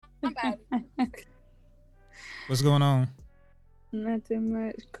Somebody. What's going on? Nothing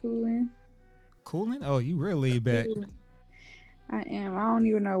much. Cooling. Cooling? Oh, you real laid back. I am. I don't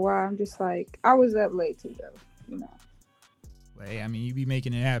even know why. I'm just like, I was up late too, though. You know. Hey, I mean, you be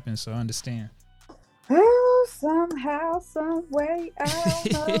making it happen, so I understand. Oh, somehow, some way, I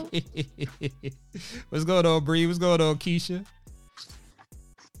don't know. What's going on, Bree? What's going on, Keisha?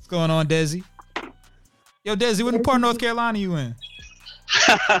 What's going on, Desi? Yo, Desi, what part of North Carolina you in?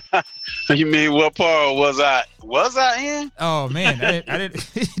 You mean what part was I? Was I in? Oh man, I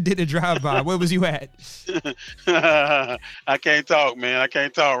didn't did a drive by. Where was you at? I can't talk, man. I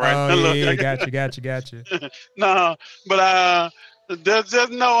can't talk right now. Oh yeah, gotcha. No, but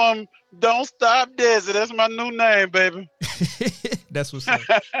just know Don't Stop Desi. That's my new name, baby. That's what's up.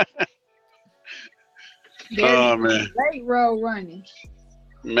 Oh man, late road running.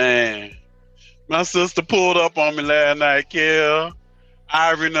 Man, my sister pulled up on me last night, Kel.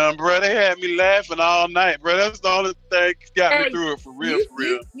 Ivory and bro, they had me laughing all night, bro. That's the only thing that got me through it for real.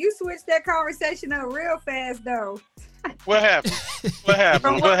 You switched that conversation up real fast, though. What happened? What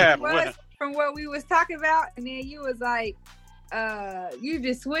happened? From what we was talking about, and then you was like, you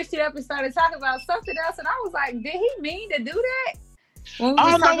just switched it up and started talking about something else, and I was like, did he mean to do that? I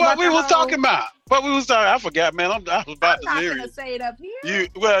don't know what we was talking about. What we was talking, I forgot, man. I was about to I'm not gonna say it up here.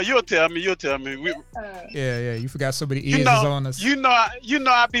 You'll tell me. Yeah. You forgot somebody ears is on us. You know,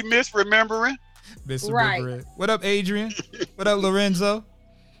 I be misremembering. Right. What up, Adrian? What up, Lorenzo?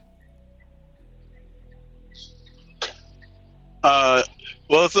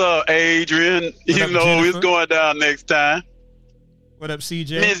 What's up, Adrian? What up, know Jennifer? it's going down next time. What up,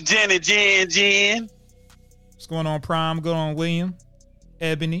 CJ? Miss Jenny, Jen. What's going on, Prime? Going on, William?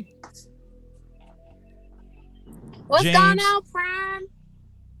 Ebony? What's James? going on, Prime?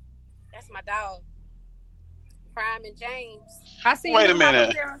 That's my dog. Prime and James. I seen Wait a him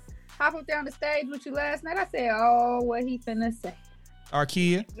minute. hop up down the stage with you last night. I said, oh, what he finna say.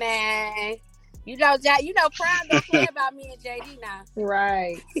 Arkia? Man, you know Prime don't play about me and JD now.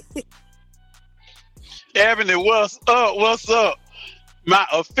 Right. Ebony, what's up? What's up? My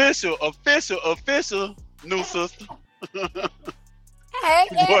official new sister. Hey,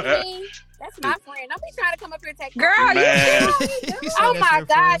 Ebony. That's my friend. Don't be trying to come up here and take Girl, my Man. Oh my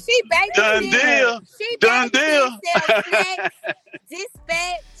God, she Done babysitting. deal. She Done babysitting, deal. sell snacks,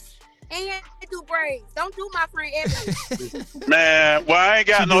 dispatch, and do braids. Don't do my friend Ebony. Man, well, I ain't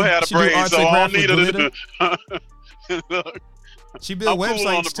got no hair to she do braid, so I don't need her to orthographic do. She built I'm cool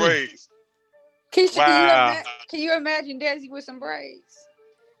on the websites too. braids. Keisha, Wow. can you imagine Desi with some braids?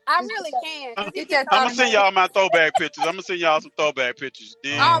 I really can. I'm gonna send y'all my throwback pictures. I'm gonna send y'all some throwback pictures.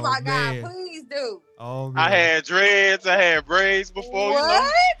 Dude. Oh my God, man. please do. Oh, I man. had dreads. I had braids before. What? You know?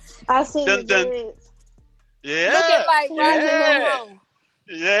 I seen Dun, the dun. dreads. Yeah. Looking like Roger Yeah. Monroe.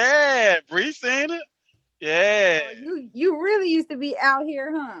 Yeah. Bree seen it. Yeah. You really used to be out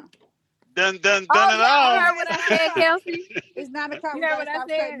here, huh? Done it You all. heard what I said, Kelsey? It's 9 o'clock. You We heard gotta what I stop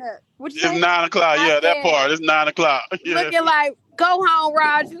said? cutting up. What you It's say? 9 o'clock. I Yeah, that said- part. It's 9 o'clock. Yeah. Looking like, go home,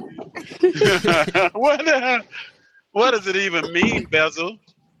 Roger. What does it even mean, Bezel?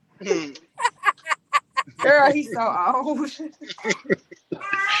 Girl, he's so old.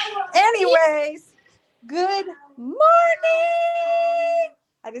 Anyways, good morning.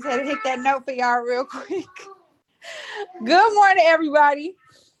 I just had to hit that note for y'all real quick. Good morning, everybody.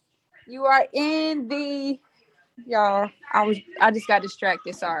 You are in the I just got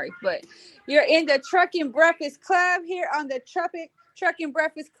distracted, sorry. But you're in the Trucking Breakfast Club here on the Trucking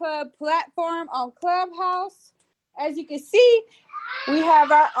Breakfast Club platform on Clubhouse. As you can see, we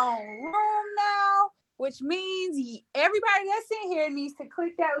have our own room now, which means everybody that's in here needs to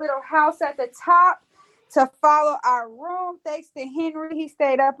click that little house at the top to follow our room. Thanks to Henry. He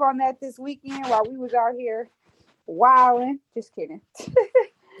stayed up on that this weekend while we was out here wilding. Just kidding.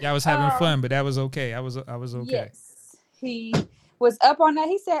 Yeah, I was having fun, but that was okay. I was okay. Yes. He was up on that.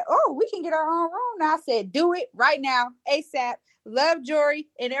 He said, oh, we can get our own room now. I said, do it right now, ASAP. Love Jory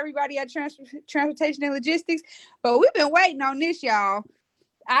and everybody at Transportation and Logistics. But we've been waiting on this, y'all.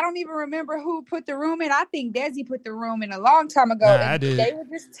 I don't even remember who put the room in. I think Desi put the room in a long time ago. Nah, I did. They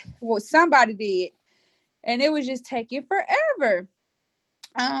were somebody did. And it was just taking forever.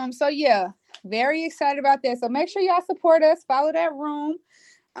 So yeah, very excited about that. So make sure y'all support us, follow that room.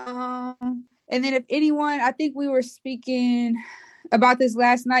 And then if anyone, I think we were speaking about this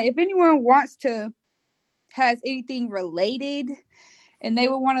last night. If anyone has anything related and they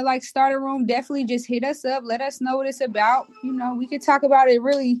would want to like start a room, definitely just hit us up. Let us know what it's about. You know, we could talk about it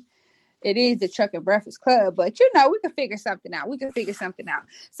really it is the Truck and Breakfast Club, but we can figure something out.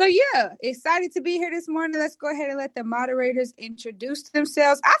 So yeah, excited to be here this morning. Let's go ahead and let the moderators introduce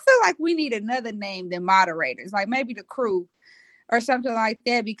themselves. I feel like we need another name than moderators, like maybe the crew or something like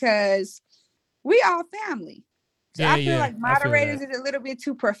that, because we all family. So I feel like moderators is a little bit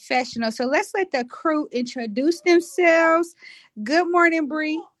too professional. So let's let the crew introduce themselves. Good morning,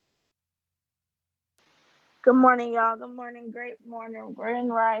 Bree. Good morning, y'all. Good morning. Great morning.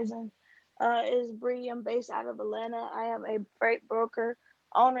 Grand rising. It's Bree. I'm based out of Atlanta. I am a freight broker,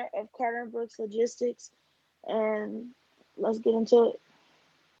 owner of Carter Brooks Logistics, and let's get into it.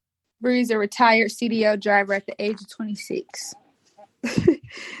 Bree's a retired CDL driver at the age of 26. Hey,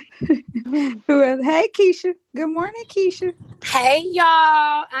 Keisha. Good morning, Keisha. Hey, y'all.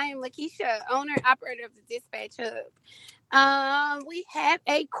 I am Lakeisha, owner and operator of the Dispatch Hub. We have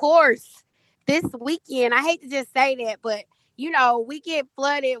a course this weekend. I hate to just say that, but we get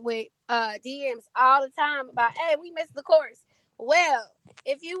flooded with DMs all the time about, hey, we missed the course. Well,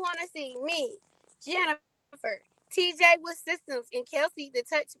 if you want to see me, Jennifer, TJ with systems, and Kelsey to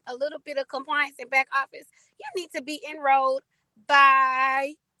touch a little bit of compliance and back office, you need to be enrolled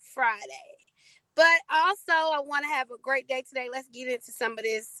by Friday. But also, I want to have a great day today. Let's get into some of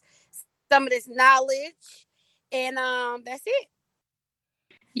this knowledge, and that's it.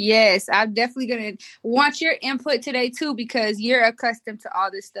 Yes, I'm definitely going to want your input today, too, because you're accustomed to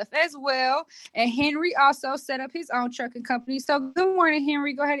all this stuff as well. And Henry also set up his own trucking company. So good morning,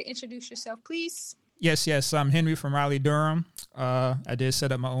 Henry. Go ahead and introduce yourself, please. Yes. I'm Henry from Raleigh, Durham. I did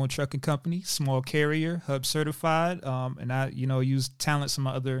set up my own trucking company, small carrier, hub certified. And I, use talents in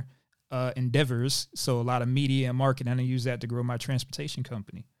my other endeavors. So a lot of media and marketing, and I use that to grow my transportation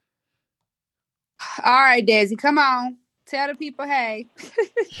company. All right, Desi, come on. Tell the people, hey.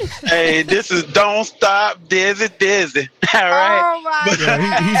 Hey, this is Don't Stop Desi. All right. Oh, my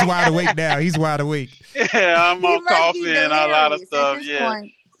God. He's wide awake now. He's wide awake. Yeah, I'm on coffee and a lot of stuff. Yeah.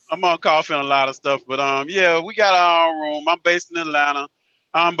 Point. I'm on coffee and a lot of stuff. But, we got our own room. I'm based in Atlanta.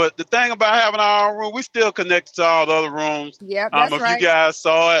 But the thing about having our own room, we still connected to all the other rooms. Yeah, that's if right. You guys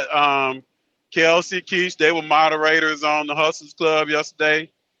saw it, Kelsey, Keish, they were moderators on the Hustlers Club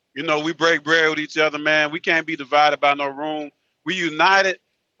yesterday. We break bread with each other, man. We can't be divided by no room. We united.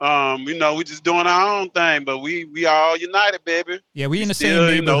 We just doing our own thing, but we all united, baby. Yeah, we in the same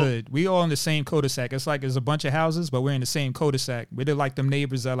neighborhood. We all in the same cul-de-sac. It's like there's a bunch of houses, but we're in the same cul-de-sac. We're like them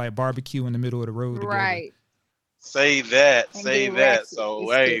neighbors that like barbecue in the middle of the road together. Right. Say that. So,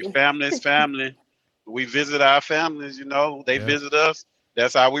 hey, family is family. We visit our families, They visit us.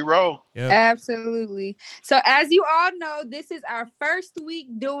 That's how we roll. Yep. Absolutely. So as you all know, this is our first week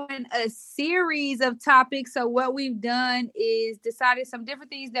doing a series of topics. So what we've done is decided some different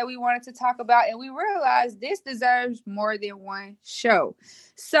things that we wanted to talk about, and we realized this deserves more than one show.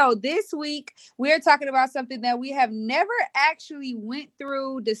 So this week we're talking about something that we have never actually went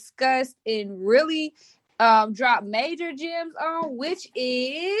through, discussed, and really dropped major gems on, which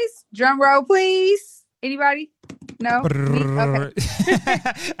is, drum roll please. Anybody? No? Okay.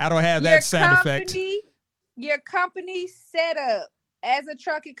 I don't have that sound effect. Your company set up as a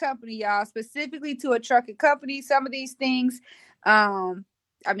trucking company, y'all, specifically to a trucking company. Some of these things,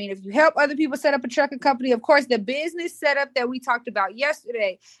 if you help other people set up a trucking company, of course, the business setup that we talked about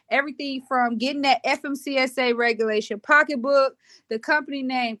yesterday, everything from getting that FMCSA regulation pocketbook, the company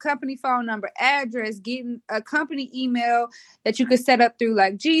name, company phone number, address, getting a company email that you could set up through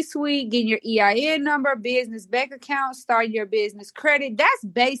like G Suite, getting your EIN number, business bank account, starting your business credit. That's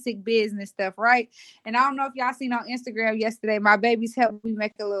basic business stuff, right? And I don't know if y'all seen on Instagram yesterday, my babies helped me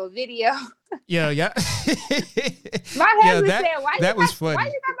make a little video. Yeah. My husband said, "Why that was funny. Why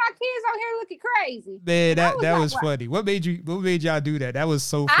you got my kids on here looking crazy?" Man, that was funny. What made y'all do that? That was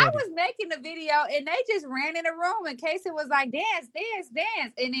so funny. I was making the video and they just ran in the room, and Casey was like, dance.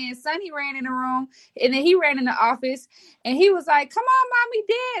 And then Sonny ran in the room, and then he ran in the office, and he was like, come on, mommy,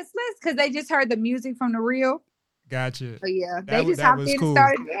 dance. Because they just heard the music from the reel. Gotcha. So yeah, they just hopped in and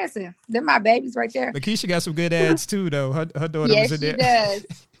started dancing. They're my babies right there. Lakeisha got some good ads too, though. Her daughter was in there. Yes, she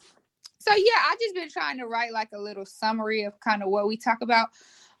does. So yeah, I just been trying to write like a little summary of kind of what we talk about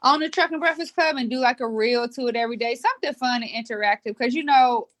on the Truck and Breakfast Club and do like a reel to it every day, something fun and interactive. Because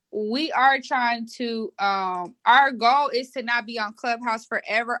we are trying to. Our goal is to not be on Clubhouse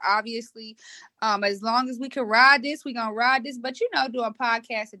forever. Obviously, as long as we can ride this, we're gonna ride this. But doing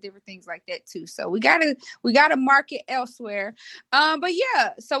podcasts and different things like that too. So we gotta market elsewhere. But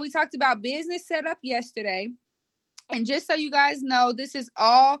yeah, so we talked about business setup yesterday. And just so you guys know, this is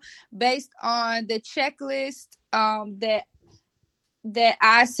all based on the checklist that that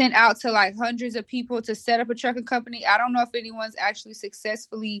I sent out to like hundreds of people to set up a trucking company. I don't know if anyone's actually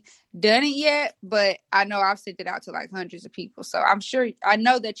successfully done it yet, but I know I've sent it out to like hundreds of people. So I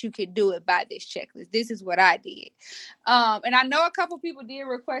know that you can do it by this checklist. This is what I did. And I know a couple people did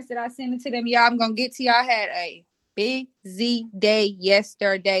request that I send it to them. Yeah, I'm going to get to y'all. I had a busy day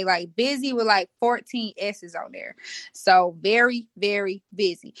yesterday, like busy with like 14 S's on there. So very, very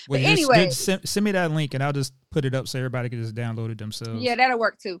busy. Well, but anyway, send me that link and I'll just put it up so everybody can just download it themselves. Yeah, that'll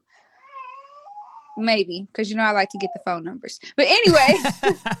work too. Maybe, because you know I like to get the phone numbers. But anyway,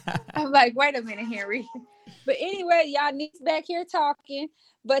 I'm like, wait a minute, Henry. But anyway, y'all Nick's back here talking.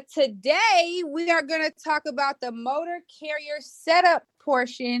 But today we are going to talk about the motor carrier setup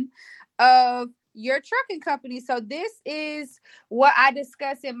portion of your trucking company. So this is what I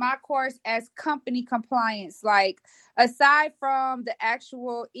discuss in my course as company compliance. Like, aside from the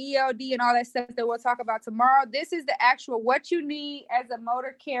actual ELD and all that stuff that we'll talk about tomorrow, this is the actual what you need as a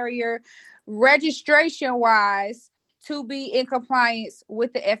motor carrier registration wise to be in compliance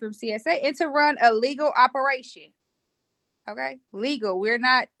with the FMCSA and to run a legal operation. Okay, legal. We're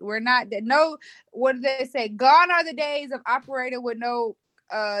not no, what do they say? Gone are the days of operating with no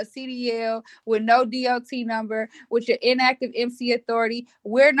CDL, with no DOT number, with your inactive MC authority.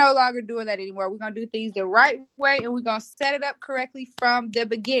 We're no longer doing that anymore. We're going to do things the right way, and we're going to set it up correctly from the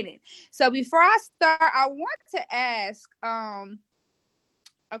beginning. So before I start, I want to ask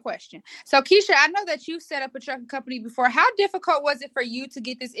a question. So Keisha, I know that you set up a trucking company before. How difficult was it for you to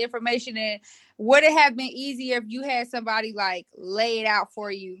get this information, and would it have been easier if you had somebody like lay it out for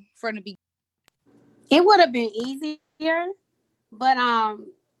you from the beginning? It would have been easier. But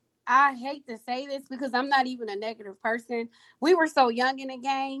I hate to say this because I'm not even a negative person. We were so young in the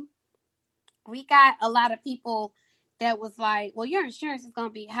game. We got a lot of people that was like, well, your insurance is going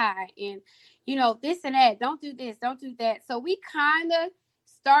to be high. And, you know, this and that. Don't do this. Don't do that. So we kind of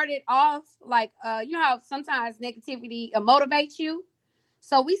started off like, you know how sometimes negativity motivates you?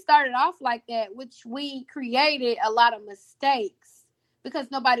 So we started off like that, which we created a lot of mistakes because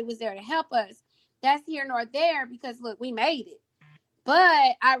nobody was there to help us. That's here nor there because, look, we made it.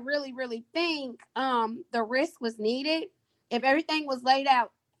 But I really, really think the risk was needed. If everything was laid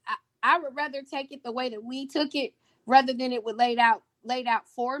out, I would rather take it the way that we took it rather than it would laid out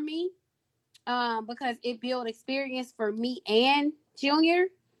for me, because it built experience for me and Junior,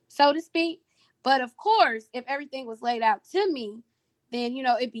 so to speak. But of course, if everything was laid out to me, then, you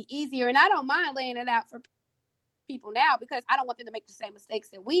know, it'd be easier. And I don't mind laying it out for people now because I don't want them to make the same mistakes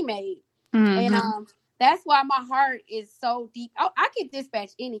that we made. Mm-hmm. And that's why my heart is so deep. Oh, I can dispatch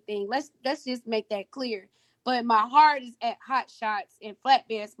anything. Let's just make that clear. But my heart is at hot shots and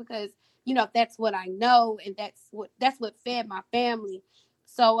flatbeds because, you know, that's what I know, and that's what fed my family.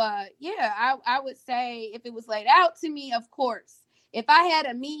 So yeah, I would say if it was laid out to me, of course. If I had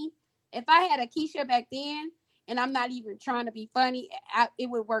a Keisha back then, and I'm not even trying to be funny, it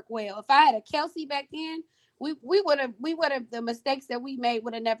would work well. If I had a Kelsey back then, we would have the mistakes that we made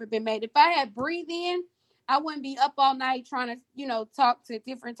would have never been made. If I had Bree then, I wouldn't be up all night trying to, you know, talk to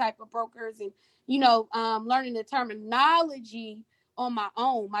different type of brokers and, you know, learning the terminology on my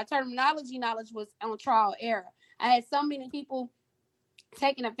own. My terminology knowledge was on trial error. I had so many people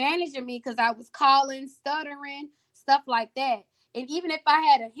taking advantage of me because I was calling, stuttering, stuff like that. And even if I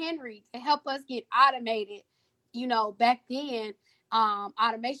had a Henry to help us get automated, you know, back then,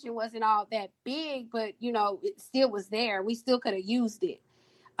 automation wasn't all that big, but, you know, it still was there. We still could have used it.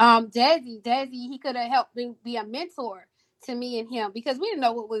 Desi, he could have helped me be a mentor to me and him because we didn't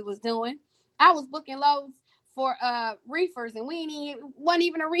know what we was doing. I was booking loads for reefers and wasn't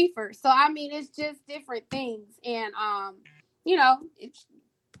even a reefer. So, I mean, it's just different things. And, you know, it's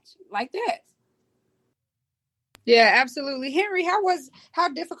like that. Yeah, absolutely. Henry, how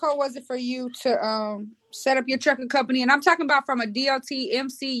difficult was it for you to set up your trucking company? And I'm talking about from a DOT,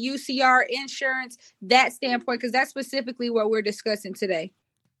 MC, UCR, insurance, that standpoint, because that's specifically what we're discussing today.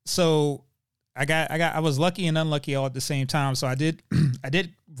 So I was lucky and unlucky all at the same time. So I did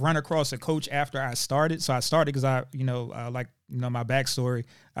run across a coach after I started. So I started because my backstory.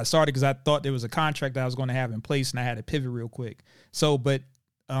 I started because I thought there was a contract that I was going to have in place and I had to pivot real quick. So, but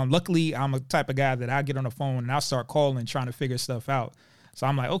luckily I'm a type of guy that I get on the phone and I'll start calling, trying to figure stuff out. So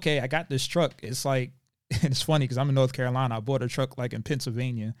I'm like, okay, I got this truck. It's like, it's funny because I'm in North Carolina. I bought a truck like in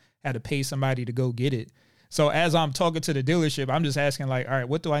Pennsylvania, had to pay somebody to go get it. So as I'm talking to the dealership, I'm just asking like, all right,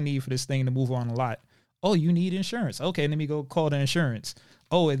 what do I need for this thing to move on a lot? Oh, you need insurance. Okay, let me go call the insurance.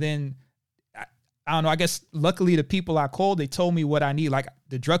 Oh, and then I don't know. I guess luckily the people I called, they told me what I need. Like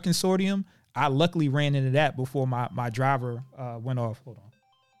the drug consortium, I luckily ran into that before my driver went off. Hold on.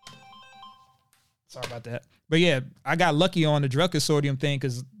 Sorry about that. But yeah, I got lucky on the drug consortium thing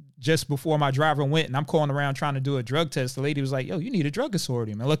because just before my driver went and I'm calling around trying to do a drug test, the lady was like, yo, you need a drug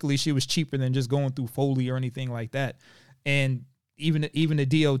consortium. And luckily she was cheaper than just going through Foley or anything like that. And even the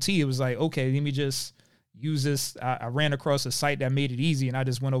DOT, it was like, okay, let me just use this. I ran across a site that made it easy and I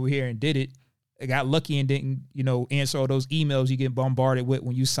just went over here and did it. I got lucky and didn't, answer all those emails you get bombarded with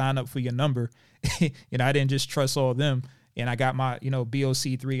when you sign up for your number. I didn't just trust all of them. And I got my,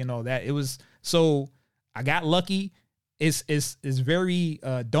 BOC3 and all that. It was, so I got lucky. It's very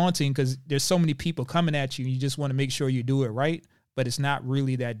daunting because there's so many people coming at you. You just want to make sure you do it right, but it's not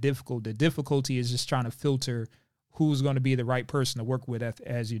really that difficult. The difficulty is just trying to filter who's going to be the right person to work with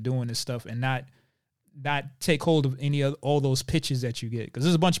as you're doing this stuff and not take hold of any of all those pitches that you get. Because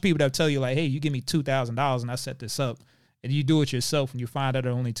there's a bunch of people that tell you like, hey, you give me $2,000 and I set this up, and you do it yourself and you find out it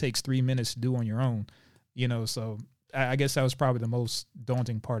only takes 3 minutes to do on your own. So I guess that was probably the most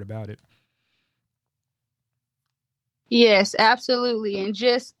daunting part about it. Yes, absolutely. And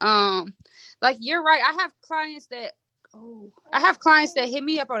just like you're right. I have clients that hit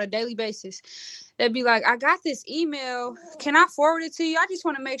me up on a daily basis. They'd be like, I got this email. Can I forward it to you? I just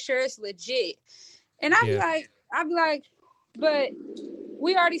want to make sure it's legit. And I'd be like, but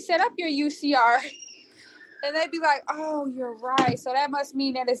we already set up your UCR. And they'd be like, oh, you're right. So that must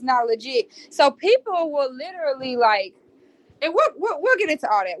mean that it's not legit. So people will literally like, and we'll get into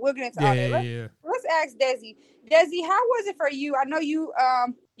all that. Let's ask Desi. Desi, how was it for you? I know you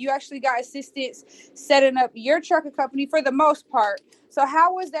actually got assistance setting up your trucking company for the most part. So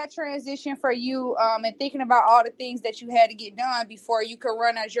how was that transition for you and thinking about all the things that you had to get done before you could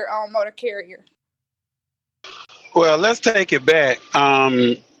run as your own motor carrier? Well, let's take it back.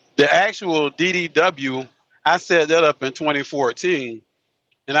 The actual DDW, I set that up in 2014,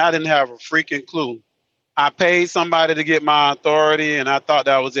 and I didn't have a freaking clue. I paid somebody to get my authority, and I thought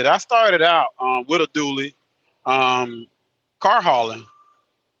that was it. I started out with a dually, car hauling.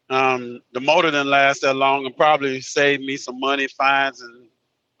 The motor didn't last that long and probably saved me some money, fines, and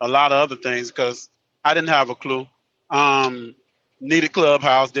a lot of other things because I didn't have a clue. Needed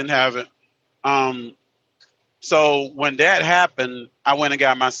Clubhouse, didn't have it. So when that happened, I went and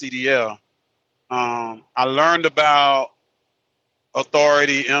got my CDL. I learned about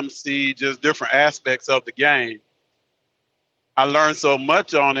authority, MC, just different aspects of the game. I learned so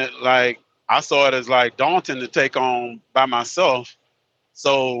much on it, like I saw it as like daunting to take on by myself.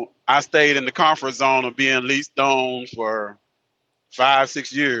 So I stayed in the comfort zone of being leased on for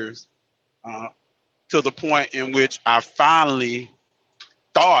 5-6 years, to the point in which I finally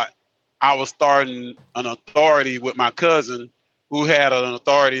thought I was starting an authority with my cousin who had an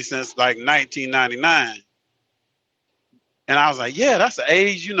authority since like 1999. And I was like, yeah, that's the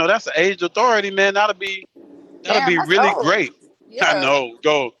age, that's the age authority, man. That'll be really great. Yeah. I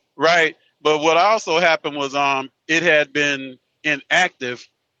know, right. But what also happened was it had been inactive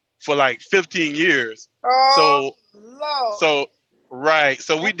for like 15 years. So right.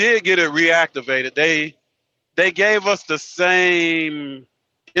 So we did get it reactivated. They gave us the same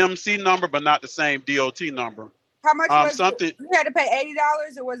MC number, but not the same DOT number. How much was it? You had to pay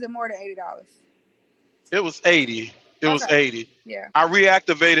 $80 or was it more than $80? It was 80. It was 80. Yeah. I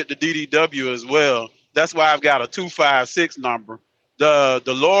reactivated the DDW as well. That's why I've got a 256 number. The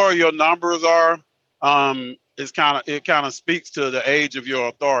lower your numbers are, it kind of speaks to the age of your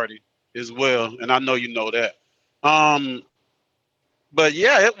authority as well. And I know you know that. But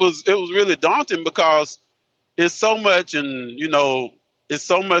yeah, it was really daunting because it's so much, and it's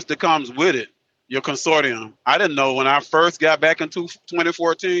so much that comes with it. Your consortium. I didn't know when I first got back into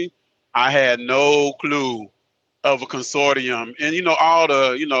 2014. I had no clue of a consortium and, all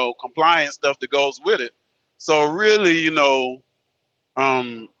the, compliance stuff that goes with it. So really,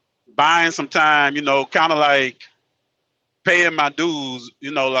 buying some time, kind of like paying my dues,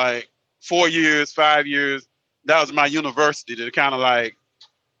 like 4 years, 5 years, that was my university to kind of like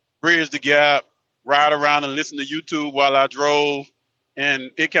bridge the gap, ride around and listen to YouTube while I drove.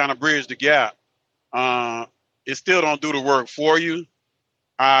 And it kind of bridged the gap. It still don't do the work for you.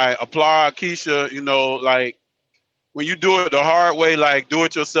 I applaud Keisha, like when you do it the hard way, like do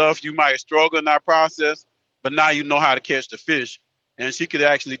it yourself, you might struggle in that process, but now you know how to catch the fish. And she could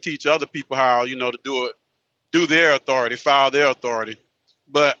actually teach other people how, to do it, do their authority, file their authority.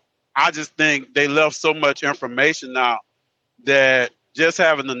 But I just think they left so much information out that just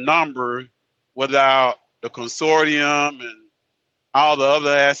having the number without the consortium and all the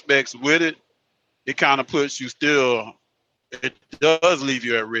other aspects with it, it kind of puts you still, it does leave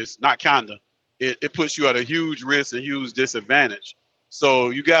you at risk, not kind of. It puts you at a huge risk and huge disadvantage.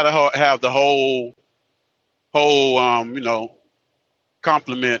 So you got to have the whole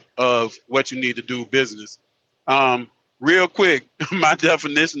complement of what you need to do business. Real quick, my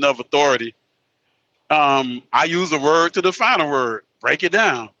definition of authority. I use a word to define a word. Break it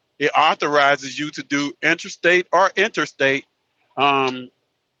down. It authorizes you to do intrastate or interstate. Um,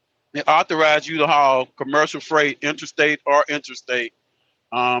 it authorizes you to haul commercial freight interstate or interstate.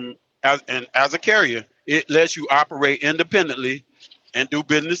 As a carrier, it lets you operate independently and do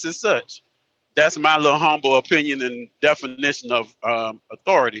business as such. That's my little humble opinion and definition of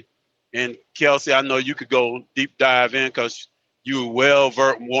authority. And Kelsey, I know you could go deep dive in because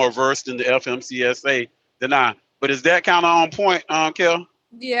you're more versed in the FMCSA than I. But is that kind of on point, Kel?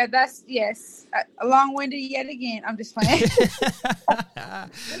 Yeah, yes. Long-winded yet again. I'm just playing.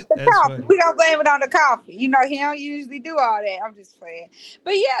 The coffee. We don't blame it on the coffee. You know, he don't usually do all that. I'm just playing.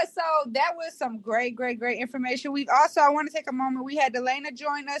 But yeah, so that was some great information. I want to take a moment. We had Delana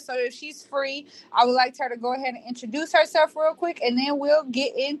join us, so if she's free, I would like her to go ahead and introduce herself real quick, and then we'll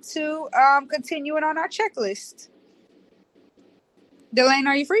get into continuing on our checklist. Delana,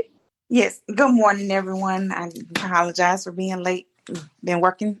 are you free? Yes. Good morning, everyone. I apologize for being late. Been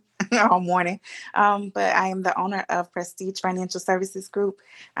working all morning. But I am the owner of Prestige Financial Services Group.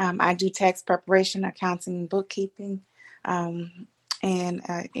 I do tax preparation, accounting, bookkeeping, and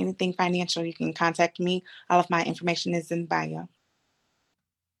anything financial. You can contact me. All of my information is in bio.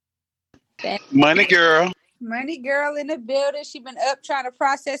 Money girl. Money girl in the building. She been up trying to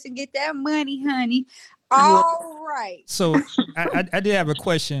process and get that money, honey. All right. So I did have a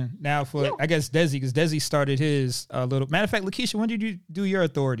question now for, I guess, Desi, because Desi started his little... Matter of fact, Lakeisha, when did you do your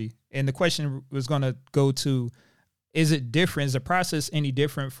authority? And the question was going to go to, is it different? Is the process any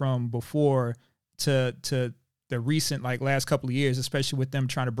different from before to the recent, like, last couple of years, especially with them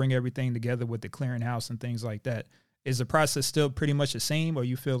trying to bring everything together with the clearinghouse and things like that? Is the process still pretty much the same, or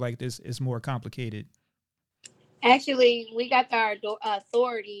you feel like this is more complicated? Actually, we got our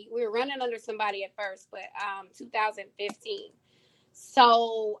authority. We were running under somebody at first, but 2015.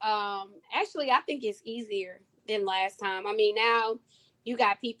 So actually, I think it's easier than last time. I mean, now you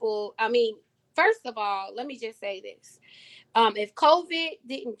got people. I mean, first of all, let me just say this. If COVID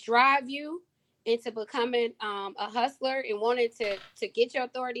didn't drive you into becoming a hustler and wanted to get your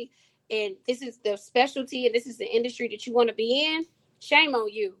authority, and this is the specialty and this is the industry that you want to be in, shame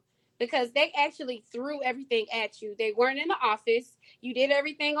on you. Because they actually threw everything at you. They weren't in the office. You did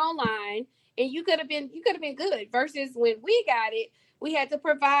everything online, and you could have been good. Versus when we got it, we had to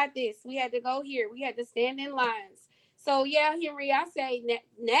provide this. We had to go here. We had to stand in lines. So yeah, Henry, I say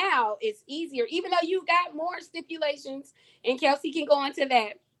now it's easier, even though you got more stipulations, and Kelsey can go into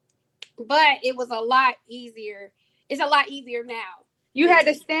that. But it was a lot easier. It's a lot easier now. You had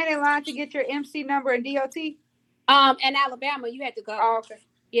to stand in line to get your MC number and DOT. In Alabama, you had to go. Oh, okay.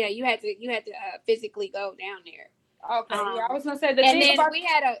 Yeah, you had to physically go down there. Okay, yeah, I was gonna say and then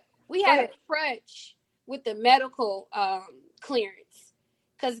we had a crutch with the medical clearance,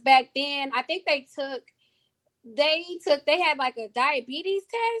 because back then I think they had like a diabetes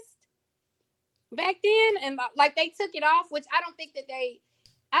test back then, and like they took it off, which I don't think it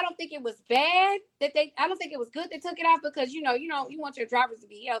was bad I don't think it was good they took it off, because you want your drivers to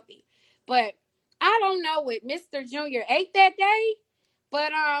be healthy, but I don't know what Mr. Junior ate that day.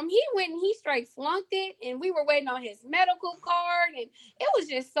 But he went and he straight flunked it, and we were waiting on his medical card, and it was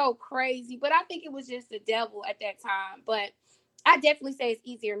just so crazy. But I think it was just the devil at that time. But I definitely say it's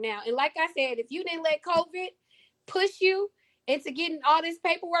easier now. And like I said, if you didn't let COVID push you into getting all this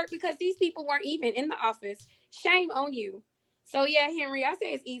paperwork, because these people weren't even in the office, shame on you. So yeah, Henry, I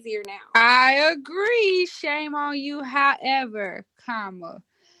say it's easier now. I agree. Shame on you. However,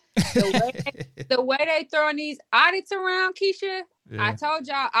 the way they throwing these audits around, Keisha. Yeah. I told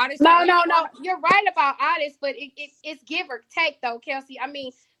y'all audits. No. You're right about audits, but it's give or take though, Kelsey. I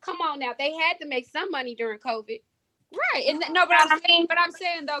mean, come on now. They had to make some money during COVID. Right. And no, but I'm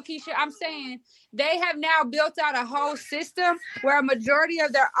saying though, Keisha, I'm saying they have now built out a whole system where a majority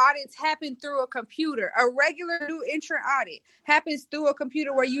of their audits happen through a computer. A regular new entrant audit happens through a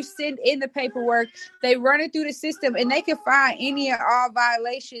computer where you send in the paperwork, they run it through the system, and they can find any and all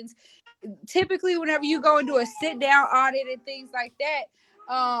violations. Typically, whenever you go and do a sit-down audit and things like that,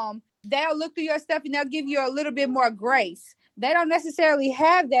 they'll look through your stuff and they'll give you a little bit more grace. They don't necessarily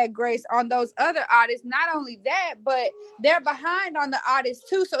have that grace on those other audits. Not only that, but they're behind on the audits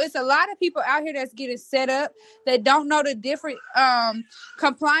too. So it's a lot of people out here that's getting set up that don't know the different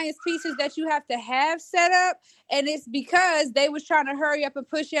compliance pieces that you have to have set up. And it's because they was trying to hurry up and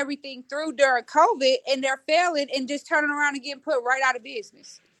push everything through during COVID, and they're failing and just turning around and getting put right out of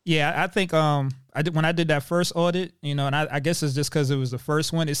business. Yeah, I think when I did that first audit, and I guess it's just because it was the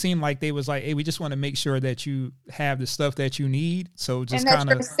first one. It seemed like they was like, hey, we just want to make sure that you have the stuff that you need. So just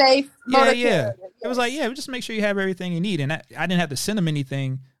kind of safe. Yeah. It was like, just make sure you have everything you need. And I didn't have to send them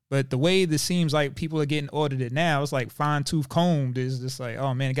anything. But the way this seems like people are getting audited now, it's like fine tooth combed. It's just like,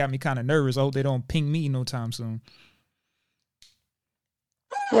 oh man, it got me kind of nervous. I hope they don't ping me no time soon.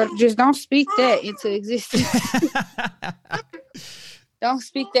 Well, just don't speak that into existence. Don't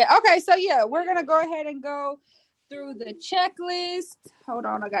speak that. Okay, so yeah, we're gonna go ahead and go through the checklist. Hold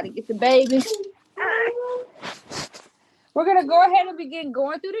on, I gotta get the baby. We're gonna go ahead and begin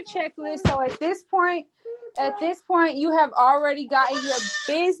going through the checklist. So at this point, you have already gotten your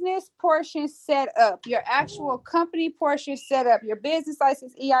business portion set up, your actual company portion set up, your business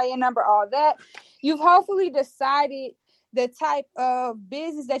license, EIN number, all that. You've hopefully decided the type of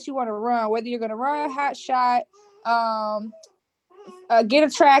business that you want to run, whether you're going to run a hot shot, get a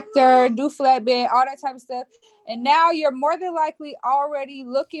tractor, do flatbed, all that type of stuff. And now you're more than likely already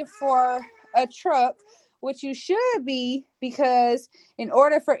looking for a truck, which you should be, because in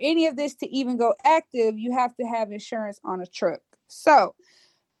order for any of this to even go active, you have to have insurance on a truck. So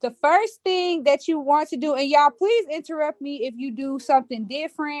the first thing that you want to do, and y'all, please interrupt me if you do something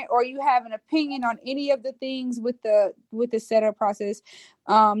different or you have an opinion on any of the things with the setup process.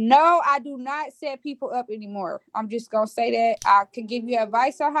 No, I do not set people up anymore. I'm just gonna say that. I can give you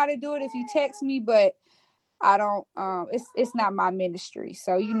advice on how to do it if you text me, but I don't. It's not my ministry,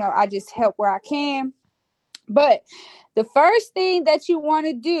 so I just help where I can. But the first thing that you want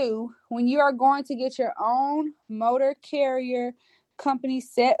to do when you are going to get your own motor carrier company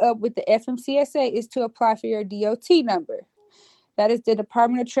set up with the FMCSA is to apply for your DOT number. That is the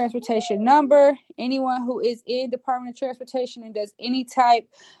Department of Transportation number. Anyone who is in Department of Transportation and does any type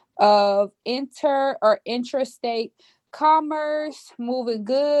of inter or intrastate commerce, moving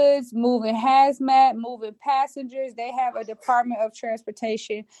goods, moving hazmat, moving passengers, they have a Department of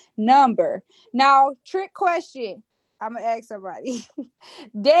Transportation number. Now, trick question. I'm going to ask somebody.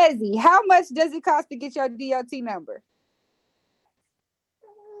 Desi, how much does it cost to get your DOT number?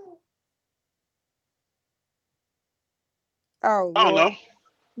 Oh, I don't Lord.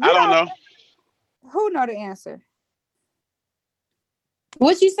 know. I don't know. Who know the answer?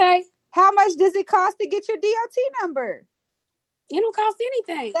 What you say? How much does it cost to get your DOT number? It don't cost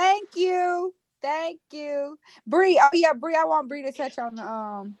anything. Thank you. Bree. Oh yeah, Bree. I want Bree to touch on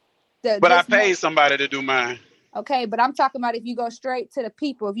the. But I paid somebody to do mine. Okay, but I'm talking about if you go straight to the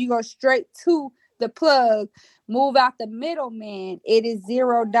people, if you go straight to the plug, move out the middleman, it is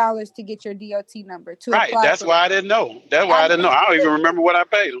 $0 to get your DOT number to right. apply. That's why I didn't know. That's why I didn't know. I don't even remember what I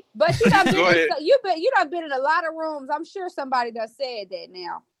paid them. But you done been in a lot of rooms. I'm sure somebody done said that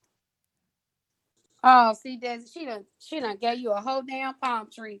now. Oh, see, Desi, she done gave you a whole damn palm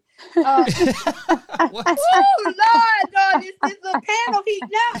tree. Oh Lord, no, this is a panel heat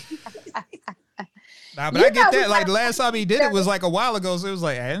now. Nah, but I get that. Like the last time he did it was like a while ago, so it was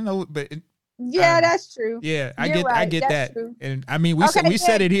like I didn't know, but yeah, that's true. Yeah, I get that. True. And I mean, we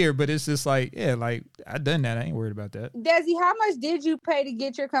said it here, but it's just like like I done that. I ain't worried about that. Desi, how much did you pay to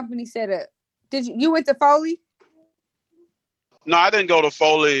get your company set up? Did you went to Foley? No, I didn't go to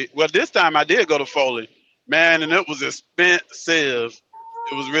Foley. Well, this time I did go to Foley, man, and it was expensive.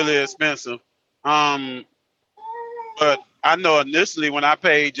 It was really expensive. But I know initially when I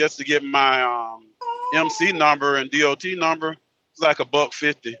paid just to get my MC number and DOT number, it's like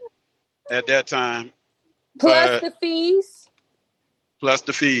 $150 at that time. Plus the fees? Plus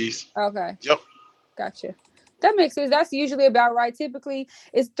the fees. Okay. Yep. Gotcha. That makes sense. That's usually about right. Typically,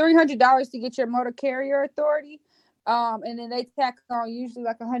 it's $300 to get your motor carrier authority. And then they tack on usually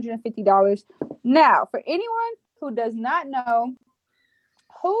like $150. Now, for anyone who does not know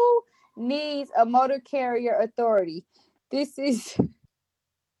who needs a motor carrier authority, this is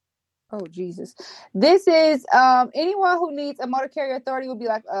This is anyone who needs a motor carrier authority would be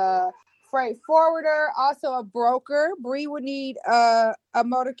like a freight forwarder, also a broker. Bree would need a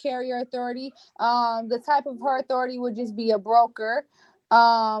motor carrier authority. The type of her authority would just be a broker.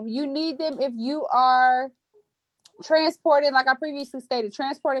 You need them if you are transporting, like I previously stated,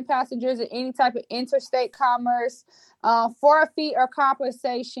 transporting passengers in any type of interstate commerce, for a fee or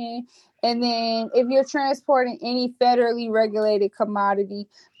compensation. And then if you're transporting any federally regulated commodity,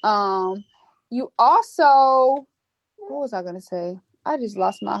 you also, what was I going to say? I just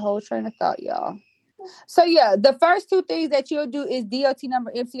lost my whole train of thought, y'all. So yeah, the first two things that you'll do is DOT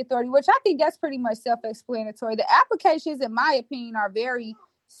number, MC authority, which I think that's pretty much self-explanatory. The applications, in my opinion, are very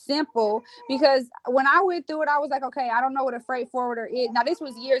simple, because when I went through it, I was like, okay, I don't know what a freight forwarder is. Now, this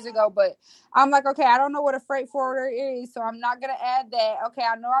was years ago, but I'm like, okay, I don't know what a freight forwarder is, so I'm not going to add that. Okay,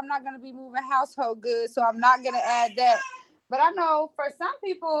 I know I'm not going to be moving household goods, so I'm not going to add that. But I know for some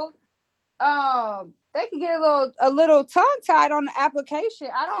people, they can get a little tongue tied on the application.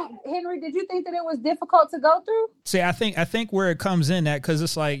 Henry, did you think that it was difficult to go through? See, I think where it comes in at, because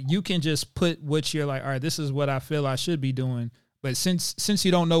it's like you can just put what you're like, all right, this is what I feel I should be doing. But since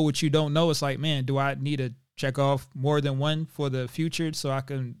you don't know what you don't know, it's like, man, do I need to check off more than one for the future so I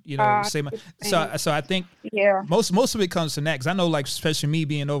can, say my. So I think most of it comes to that, because I know, like, especially me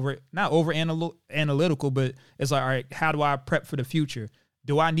being not over analytical, but it's like, all right, how do I prep for the future?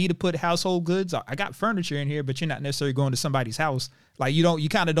 Do I need to put household goods? I got furniture in here, but you're not necessarily going to somebody's house. Like, you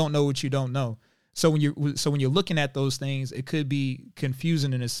kind of don't know what you don't know. So when you're looking at those things, it could be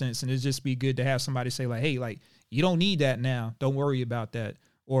confusing in a sense, and it'd just be good to have somebody say like, hey, like, you don't need that now. Don't worry about that.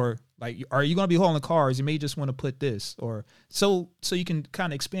 Or like, are you going to be hauling cars? You may just want to put this, or so you can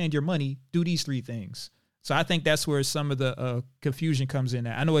kind of expand your money. Do these 3 things. So I think that's where some of the confusion comes in.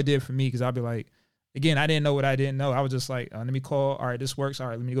 I know it did for me, because I'll be like, again, I didn't know what I didn't know. I was just like, let me call. All right, this works. All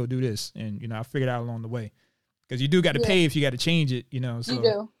right, let me go do this. And, I figured out along the way. Because you do got to pay if you got to change it,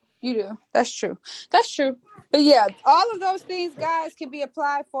 So. You do. That's true. But yeah, all of those things, guys, can be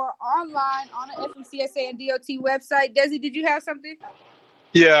applied for online on the FMCSA and DOT website. Desi, did you have something?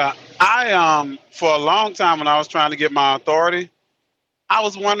 Yeah, I for a long time when I was trying to get my authority, I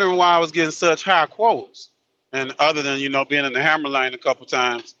was wondering why I was getting such high quotes. And other than, being in the hammer lane a couple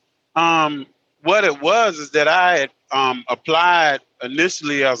times, what it was is that I had applied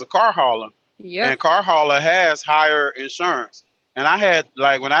initially as a car hauler. Yeah. And car hauler has higher insurance. And I had,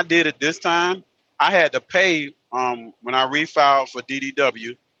 like, when I did it this time, I had to pay, when I refiled for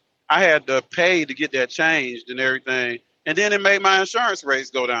DDW, I had to pay to get that changed and everything. And then it made my insurance rates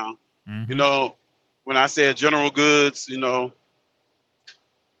go down. Mm-hmm. When I said general goods,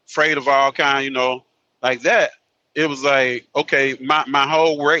 freight of all kind, like that, it was like, okay, my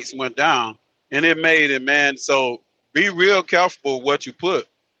whole rates went down. And it made it, man. So be real careful what you put,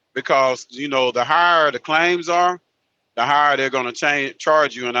 because, the higher the claims are, the higher they're going to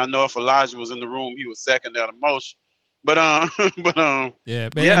charge you. And I know if Elijah was in the room, he would second that emotion. But so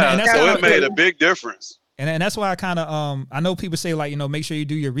it made a big difference. And that's why I kind of I know people say, like, make sure you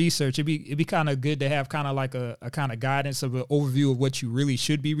do your research. It'd be kind of good to have kind of like a kind of guidance of an overview of what you really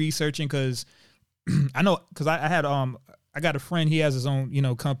should be researching, because I know, because I had I got a friend, he has his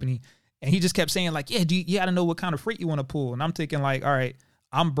own company, and he just kept saying like, yeah, you got to know what kind of freight you want to pull. And I'm thinking like, all right,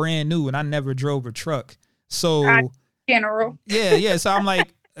 I'm brand new and I never drove a truck, so general. Yeah. So I'm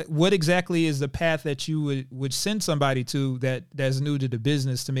like, what exactly is the path that you would send somebody to that's new to the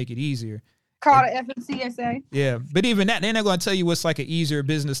business to make it easier? Call the FMCSA. Yeah, but even that, they're not going to tell you what's like an easier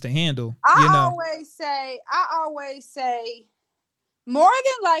business to handle. I always say, more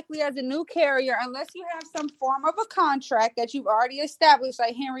than likely, as a new carrier, unless you have some form of a contract that you've already established,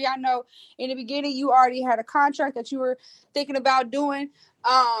 like Henry, I know in the beginning you already had a contract that you were thinking about doing.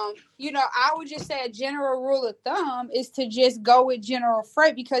 I would just say a general rule of thumb is to just go with general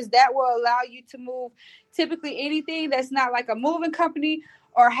freight, because that will allow you to move typically anything that's not like a moving company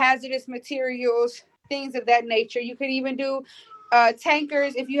or hazardous materials, things of that nature. You could even do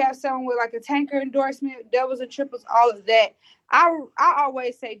tankers if you have someone with like a tanker endorsement, doubles and triples, all of that. I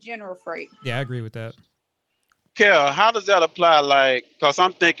always say general freight. Yeah, I agree with that. Kel, how does that apply? Like, because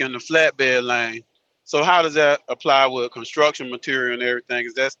I'm thinking the flatbed lane. So how does that apply with construction material and everything?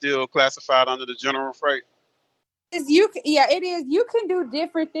 Is that still classified under the general freight? It is. You can do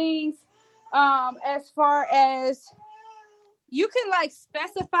different things as far as you can like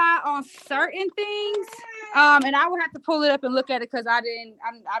specify on certain things. And I would have to pull it up and look at it, because I'm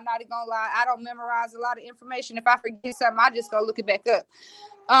not even gonna lie, I don't memorize a lot of information. If I forget something, I just go look it back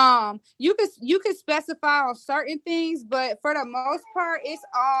up. You could specify on certain things, but for the most part, it's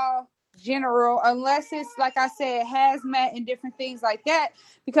all general, unless it's like I said, hazmat and different things like that.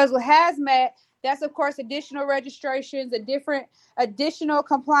 Because with hazmat, that's of course additional registrations, additional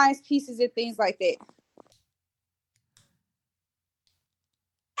compliance pieces and things like that.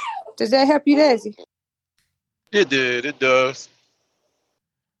 Does that help you, Desi? It did. It does.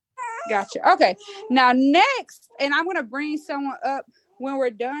 Gotcha. Okay. Now next, and I'm going to bring someone up when we're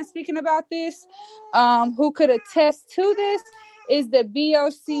done speaking about this, who could attest to this, is the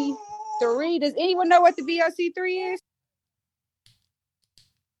BOC3. Does anyone know what the BOC3 is?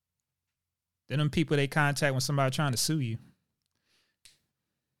 They're them people they contact when somebody trying to sue you.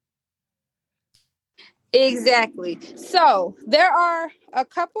 Exactly. So there are a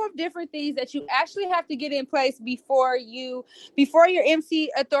couple of different things that you actually have to get in place before your MC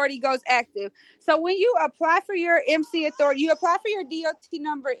authority goes active. So when you apply for your MC authority, you apply for your DOT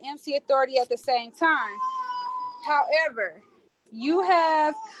number, MC authority at the same time. However, you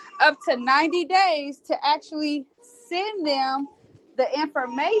have up to 90 days to actually send them the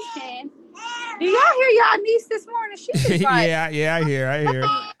information. Do y'all hear y'all niece this morning? She's like, yeah, I hear.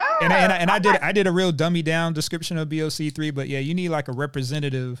 And I did a real dummy down description of BOC3, but yeah, you need like a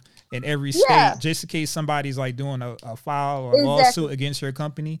representative in every state just in case somebody's like doing a file or lawsuit against your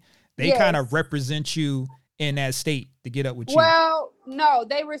company. They kind of represent you in that state to get up with you. Well, no,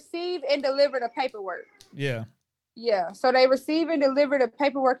 they receive and deliver the paperwork. Yeah. Yeah, so they receive and deliver the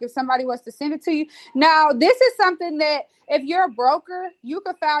paperwork if somebody wants to send it to you. Now, this is something that if you're a broker, you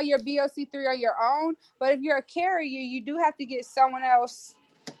could file your BOC3 on your own. But if you're a carrier, you do have to get someone else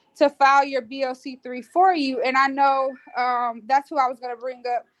to file your BOC3 for you. And I know that's who I was going to bring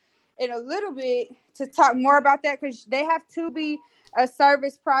up in a little bit to talk more about that, because they have to be a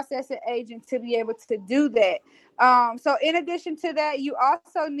service processing agent to be able to do that. So in addition to that, you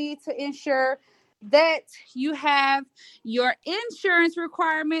also need to ensure that you have your insurance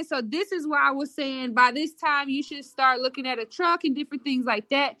requirements. So this is why I was saying by this time you should start looking at a truck and different things like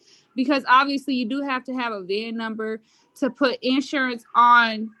that, because obviously you do have to have a VIN number to put insurance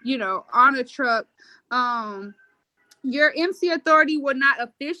on, on a truck. Your MC authority will not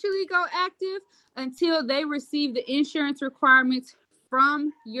officially go active until they receive the insurance requirements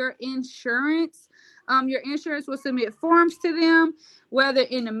from your insurance. Your insurance will submit forms to them, whether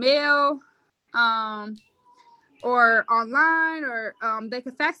in the mail, or online, or they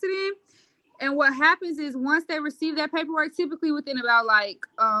can fax it in. And what happens is once they receive that paperwork, typically within about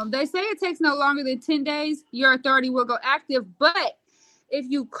they say it takes no longer than 10 days, your authority will go active. But if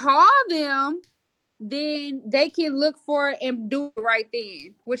you call them, then they can look for it and do it right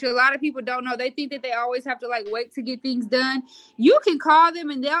then, which a lot of people don't know. They think that they always have to wait to get things done. You can call them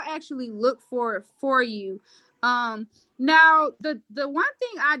and they'll actually look for it for you. Now, the one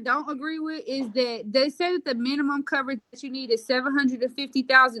thing I don't agree with is that they say that the minimum coverage that you need is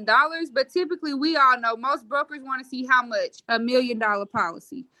 $750,000, but typically we all know most brokers want to see how much, $1 million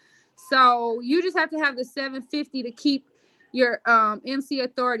policy. So you just have to have the 750 to keep your MC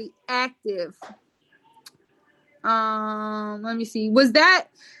authority active. Let me see. Was that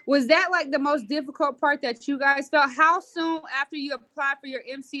the most difficult part that you guys felt? How soon after you applied for your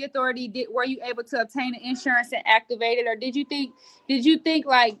MC authority were you able to obtain the insurance and activate it? Or did you think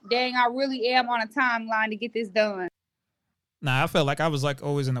dang, I really am on a timeline to get this done? Nah, I felt like I was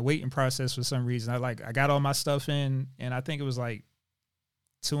always in the waiting process for some reason. I got all my stuff in, and I think it was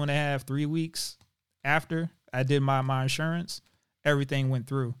 2.5, 3 weeks after I did my insurance, everything went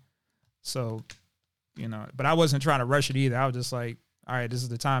through. So, but I wasn't trying to rush it either. I was just like, all right, this is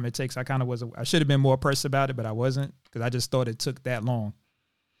the time it takes. I should have been more pressed about it, but I wasn't, because I just thought it took that long.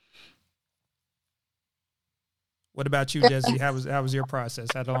 What about you, Jesse? How was your process?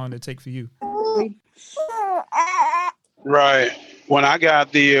 How long did it take for you? Right. When I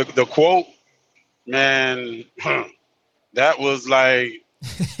got the quote, man, that was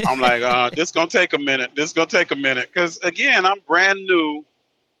I'm like, this gonna take a minute. Because again, I'm brand new.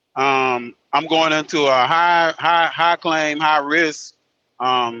 I'm going into a high claim, high risk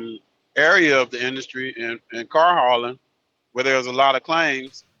area of the industry in car hauling, where there's a lot of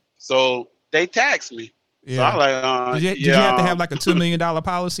claims. So they taxed me. Yeah. So I'm did you have to have a $2 million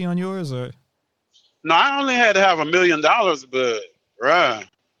policy on yours, or? No, I only had to have $1 million, but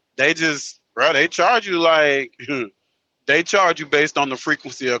they charge you they charge you based on the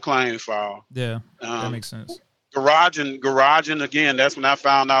frequency of claim file. Yeah, that makes sense. Garaging again. That's when I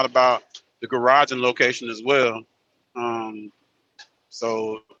found out about the garaging location as well.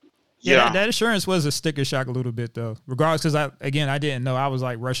 So yeah, that insurance was a sticker shock a little bit though. Regardless, because I didn't know. I was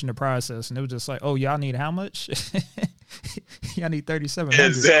rushing the process, and it was just oh, y'all need how much? Y'all need 3,700.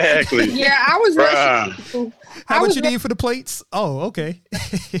 Exactly. Yeah, I was rushing. How much you need for the plates? Oh, okay.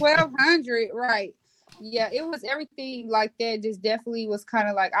 1,200, right? Yeah, it was everything like that. Just definitely was kind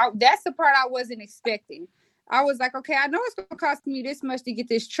of that's the part I wasn't expecting. I was like, okay, I know it's going to cost me this much to get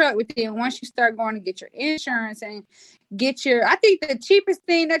this truck. But then once you start going to get your insurance and I think the cheapest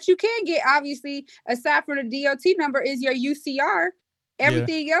thing that you can get, obviously, aside from the DOT number, is your UCR.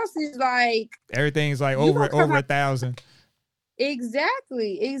 Everything else is everything's over 1,000.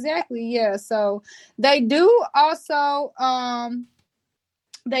 Exactly. Yeah. So they do also,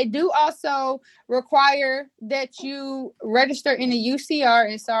 They do also require that you register in the UCR.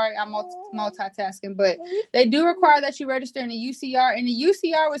 And sorry, I'm multitasking, but they do require that you register in the UCR. And the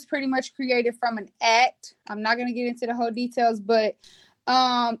UCR was pretty much created from an act. I'm not going to get into the whole details, but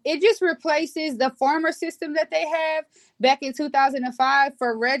it just replaces the former system that they have back in 2005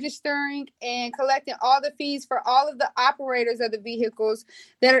 for registering and collecting all the fees for all of the operators of the vehicles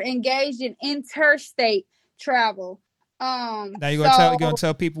that are engaged in interstate travel. Now you're gonna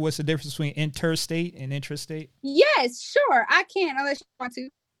tell people what's the difference between interstate and intrastate? Yes, sure. I can, unless you want to.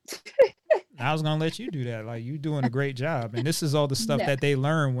 I was gonna let you do that. Like, you're doing a great job, and this is all the stuff that they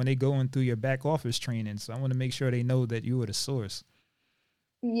learn when they going through your back office training. So I want to make sure they know that you are the source.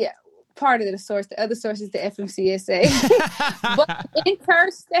 Yeah, part of the source. The other source is the FMCSA. But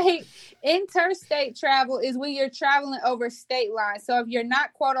interstate travel is when you're traveling over state lines. So if you're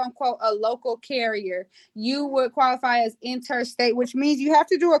not quote unquote a local carrier, you would qualify as interstate, which means you have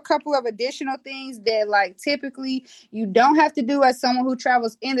to do a couple of additional things that, like, typically you don't have to do as someone who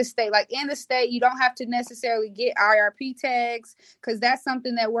travels in the state. Like, in the state, you don't have to necessarily get IRP tags, because that's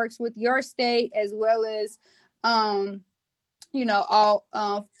something that works with your state, as well as all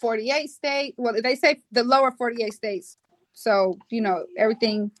 48 states. Well, they say the lower 48 states. So,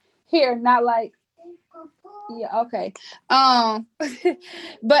 everything here, not like, yeah, okay.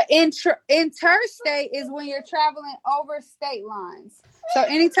 But interstate is when you're traveling over state lines. So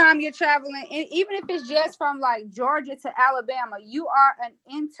anytime you're traveling, even if it's just from like Georgia to Alabama, you are an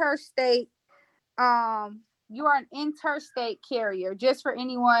interstate carrier, just for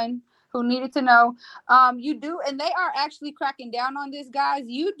anyone who needed to know. You do, and they are actually cracking down on this, guys.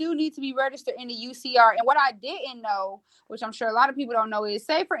 You do need to be registered in the UCR. And what I didn't know, which I'm sure a lot of people don't know, is,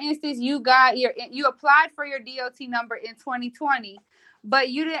 say for instance, you applied for your DOT number in 2020, but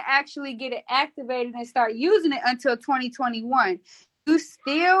you didn't actually get it activated and start using it until 2021. You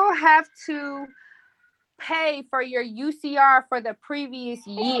still have to pay for your UCR for the previous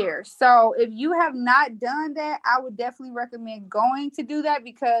year. So if you have not done that, I would definitely recommend going to do that,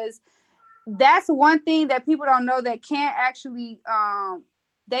 because that's one thing that people don't know, that can't actually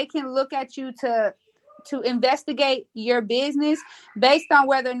they can look at you to investigate your business based on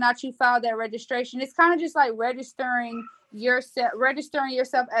whether or not you filed that registration. It's kind of just like registering yourself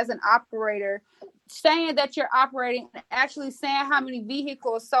as an operator, saying that you're operating, actually saying how many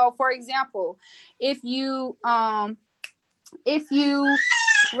vehicles. So for example, if you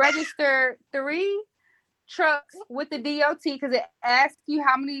register 3 trucks with the DOT, because it asks you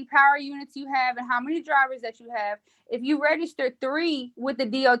how many power units you have and how many drivers that you have. If you register 3 with the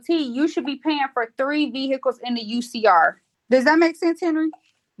DOT, you should be paying for 3 vehicles in the UCR. Does that make sense, Henry?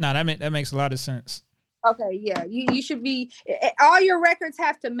 No, that makes a lot of sense. Okay, yeah, you should be, all your records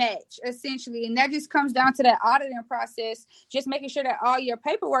have to match, essentially, and that just comes down to that auditing process, just making sure that all your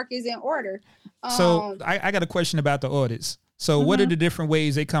paperwork is in order. So I got a question about the audits. So what are the different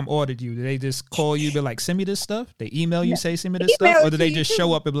ways they come audit you? Do they just call you, be like, send me this stuff? They email you, say, send me this stuff? Or do they just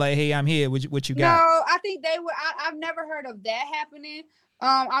show up and be like, hey, I'm here, what you got? No, I think they would. I've never heard of that happening.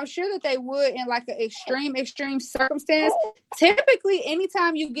 I'm sure that they would in like an extreme circumstance. Typically,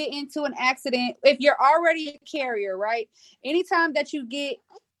 anytime you get into an accident, if you're already a carrier, right? Anytime that you get,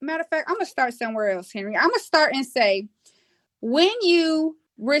 matter of fact, I'm going to start somewhere else, Henry. I'm going to start and say, when you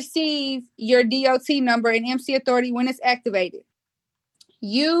receive your DOT number in MC Authority, when it's activated,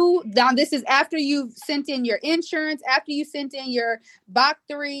 this is after you've sent in your insurance, after you sent in your BOC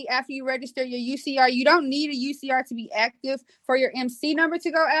 3, after you register your UCR. You don't need a UCR to be active for your MC number to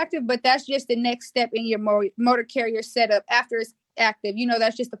go active, but that's just the next step in your motor carrier setup after it's active.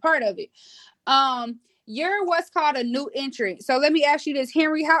 That's just a part of it. You're what's called a new entrant. So let me ask you this,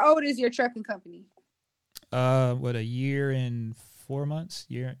 Henry, how old is your trucking company? A year and 4 months?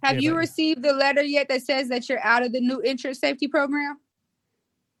 Have you received the letter yet that says that you're out of the new entrant safety program?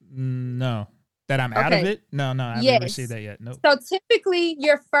 No. That I'm out of it? No, I haven't received that yet. Nope. So typically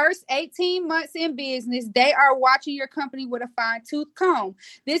your first 18 months in business, they are watching your company with a fine-tooth comb.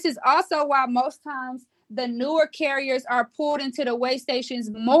 This is also why most times the newer carriers are pulled into the weigh stations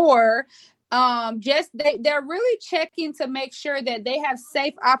more. They're really checking to make sure that they have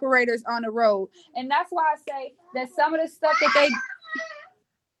safe operators on the road. And that's why I say that some of the stuff that they...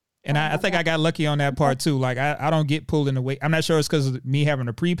 And I think I got lucky on that part too. Like I don't get pulled in the way. I'm not sure it's because of me having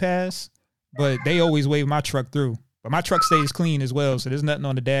a pre-pass, but they always wave my truck through. But my truck stays clean as well, so there's nothing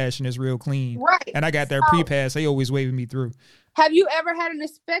on the dash and it's real clean. Right. And I got their pre-pass. They always waving me through. Have you ever had an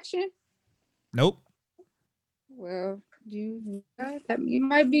inspection? Nope. Well, you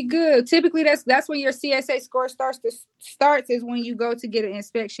might be good. Typically, that's when your CSA score starts is when you go to get an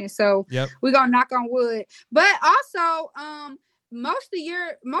inspection. So we're gonna knock on wood. But also, most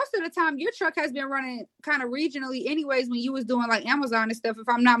of the time your truck has been running kind of regionally anyways when you was doing like Amazon and stuff, if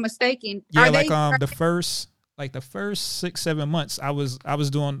I'm not mistaken. Yeah, the first 6-7 months I was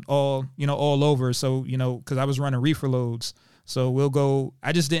doing all over. So, because I was running reefer loads. So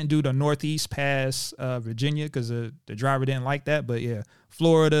I just didn't do the Northeast past Virginia because the driver didn't like that. But yeah,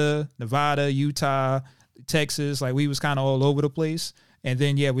 Florida, Nevada, Utah, Texas, like we was kind of all over the place. And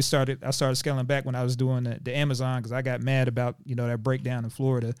then, yeah, I started scaling back when I was doing the Amazon because I got mad about, that breakdown in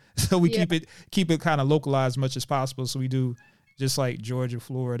Florida. So we keep it kind of localized as much as possible. So we do just like Georgia,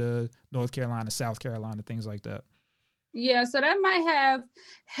 Florida, North Carolina, South Carolina, things like that. Yeah, so that might have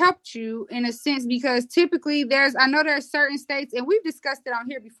helped you in a sense because typically I know there are certain states, and we've discussed it on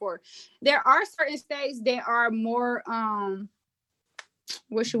here before. There are certain states that are more,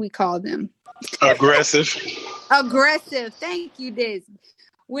 what should we call them? Aggressive. Aggressive. Thank you, Des.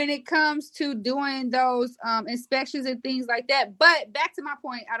 When it comes to doing those inspections and things like that. But back to my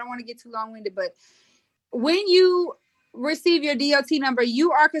point, I don't want to get too long-winded, but when you receive your DOT number,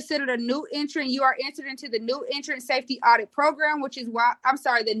 you are considered a new entrant. You are entered into the new entrant safety audit program,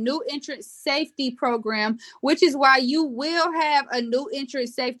 the new entrant safety program, which is why you will have a new entrant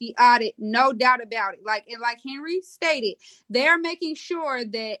safety audit, no doubt about it. Like Henry stated, they're making sure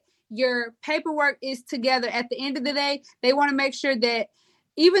that your paperwork is together. At the end of the day, they want to make sure that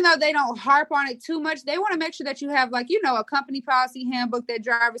even though they don't harp on it too much, they want to make sure that you have a company policy handbook that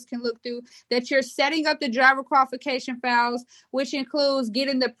drivers can look through, that you're setting up the driver qualification files, which includes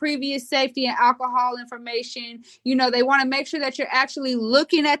getting the previous safety and alcohol information. They want to make sure that you're actually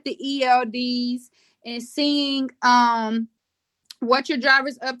looking at the ELDs and seeing what your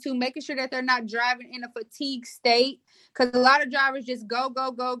driver's up to, making sure that they're not driving in a fatigue state. Because a lot of drivers just go,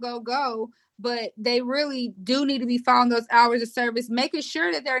 but they really do need to be following those hours of service, making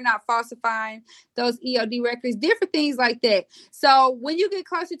sure that they're not falsifying those ELD records, different things like that. So when you get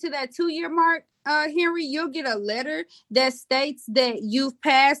closer to that 2-year mark, Henry, you'll get a letter that states that you've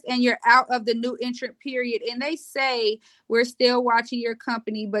passed and you're out of the new entrant period. And they say, we're still watching your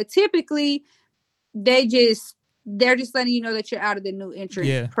company, but typically they're just letting you know that you're out of the new entrant.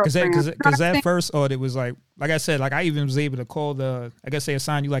 Yeah, because that first audit was like I said, like I even was able to call I guess they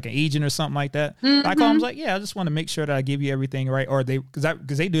assign you like an agent or something like that. Mm-hmm. I call them, like, yeah, I just want to make sure that I give you everything right, or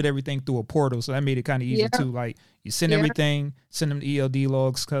because they did everything through a portal, so that made it kind of easy too. Like you send everything, send them the ELD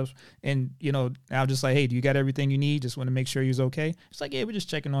logs, and I'm just like, hey, do you got everything you need? Just want to make sure you're okay. It's like, yeah, we're just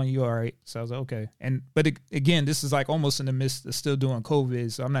checking on you, all right. So I was like, okay, but again, this is like almost in the midst of still doing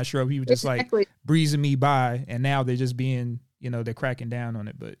COVID, so I'm not sure if he was just like breezing me by, and now they're just being, they're cracking down on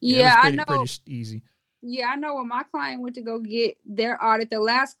it. But it was pretty easy. Yeah, I know when my client went to go get their audit, the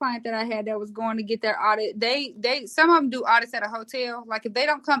last client that I had that was going to get their audit, they some of them do audits at a hotel. Like if they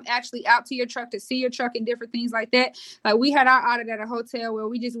don't come actually out to your truck to see your truck and different things like that. Like we had our audit at a hotel where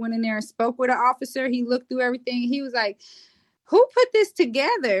we just went in there and spoke with an officer. He looked through everything. He was like, who put this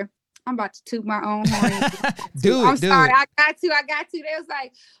together? I'm about to toot my own horn. I'm sorry. I got to. They was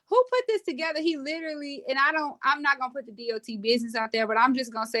like, who put this together? He literally, and I'm not going to put the DOT business out there, but I'm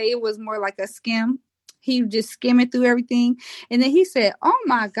just going to say it was more like a skim. He just skimming through everything. And then he said, oh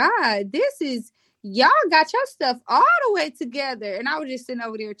my God, y'all got your stuff all the way together. And I was just sitting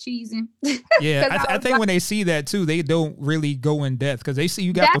over there cheesing. Yeah, I think when they see that too, they don't really go in depth because they see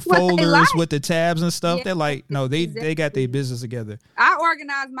you got the folders with the tabs and stuff. Yeah, they're like, no, they got their business together. I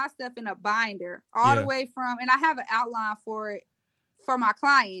organized my stuff in a binder all the way from, and I have an outline for it for my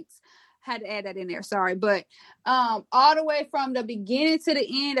clients. Had to add that in there, sorry. But all the way from the beginning to the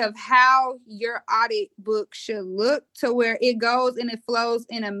end of how your audit book should look to where it goes and it flows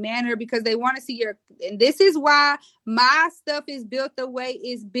in a manner, because they want to see and this is why my stuff is built the way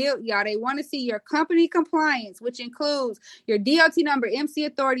it's built, y'all. They want to see your company compliance, which includes your DOT number, MC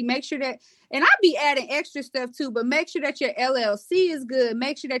authority. Make sure that, and I'll be adding extra stuff too, but make sure that your LLC is good.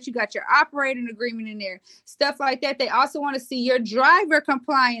 Make sure that you got your operating agreement in there, stuff like that. They also want to see your driver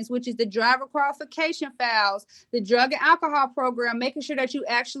compliance, which is the driver qualification files, the drug and alcohol program, making sure that you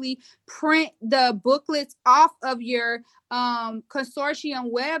actually print the booklets off of your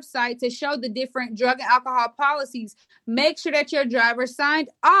consortium website to show the different drug and alcohol policies. Make sure that your driver signed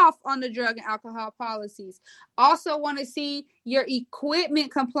off on the drug and alcohol policies. Also want to see your equipment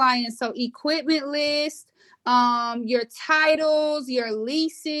compliance. So equipment list, your titles, your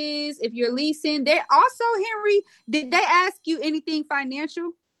leases. If you're leasing, they also, Henry, did they ask you anything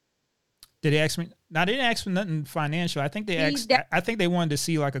financial? Did they ask me? No, they didn't ask for nothing financial. I think they asked. I think they wanted to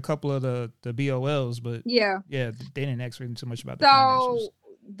see like a couple of the BOLs, but yeah, they didn't ask too much about the financials. So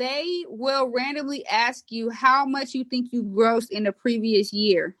they will randomly ask you how much you think you grossed in the previous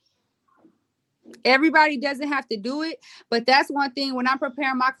year. Everybody doesn't have to do it, but that's one thing when I'm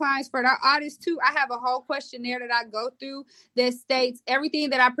preparing my clients for their audits too. I have a whole questionnaire that I go through that states everything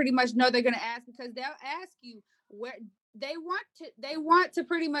that I pretty much know they're going to ask, because they'll ask you where they want to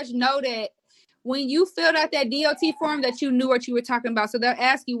pretty much know that when you filled out that DOT form that you knew what you were talking about. So they'll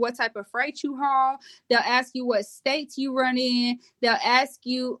ask you what type of freight you haul. They'll ask you what states you run in. They'll ask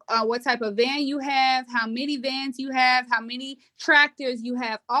you what type of van you have, how many vans you have, how many tractors you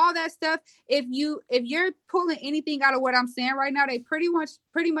have, all that stuff. If you're pulling anything out of what I'm saying right now, they pretty much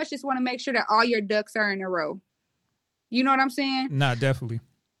just want to make sure that all your ducks are in a row. You know what I'm saying? Nah, definitely.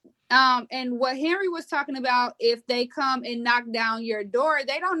 And what Henry was talking about, if they come and knock down your door,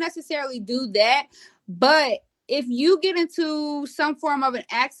 they don't necessarily do that. But if you get into some form of an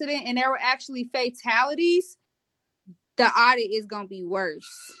accident and there were actually fatalities, the audit is going to be worse.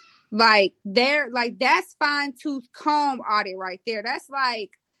 That's fine tooth comb audit right there. That's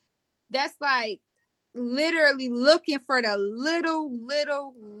like literally looking for the little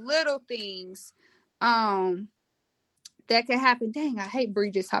things. That could happen. Dang, I hate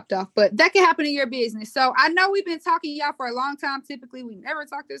Bree just hopped off, but that can happen in your business. So I know we've been talking to y'all for a long time. Typically, we never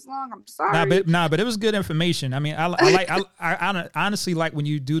talk this long. I'm sorry. But it was good information. I mean, I honestly like when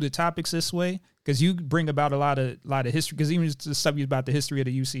you do the topics this way, because you bring about a lot of history. Because even the subject about the history of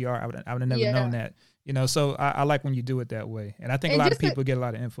the UCR, I would have never known that. You know, so I like when you do it that way, and I think a lot of people get a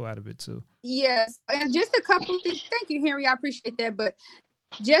lot of info out of it too. Yes, and just a couple things. Thank you, Henry. I appreciate that. But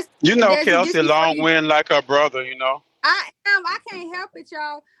just Kelsey long wind like her brother. You know. I can't help it,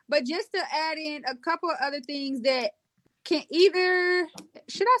 y'all. But just to add in a couple of other things that can either,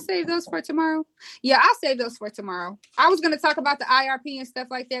 should I save those for tomorrow? Yeah, I'll save those for tomorrow. I was going to talk about the IRP and stuff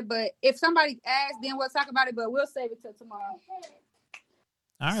like that, but if somebody asks, then we'll talk about it, but we'll save it till tomorrow.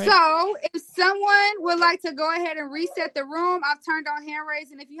 All right. So if someone would like to go ahead and reset the room, I've turned on hand raise,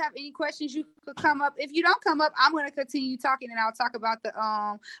 and if you have any questions, you could come up. If you don't come up, I'm going to continue talking, and I'll talk about the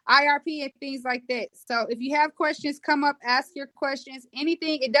IRP and things like that. So if you have questions, come up, ask your questions,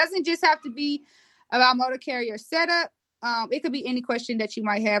 anything. It doesn't just have to be about motor carrier setup. It could be any question that you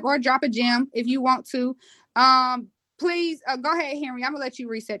might have, or drop a gem if you want to. Please go ahead, Henry. I'm going to let you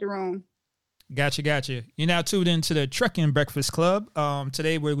reset the room. Gotcha. You're now tuned into the Trucking Breakfast Club.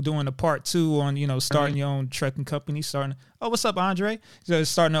 Today we're doing a part 2 on, starting your own trucking company. What's up, Andre? So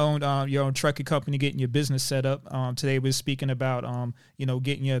starting your own trucking company, getting your business set up. Today we're speaking about,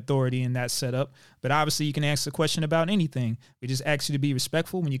 getting your authority in that setup. But obviously you can ask a question about anything. We just ask you to be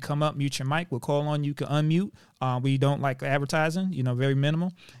respectful. When you come up, mute your mic. We'll call on you. You can unmute. We don't like advertising, very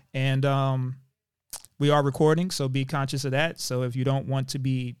minimal. And we are recording, so be conscious of that. So if you don't want to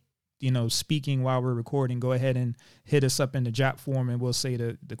be speaking while we're recording, go ahead and hit us up in the chat form, and we'll say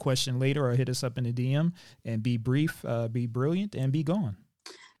the question later, or hit us up in the DM, and be brief, be brilliant, and be gone.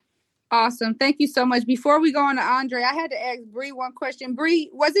 Awesome. Thank you so much. Before we go on to Andre, I had to ask Bree one question. Bree,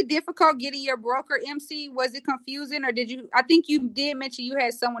 was it difficult getting your broker MC? Was it confusing, or I think you did mention you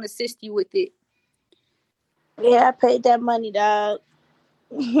had someone assist you with it. Yeah, I paid that money, dog.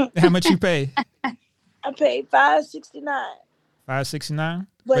 How much you pay? I paid $569. $569.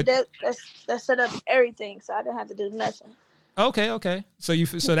 But that set up everything, so I didn't have to do nothing. Okay. So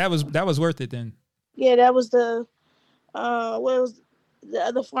that was worth it then. Yeah, that was the what was the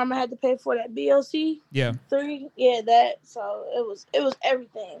other form I had to pay for, that BOC? Yeah. 3. Yeah, that. So it was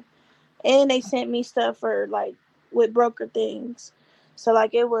everything, and they sent me stuff for like with broker things. So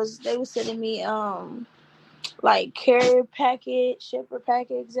like they were sending me like carrier packet, shipper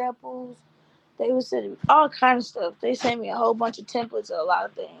packet examples. They was sending me all kinds of stuff. They sent me a whole bunch of templates of a lot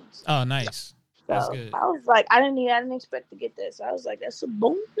of things. Oh, nice. That's so good. I was like, I didn't expect to get this. I was like, that's a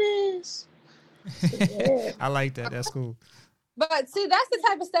bonus. So, yeah. I like that. That's cool. But see, that's the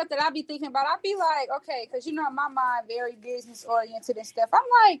type of stuff that I be thinking about. I be like, okay, because my mind very business oriented and stuff.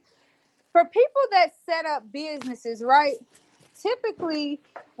 I'm like, for people that set up businesses, right? Typically,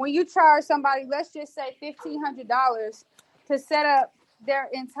 when you charge somebody, let's just say $1,500 to set up their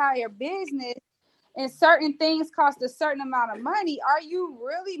entire business, and certain things cost a certain amount of money, are you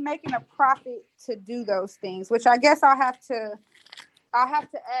really making a profit to do those things? Which I guess I'll have to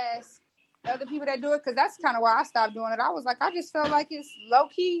ask other people that do it, because that's kind of why I stopped doing it. I was like, I just feel like it's low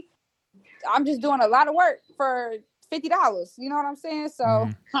key. I'm just doing a lot of work for $50. You know what I'm saying? So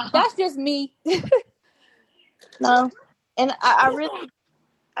that's just me. No, and I really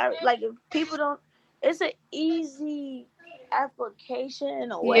like, if people don't. It's an easy application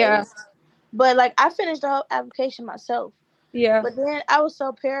in a way. Yeah. But like, I finished the whole application myself. Yeah. But then I was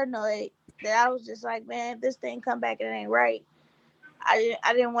so paranoid that I was just like, man, if this thing come back and it ain't right, I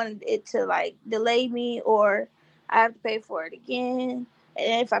didn't want it to like delay me, or I have to pay for it again.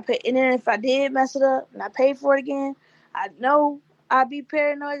 And if I did mess it up and I paid for it again, I know I'd be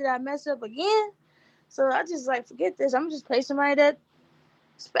paranoid that I mess up again. So I just like forget this. I'm just pay somebody that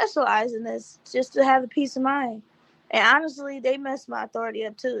specialize in this just to have the peace of mind. And honestly, they messed my authority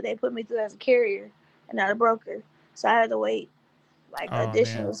up too. They put me through as a carrier and not a broker. So I had to wait like Oh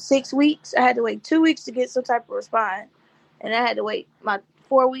additional man. 6 weeks. I had to wait 2 weeks to get some type of response. And I had to wait my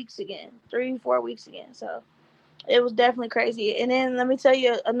 4 weeks again, 3-4 weeks again. So it was definitely crazy. And then let me tell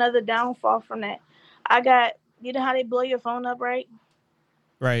you another downfall from that. I got, you know how they blow your phone up, right?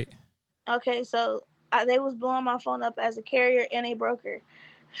 Right. Okay, so they was blowing my phone up as a carrier and a broker.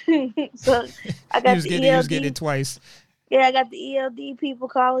 So I got the He was getting ELD. it twice. Yeah, I got the ELD people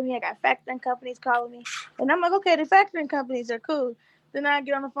calling me. I got factoring companies calling me. And I'm like, okay, the factoring companies are cool. Then I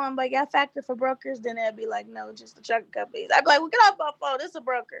get on the phone, like, I factor for brokers. Then they'll be like, no, just the trucking companies. I'd be like, well, get off my phone. This is a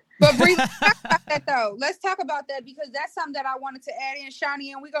broker. But Bree, let's talk about that though. Let's talk about that because that's something that I wanted to add in,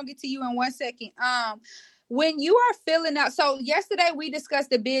 Shawnee, and we're gonna get to you in 1 second. When you are filling out, so yesterday we discussed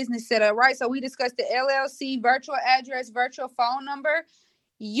the business setup, right? So we discussed the LLC, virtual address, virtual phone number.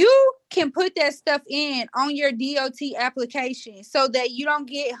 You can put that stuff in on your DOT application so that you don't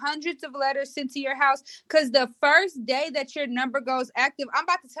get hundreds of letters sent to your house. Because the first day that your number goes active, I'm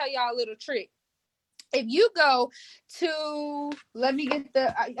about to tell y'all a little trick. If you go to, let me get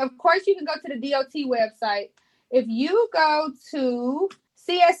of course, you can go to the DOT website. If you go to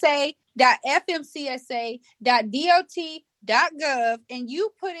csa.fmcsa.dot.gov and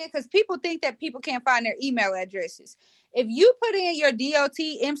you put in, because people think that people can't find their email addresses. If you put in your DOT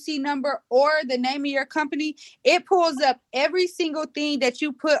MC number or the name of your company, it pulls up every single thing that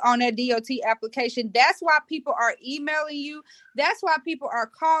you put on that DOT application. That's why people are emailing you. That's why people are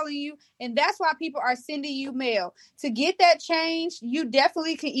calling you. And that's why people are sending you mail. To get that changed, you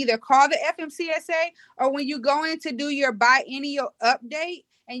definitely can either call the FMCSA or when you go in to do your biennial update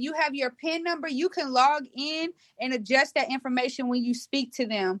and you have your PIN number, you can log in and adjust that information when you speak to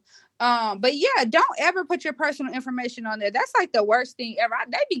them. But yeah, don't ever put your personal information on there. That's like the worst thing ever.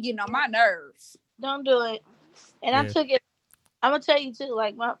 They be getting on my nerves. Don't do it. And I took it. I'm going to tell you too,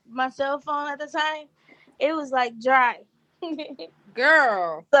 like my cell phone at the time, it was like dry.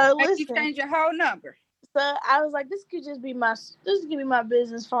 Girl, so listen, listen, you change your whole number. So I was like, this could be my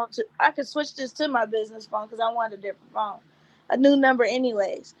business phone. I could switch this to my business phone because I wanted a different phone, a new number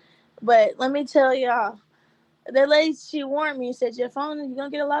anyways. But let me tell y'all, the lady, she warned me and said, your phone, you're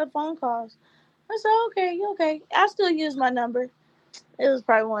going to get a lot of phone calls. I said, okay. I still use my number. It was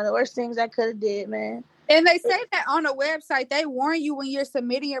probably one of the worst things I could have did, man. And they say that on the website, they warn you when you're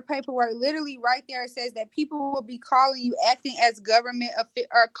submitting your paperwork. Literally right there, it says that people will be calling you, acting as government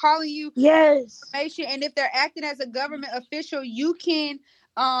or calling you information. And if they're acting as a government official, you can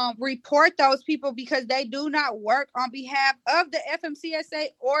report those people because they do not work on behalf of the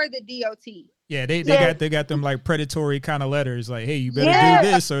FMCSA or the DOT. Yeah, they got them like predatory kind of letters, like, hey, you better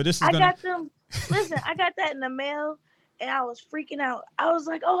do this or this is gonna. I got them. Listen, I got that in the mail. And I was freaking out. I was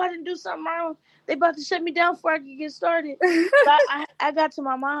like, oh, I didn't do something wrong. They about to shut me down before I could get started. But I got to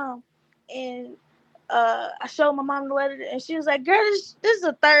my mom, and I showed my mom the letter, and she was like, girl, this is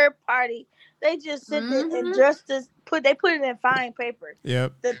a third party. They just sent it and just they put it in fine paper.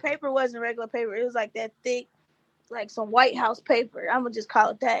 Yep. The paper wasn't regular paper. It was like that thick, like some White House paper. I'm going to just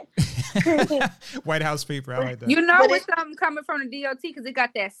call it that. White House paper. I like that. You know it's something coming from the DOT because it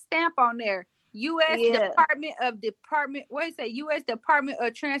got that stamp on there. U.S. Department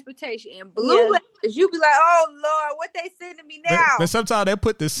of Transportation and blue letters. You be like, oh Lord, what they sending me now? But sometimes they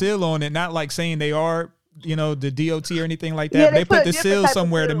put the seal on it, not like saying they are, the DOT or anything like that. Yeah, they put the seal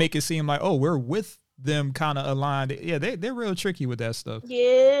somewhere to make it seem like, oh, we're with them, kind of aligned. Yeah, they're real tricky with that stuff.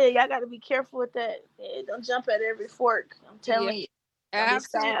 Yeah, y'all got to be careful with that. Yeah, don't jump at every fork. I'm telling you.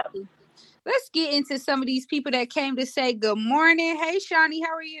 Absolutely. Let's get into some of these people that came to say good morning. Hey, Shawnee,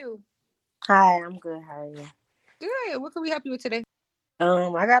 how are you? Hi, I'm good. How are you? Good. What can we help you with today?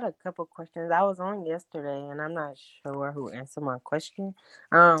 I got a couple questions. I was on yesterday, and I'm not sure who answered my question.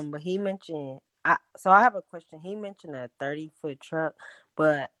 But he mentioned, so I have a question. He mentioned a 30-foot truck,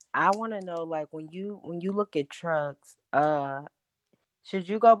 but I want to know, like, when you look at trucks, should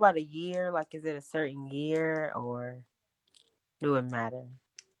you go by the year? Like, is it a certain year, or do it matter?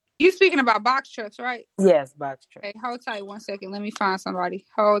 You speaking about box trucks, right? Yes, box trucks. Okay, hold tight 1 second. Let me find somebody.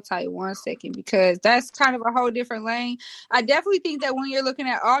 Hold tight 1 second because that's kind of a whole different lane. I definitely think that when you're looking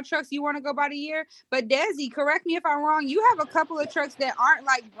at all trucks, you want to go by the year. But Desi, correct me if I'm wrong. You have a couple of trucks that aren't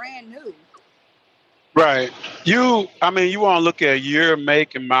like brand new. Right. You want to look at year,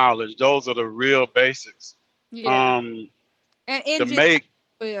 make, and mileage. Those are the real basics. Yeah. And engine. The make.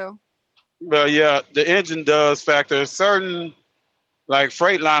 Well, yeah, the engine does factor certain. like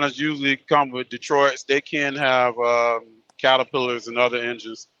Freightliners usually come with Detroits. They can have Caterpillars and other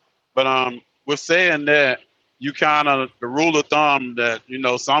engines, but with saying that, you kind of the rule of thumb that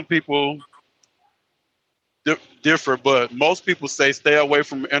some people differ, but most people say stay away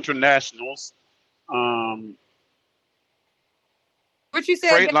from internationals. What you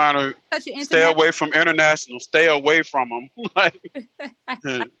said? Freightliner, stay away from international. Stay away from them.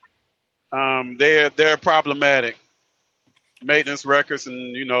 They're problematic. Maintenance records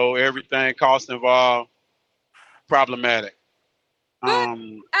and everything, cost involved, problematic. I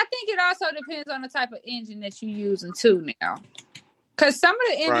think it also depends on the type of engine that you're using too now, because some of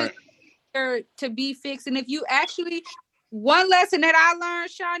the engines are to be fixed, and if you actually. One lesson that I learned,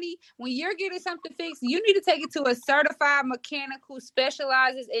 Shawnee, when you're getting something fixed, you need to take it to a certified mechanic who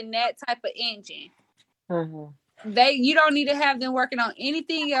specializes in that type of engine. Mm-hmm. You don't need to have them working on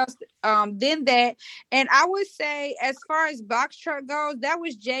anything else than that. And I would say, as far as box truck goes, that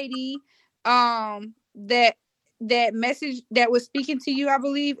was JD that message that was speaking to you, I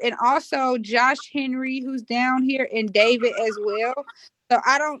believe, and also Josh Henry, who's down here, and David as well. So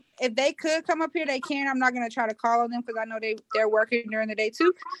if they could come up here, they can. I'm not going to try to call on them because I know they're working during the day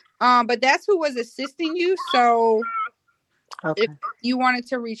too. But that's who was assisting you. So if you wanted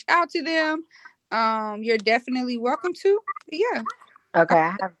to reach out to them, you're definitely welcome to. Yeah. Okay.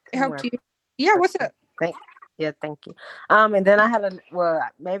 I have helped you. Yeah. What's up? Thank you. And then I had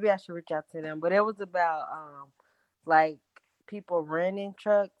maybe I should reach out to them, but it was about like people renting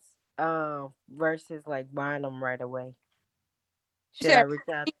trucks versus like buying them right away. Should I reach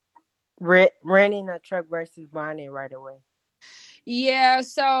out? Renting a truck versus buying it right away? Yeah,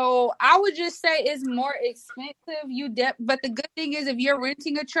 so I would just say it's more expensive. But the good thing is, if you're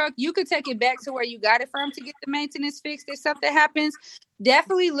renting a truck, you could take it back to where you got it from to get the maintenance fixed if something happens.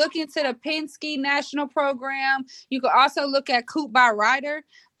 Definitely look into the Penske National Program. You could also look at Coop by Ryder.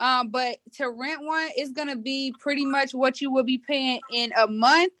 But to rent one is going to be pretty much what you will be paying in a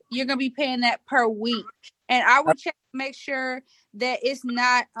month. You're going to be paying that per week. And I would check to make sure that it's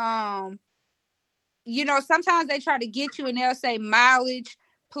not, sometimes they try to get you and they'll say mileage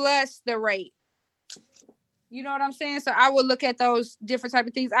plus the rate. You know what I'm saying? So I would look at those different type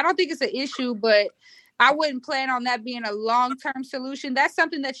of things. I don't think it's an issue, but I wouldn't plan on that being a long-term solution. That's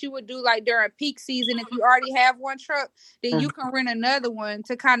something that you would do like during peak season. If you already have one truck, then you can rent another one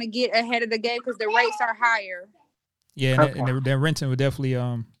to kind of get ahead of the game because the rates are higher. Yeah, and the renting would definitely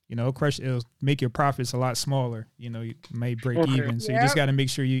it'll make your profits a lot smaller. You may break even. So you just got to make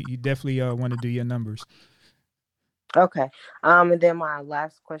sure you definitely want to do your numbers. Okay. And then my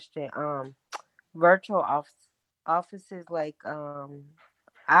last question, virtual offices, like, can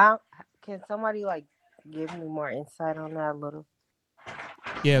somebody like give me more insight on that a little?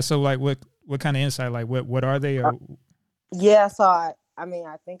 Yeah. So like, what kind of insight? Like, what are they? Or yeah. So I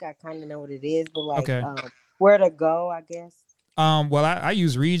think I kind of know what it is, but like, where to go, I guess. Well, I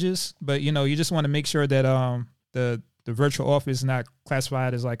use Regus, but you just want to make sure that the virtual office is not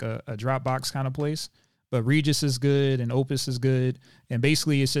classified as like a Dropbox kind of place. But Regus is good and Opus is good, and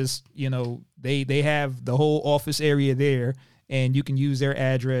basically it's just they have the whole office area there, and you can use their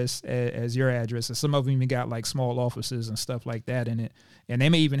address as your address. And some of them even got like small offices and stuff like that in it, and they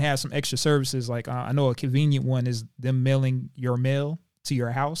may even have some extra services. Like I know a convenient one is them mailing your mail to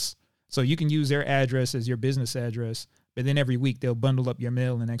your house, so you can use their address as your business address. But then every week they'll bundle up your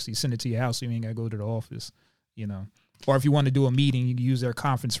mail and actually send it to your house, so you ain't got to go to the office, Or if you want to do a meeting, you can use their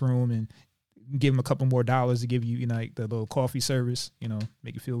conference room and give them a couple more dollars to give you, like the little coffee service,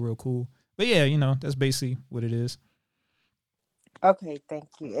 make it feel real cool. But yeah, that's basically what it is. Okay, thank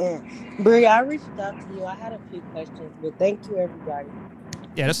you. And Bree, I reached out to you. I had a few questions, but thank you, everybody.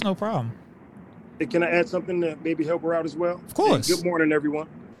 Yeah, that's no problem. Hey, can I add something to maybe help her out as well? Of course. Hey, good morning, everyone.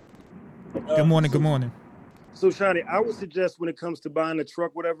 Good morning. So, Shani, I would suggest when it comes to buying a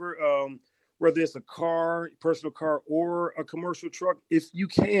truck, whatever, whether it's a car, personal car, or a commercial truck, if you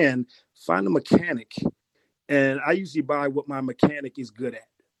can, find a mechanic. And I usually buy what my mechanic is good at,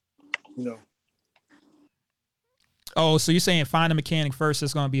 Oh, so you're saying find a mechanic first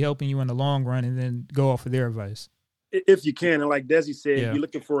that's going to be helping you in the long run and then go off of their advice? If you can. And like Desi said, you're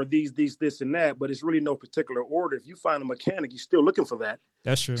looking for these, this, and that, but it's really no particular order. If you find a mechanic, you're still looking for that.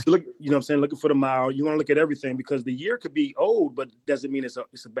 That's true. So look, you know what I'm saying? Looking for the mile. You want to look at everything because the year could be old, but doesn't mean it's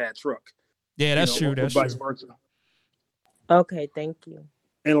a bad truck. Yeah, that's true. That's vice true. versa. Okay, thank you.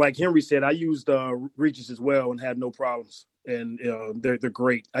 And like Henry said, I used Regus as well and had no problems. And they're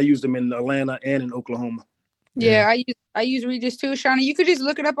great. I used them in Atlanta and in Oklahoma. Yeah, I use Regis too, Shauna. You could just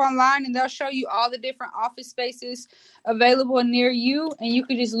look it up online and they'll show you all the different office spaces available near you, and you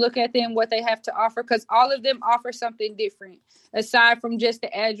could just look at them what they have to offer, because all of them offer something different aside from just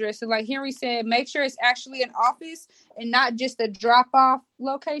the address. And like Henry said, make sure it's actually an office and not just a drop-off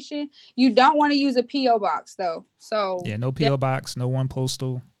location. You don't want to use a PO box though. So Yeah, no PO box, no one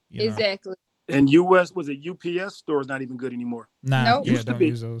postal. You know. exactly. And US, was it UPS store is not even good anymore? Nah, Nope. yeah, Used to don't be.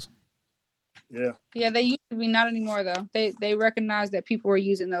 use those. Yeah. Yeah, they used to be, not anymore though. They recognize that people were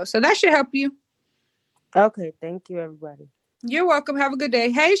using those. So that should help you. Okay, thank you, everybody. You're welcome. Have a good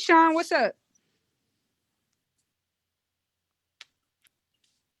day. Hey, Sean, what's up?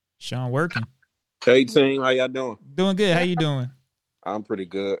 Sean working. Hey team, how y'all doing? Doing good. How you doing? I'm pretty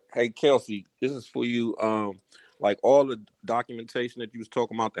good. Hey Kelsey, this is for you. Like all the documentation that you was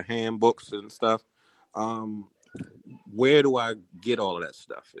talking about, the handbooks and stuff. Where do I get all of that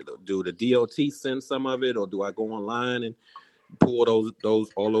stuff? Do the DOT send some of it, or do I go online and pull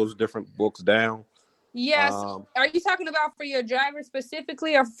all those different books down? Yes. Are you talking about for your driver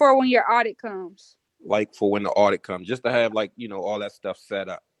specifically, or for when your audit comes? Like for when the audit comes, just to have all that stuff set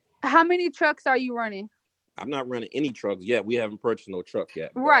up. How many trucks are you running? I'm not running any trucks yet. We haven't purchased no truck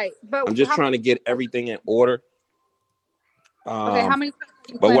yet. Right, but I'm just trying to get everything in order. Okay, how many trucks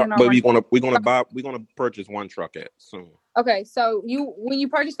are you But planning we're gonna purchase one truck soon. Okay, so when you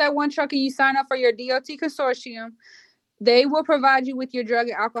purchase that one truck and you sign up for your DOT consortium, they will provide you with your drug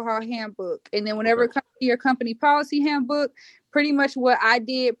and alcohol handbook. And then whenever it comes to your company policy handbook, pretty much what I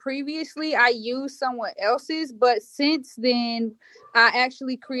did previously, I used someone else's. But since then, I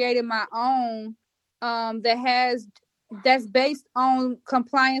actually created my own that's based on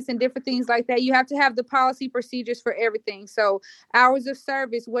compliance and different things like that. You have to have the policy procedures for everything. So hours of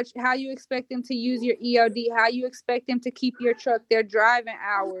service, how you expect them to use your EOD, how you expect them to keep your truck, their driving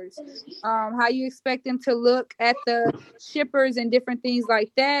hours, how you expect them to look at the shippers and different things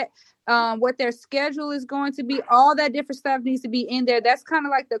like that. What their schedule is going to be, all that different stuff needs to be in there. That's kind of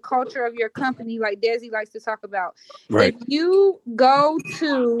like the culture of your company, like Desi likes to talk about. Right. If you go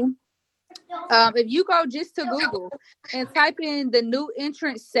just to Google and type in the new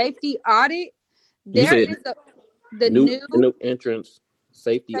entrance safety audit, there is the new entrance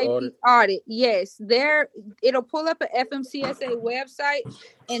safety audit. Yes, it'll pull up an FMCSA website,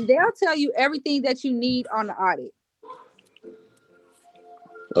 and they'll tell you everything that you need on the audit.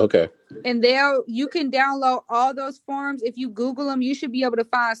 Okay. And you can download all those forms. If you Google them, you should be able to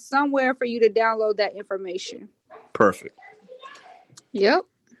find somewhere for you to download that information. Perfect. Yep.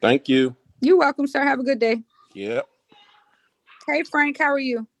 Thank you. You're welcome, sir. Have a good day. Yep. Hey, Frank, how are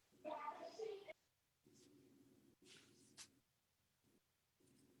you?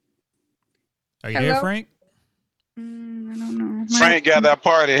 Are you there, Frank? I don't know. Frank got that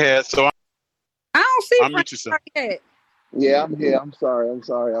party hat, so I don't see Frank Frank yourself. yet. Yeah, I'm here. I'm sorry.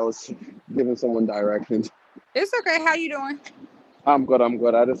 I was giving someone directions. It's okay. How you doing? I'm good.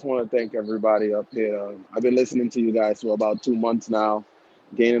 I just want to thank everybody up here. I've been listening to you guys for about 2 months now,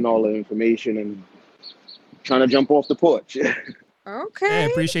 gaining all the information and trying to jump off the porch. Okay.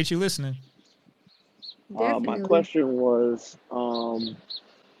 Hey, appreciate you listening. My question was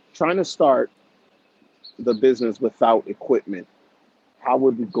trying to start the business without equipment. How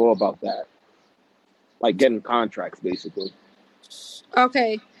would we go about that? Like getting contracts, basically.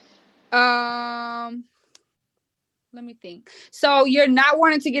 Okay. Let me think. So you're not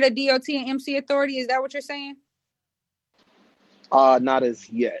wanting to get a DOT and MC authority? Is that what you're saying? Not as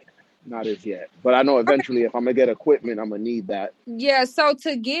yet. But I know eventually if I'm gonna get equipment, I'm gonna need that. Yeah. So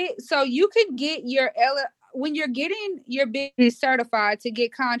you could get when you're getting your business certified to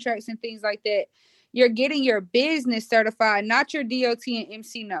get contracts and things like that, you're getting your business certified, not your DOT and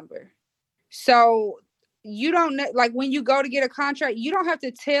MC number. So you don't like when you go to get a contract, you don't have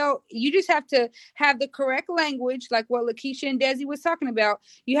to you just have to have the correct language, like what Lakeisha and Desi was talking about.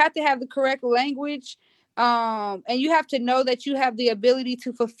 You have to have the correct language, and you have to know that you have the ability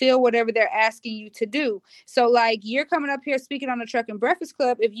to fulfill whatever they're asking you to do. So like you're coming up here speaking on the Truck and Breakfast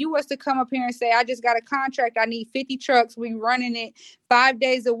Club. If you was to come up here and say, I just got a contract, I need 50 trucks, we running it 5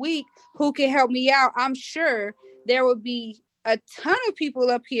 days a week, who can help me out? I'm sure there would be a ton of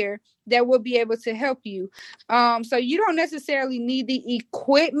people up here that will be able to help you. So you don't necessarily need the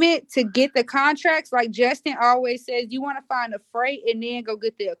equipment to get the contracts. Like Justin always says, you want to find the freight and then go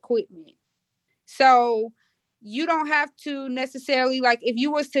get the equipment. So you don't have to necessarily, like if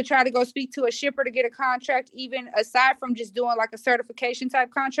you was to try to go speak to a shipper to get a contract, even aside from just doing like a certification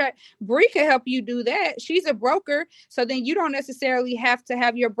type contract, Bree can help you do that. She's a broker. So then you don't necessarily have to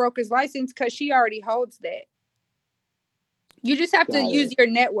have your broker's license because she already holds that. You just have to use your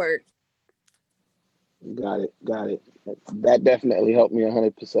network. Got it. That definitely helped me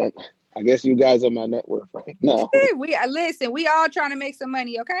 100%. I guess you guys are my network right now. Listen. We all trying to make some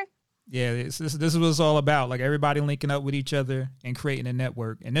money, okay? Yeah, this is what it's all about. Like everybody linking up with each other and creating a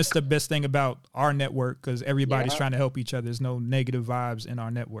network. And that's the best thing about our network because everybody's trying to help each other. There's no negative vibes in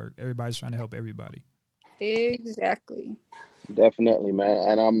our network. Everybody's trying to help everybody. Exactly. Definitely,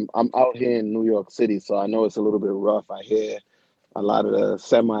 man. And I'm out here in New York City, so I know it's a little bit rough. I hear a lot of the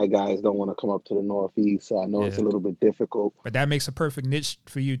semi guys don't want to come up to the Northeast, so I know it's a little bit difficult. But that makes a perfect niche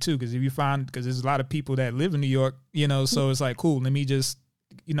for you too, because if you find, because there's a lot of people that live in New York, you know, so it's like, cool, let me just,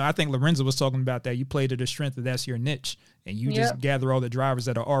 you know, I think Lorenzo was talking about that. You play to the strength that that's your niche, and you just gather all the drivers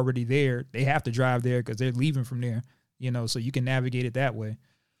that are already there. They have to drive there because they're leaving from there, you know, so you can navigate it that way.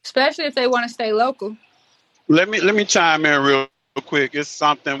 Especially if they want to stay local. Let me chime in real quick. It's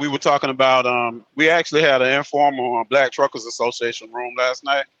something we were talking about. We actually had an informal Black Truckers Association room last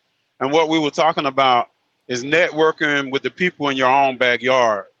night. And what we were talking about is networking with the people in your own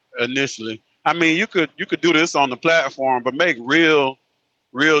backyard initially. I mean, you could do this on the platform, but make real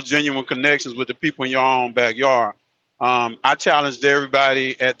genuine connections with the people in your own backyard. I challenged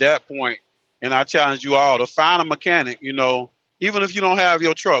everybody at that point, and I challenge you all to find a mechanic, you know, even if you don't have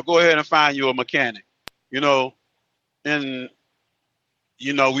your truck, go ahead and find you a mechanic, you know, and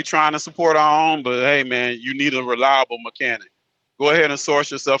you know, we trying to support our own, but hey, man, you need a reliable mechanic. Go ahead and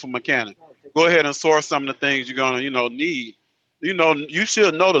source yourself a mechanic. Go ahead and source some of the things you're going to, you know, need. You know, you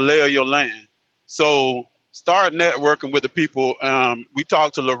should know the lay of your land. So start networking with the people. We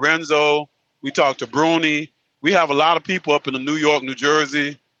talked to Lorenzo. We talked to Bruni. We have a lot of people up in the New York, New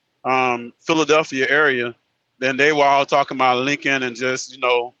Jersey, Philadelphia area. Then they were all talking about Lincoln and just, you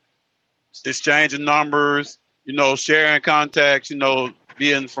know, exchanging numbers, you know, sharing contacts, you know,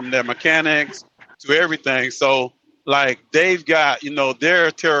 being from their mechanics to everything. So like they've got, you know,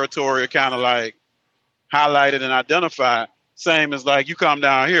 their territory kind of like highlighted and identified. Same as like you come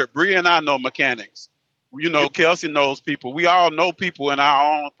down here. Bree and I know mechanics. You know, Kelsey knows people. We all know people in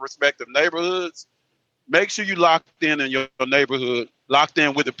our own respective neighborhoods. Make sure you locked in your neighborhood, locked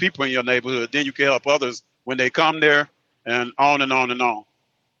in with the people in your neighborhood. Then you can help others when they come there, and on and on and on.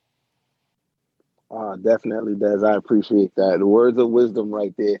 Definitely, Des. I appreciate that. The words of wisdom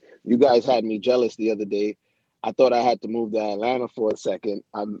right there. You guys had me jealous the other day. I thought I had to move to Atlanta for a second.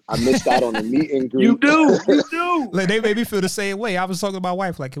 I missed out on the meet and greet. You do. Like, they made me feel the same way. I was talking to my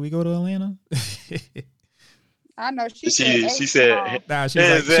wife, like, can we go to Atlanta? I know she said nah, she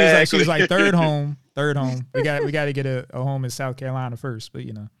was like third home. We got to get a home in South Carolina first, but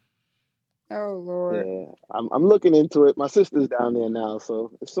you know. Oh Lord. Yeah, I'm looking into it. My sister's down there now,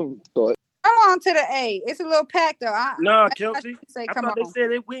 so it's some thought. Come on to the A. It's a little packed though. No, Kelsey. I thought they said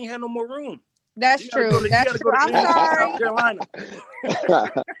we ain't had no more room. That's true. That's true. I'm sorry. South Carolina.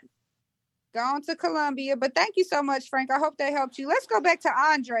 Gone to Columbia, but thank you so much, Frank. I hope that helped you. Let's go back to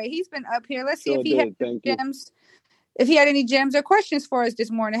Andre. He's been up here. Let's see if he had gems. If he had any gems or questions for us this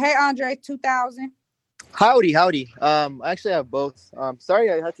morning. Hey, Andre, 2000. Howdy. I actually have both.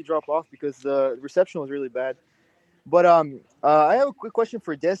 Sorry I had to drop off because the reception was really bad. But I have a quick question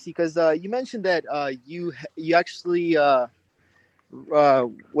for Desi because you mentioned that you actually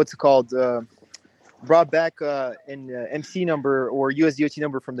what's it called? Brought back an MC number or USDOT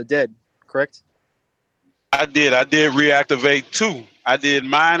number from the dead, correct? I did reactivate 2. I did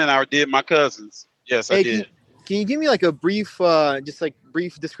mine and I did my cousin's. Yes, I did. Can you give me like a brief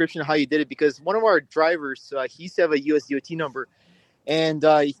description of how you did it? Because one of our drivers, he used to have a USDOT number, and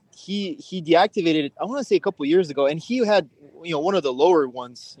he deactivated it. I want to say a couple of years ago, and he had one of the lower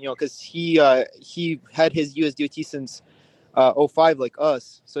ones, because he had his USDOT since 05 like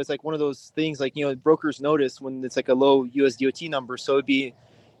us. So it's like one of those things like brokers notice when it's like a low USDOT number. So it'd be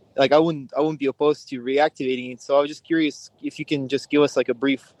like I wouldn't be opposed to reactivating it. So I was just curious if you can just give us like a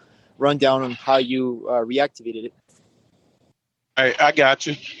brief rundown on how you reactivated it. I got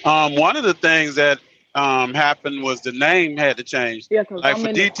you. One of the things that happened was the name had to change. Yeah, because like I'm for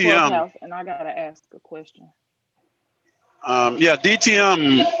in DTM, the clubhouse and I gotta ask a question.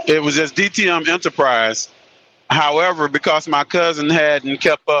 DTM, it was just DTM Enterprise. However, because my cousin hadn't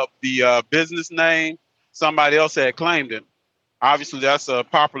kept up the business name, somebody else had claimed it. Obviously, that's a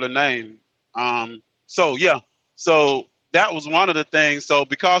popular name. So that was one of the things. So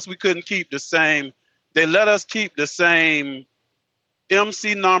because we couldn't keep the same, they let us keep the same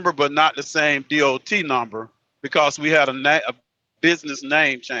MC number, but not the same DOT number because we had a business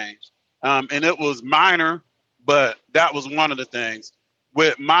name change. And it was minor, but that was one of the things.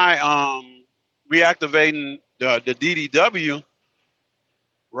 With my reactivating the DDW,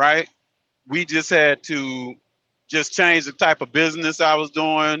 right, we just had to just change the type of business I was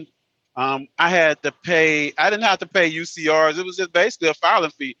doing, I had to pay. I didn't have to pay UCRs. It was just basically a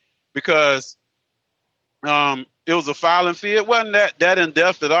filing fee because it was a filing fee. It wasn't that in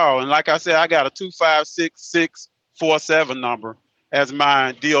depth at all. And like I said, I got a 256647 number as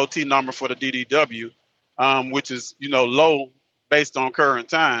my DOT number for the DDW, which is low based on current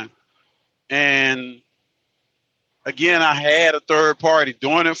time. And again, I had a third party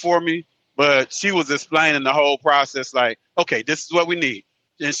doing it for me, but she was explaining the whole process like, okay, this is what we need.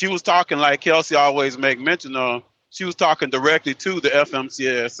 And she was talking like Kelsey always make mention of. She was talking directly to the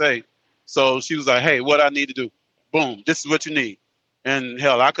FMCSA. So she was like, hey, what I need to do? Boom, this is what you need. And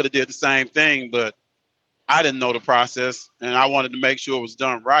hell, I could have did the same thing, but I didn't know the process, and I wanted to make sure it was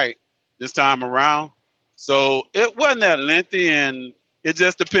done right this time around. So it wasn't that lengthy, and it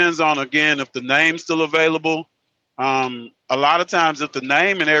just depends on, again, if the name's still available. A lot of times if the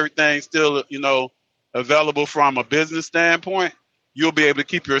name and everything's still, available from a business standpoint, you'll be able to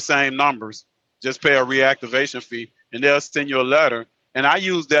keep your same numbers. Just pay a reactivation fee, and they'll send you a letter. And I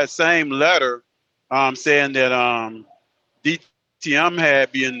used that same letter saying that DTM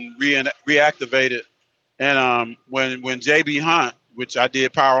had been reactivated. And when JB Hunt, which I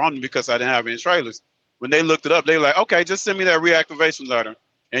did power on them because I didn't have any trailers, when they looked it up, they were like, okay, just send me that reactivation letter.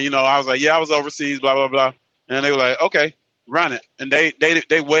 And, I was like, yeah, I was overseas, blah, blah, blah. And they were like, okay, run it. And they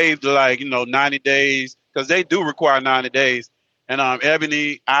waived 90 days because they do require 90 days. And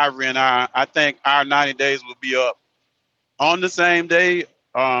Ebony, Ivory, and I think our 90 days will be up on the same day.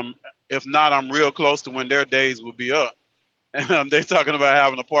 If not, I'm real close to when their days will be up. And they're talking about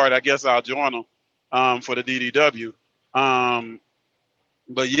having a party. I guess I'll join them for the DDW.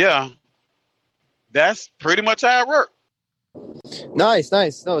 But yeah, that's pretty much how it worked. Nice.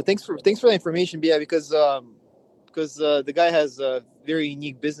 No, thanks for the information, yeah, because the guy has a very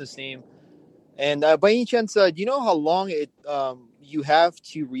unique business name. And by any chance, do you know how long you have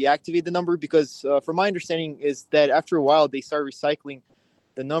to reactivate the number? Because from my understanding is that after a while they start recycling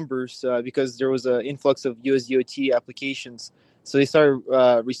the numbers because there was an influx of USDOT applications, so they started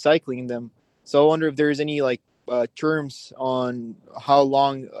recycling them. So I wonder if there's any terms on how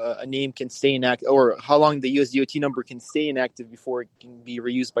long a name can stay inactive, or how long the USDOT number can stay inactive before it can be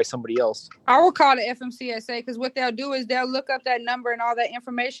reused by somebody else. I will call the FMCSA because what they'll do is they'll look up that number and all that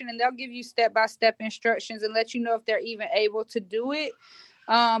information, and they'll give you step-by-step instructions and let you know if they're even able to do it.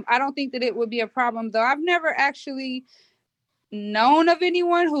 I don't think that it would be a problem, though. I've never actually known of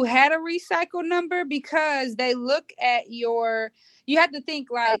anyone who had a recycle number because they look at you have to think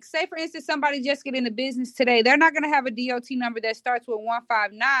say for instance, somebody just get into business today. They're not going to have a DOT number that starts with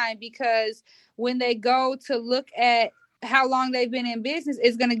 159 because when they go to look at how long they've been in business,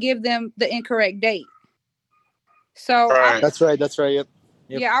 it's going to give them the incorrect date. So That's right. Yep.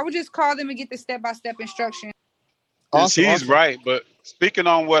 Yeah, I would just call them and get the step-by-step instruction. Awesome, she's right. But speaking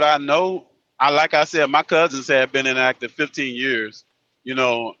on what I know, like I said, my cousins have been inactive 15 years, and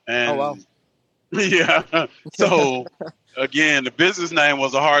oh, wow. Yeah. So again, the business name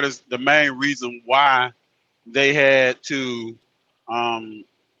was the main reason why they had to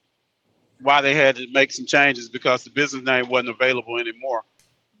make some changes, because the business name wasn't available anymore.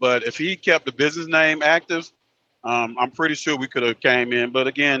 But if he kept the business name active, I'm pretty sure we could have came in. But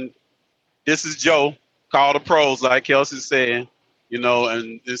again, this is Joe. Call the pros, like Kelsey's saying,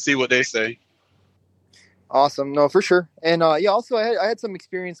 and see what they say. Awesome. No, for sure. And also I had some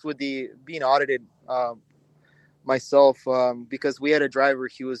experience with being audited myself because we had a driver.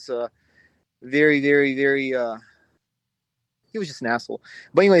 He was very, very, very. He was just an asshole.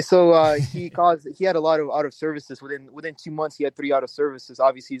 But anyway, so he had a lot of out of services within 2 months. He had 3 out of services.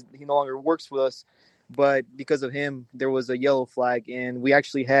 Obviously, he no longer works with us, but because of him, there was a yellow flag, and we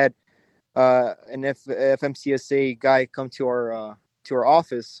actually had an FMCSA guy come to our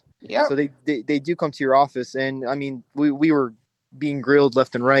office. Yeah. So they do come to your office, and I mean we were being grilled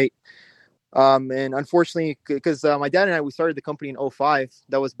left and right. And unfortunately, because my dad and I, we started the company in 2005.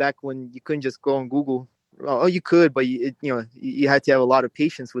 That was back when you couldn't just go on Google. Oh, you could, but you had to have a lot of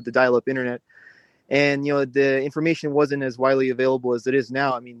patience with the dial-up internet, and the information wasn't as widely available as it is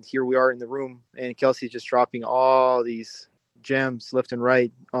now. I mean, here we are in the room, and Kelsey's just dropping all these gems left and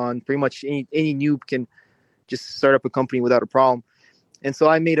right on pretty much any noob can just start up a company without a problem. And so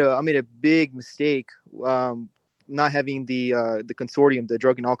I made a big mistake not having the consortium, the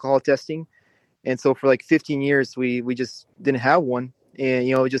drug and alcohol testing. And so for 15 years we just didn't have one, and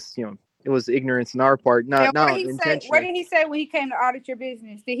it was ignorance on our part, not intentional. What did he say when he came to audit your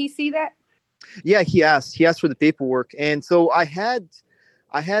business? Did he see that? Yeah, he asked for the paperwork, and so I had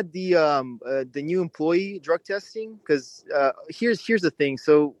the new employee drug testing because here's the thing.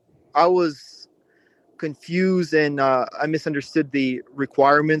 So I was confused and I misunderstood the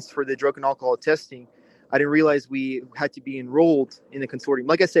requirements for the drug and alcohol testing. I didn't realize we had to be enrolled in the consortium.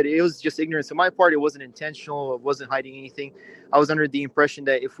 Like I said, it was just ignorance on my part. It wasn't intentional. It wasn't hiding anything. I was under the impression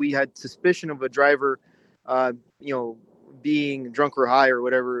that if we had suspicion of a driver, being drunk or high or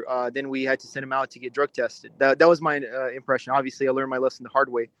whatever, then we had to send him out to get drug tested. That was my impression. Obviously, I learned my lesson the hard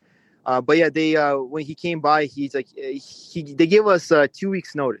way. But yeah, they when he came by, he's like, they gave us 2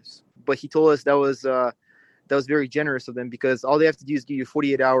 weeks notice, but he told us that was very generous of them because all they have to do is give you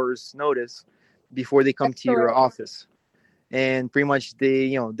 48 hours notice before they come to your office. And pretty much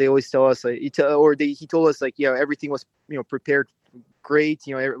they always tell us he told us like, everything was, prepared great,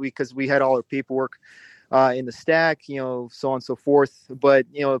 because we had all our paperwork in the stack, so on and so forth. But,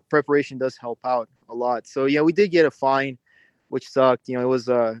 preparation does help out a lot. So yeah, we did get a fine, which sucked. It was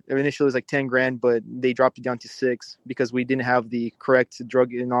initially it was like 10 grand, but they dropped it down to 6 because we didn't have the correct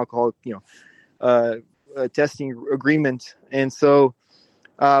drug and alcohol, testing agreement. And so,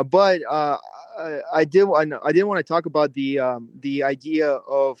 I didn't want to talk about the idea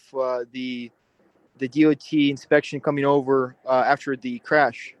of the DOT inspection coming over after the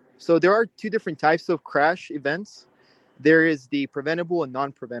crash. So there are 2 different types of crash events. There is the preventable and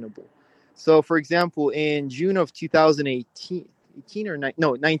non-preventable. So, for example, in June of 2019,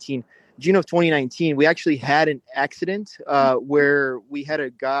 June of 2019, we actually had an accident where we had a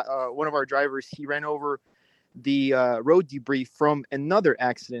guy, one of our drivers, he ran over the road debris from another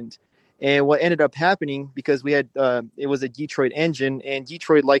accident. And what ended up happening, because we had, it was a Detroit engine, and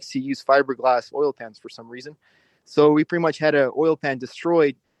Detroit likes to use fiberglass oil pans for some reason. So we pretty much had an oil pan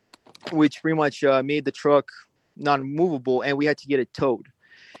destroyed, which pretty much made the truck non-movable, and we had to get it towed.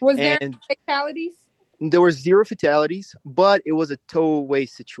 Was there fatalities? There were 0 fatalities, but it was a tow-away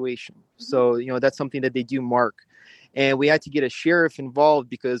situation. Mm-hmm. So, that's something that they do mark. And we had to get a sheriff involved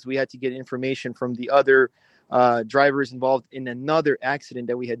because we had to get information from the other drivers involved in another accident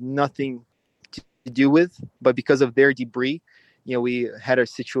that we had nothing to do with. But because of their debris, we had a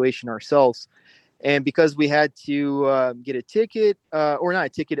situation ourselves. And because we had to get a ticket, or not a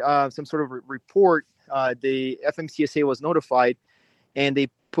ticket, some sort of report, the FMCSA was notified, and they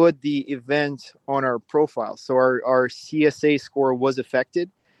put the event on our profile. So our CSA score was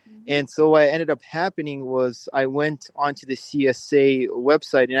affected. Mm-hmm. And so what ended up happening was I went onto the CSA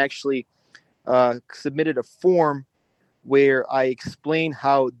website and actually submitted a form where I explained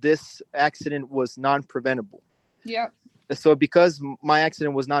how this accident was non-preventable. Yeah. So because my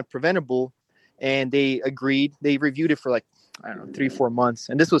accident was not preventable, and they agreed, they reviewed it for like, 3-4 months.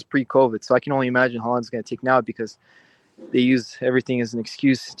 And this was pre-COVID. So I can only imagine how long it's going to take now because they use everything as an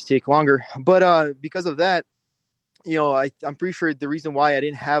excuse to take longer. But because of that, I'm pretty sure the reason why I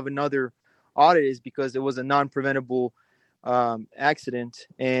didn't have another audit is because it was a non-preventable accident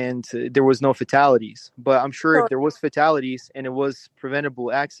and there was no fatalities. But I'm sure if there was fatalities and it was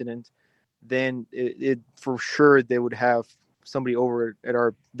preventable accident, then it for sure they would have somebody over at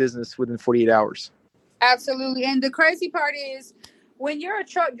our business within 48 hours. Absolutely. And the crazy part is, when you're a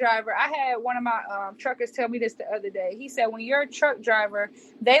truck driver, I had one of my truckers tell me this the other day. He said, when you're a truck driver,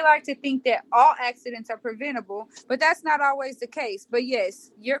 they like to think that all accidents are preventable, but that's not always the case. But yes,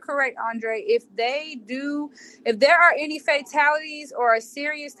 you're correct, Andre. If there are any fatalities or a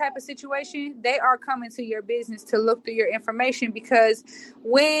serious type of situation, they are coming to your business to look through your information, because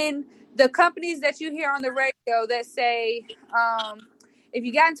when the companies that you hear on the radio that say, if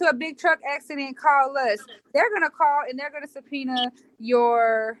you got into a big truck accident, call us. They're going to call and they're going to subpoena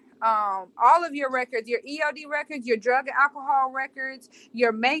your all of your records, your EOD records, your drug and alcohol records,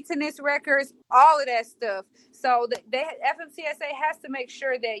 your maintenance records, all of that stuff. So FMCSA has to make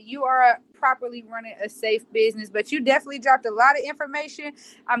sure that you are properly running a safe business. But you definitely dropped a lot of information.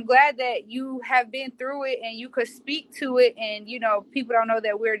 I'm glad that you have been through it and you could speak to it. And, people don't know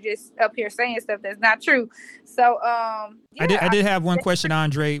that we're just up here saying stuff that's not true. So, yeah. I did have one question,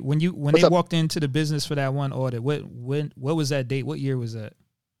 Andre. When they walked into the business for that one audit, what was that date? What year was that?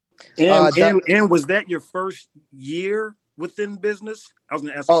 And was that your first year within business? I was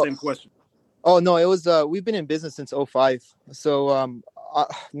going to ask the same question. Oh, no, it was, we've been in business since 2005. So,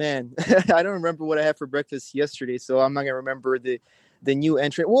 man, I don't remember what I had for breakfast yesterday. So I'm not going to remember the new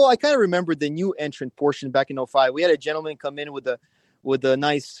entrant. Well, I kind of remember the new entrant portion back in 2005. We had a gentleman come in with a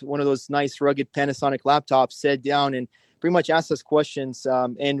nice, one of those nice rugged Panasonic laptops, sat down and pretty much asked us questions.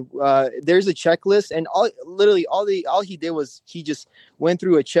 And there's a checklist, and all he did was he just went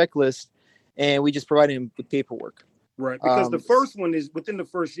through a checklist and we just provided him with paperwork. Right. Because the first one is within the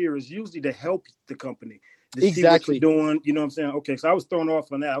first year is usually to help the company. to see what you're Exactly. doing. You know what I'm saying? Okay, so I was thrown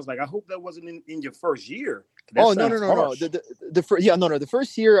off on that. I was like, I hope that wasn't in your first year. That Oh, no. sounds harsh. The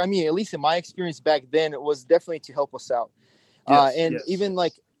first year, I mean, at least in my experience back then, it was definitely to help us out. Yes, And yes.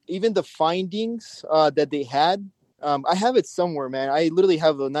 even the findings that they had, I have it somewhere, man. I literally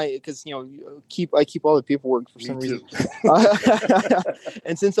have a night because I keep all the paperwork for some reason.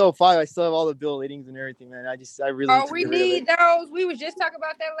 And since 05, I still have all the bill ratings and everything, man. I really need to we get rid of need it. those. We was just talking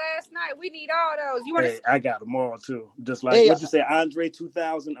about that last night. We need all those. You want to? Hey, I got them all too. Just like Hey, what you say, Andre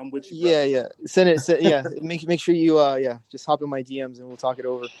 2000. I'm with you, brother. Yeah. Send it. Make sure you just hop in my DMs and we'll talk it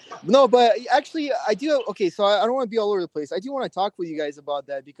over. No, but actually I do. Okay, so I don't want to be all over the place. I do want to talk with you guys about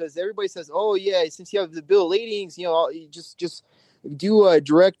that because everybody says, oh yeah, since you have the bill ratings, you just do a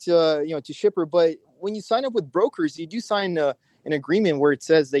direct to shipper. But when you sign up with brokers, you do sign an agreement where it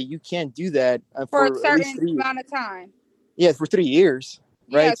says that you can't do that for a at least certain 3 years. amount of time. Yeah, for 3 years,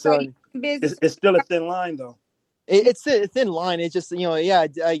 right? Yeah, so business. It's still a thin line though. It's a thin line. It's just I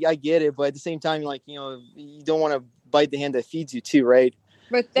get it, but at the same time, you don't want to bite the hand that feeds you too, right?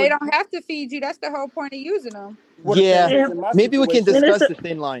 But they don't have to feed you. That's the whole point of using them. Yeah, maybe we can discuss the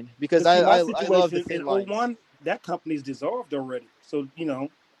thin line because I love the thin line. In 01, that company's dissolved already. So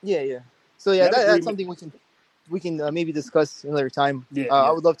Yeah. So that's something we can maybe discuss another time. Yeah, I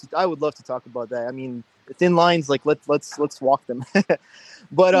would love to talk about that. I mean, the thin lines, like let's walk them.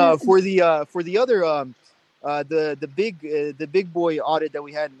 But for the other the big boy audit that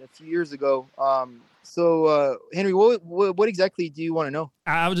we had a few years ago. So Henry, what exactly do you want to know?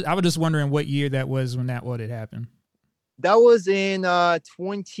 I was just wondering what year that was when that audit happened. That was in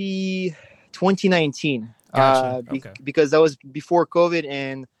 2019. Gotcha. Okay. Because that was before COVID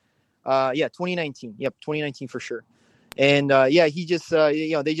and 2019. Yep, 2019 for sure. And he just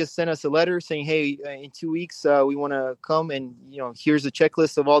they just sent us a letter saying, hey, in 2 weeks we want to come and here's a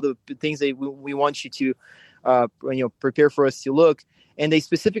checklist of all the things that we want you to prepare for us to look. And they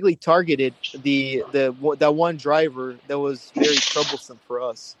specifically targeted that one driver that was very troublesome for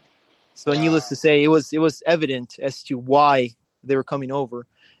us. So needless to say, it was evident as to why they were coming over.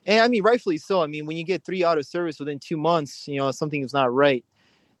 And I mean, rightfully so. I mean, when you get 3 out of service within 2 months, something is not right.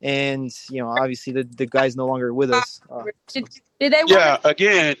 And obviously the guy's no longer with us. Did they? Yeah.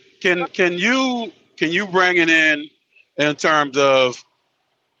 Again, can you bring it in terms of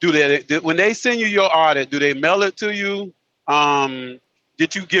when they send you your audit, do they mail it to you?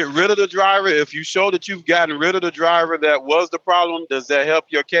 Did you get rid of the driver? If you show that you've gotten rid of the driver that was the problem, does that help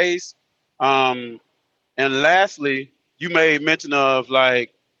your case? And lastly, you made mention of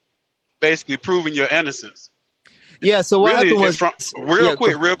basically proving your innocence. Yeah. So what happened was real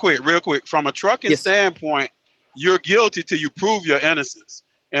quick. From a trucking standpoint, you're guilty till you prove your innocence.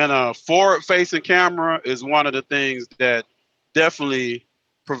 And a forward-facing camera is one of the things that definitely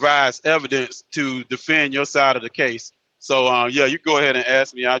provides evidence to defend your side of the case. So you go ahead and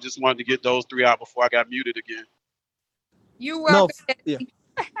ask me. I just wanted to get those 3 out before I got muted again. You welcome. Yeah.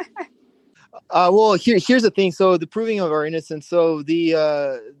 Well, here's the thing. So the proving of our innocence. So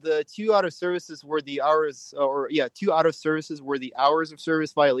the 2 out of services were the hours, 2 out of services were the hours of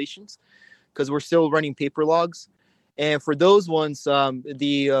service violations, because we're still running paper logs. And for those ones,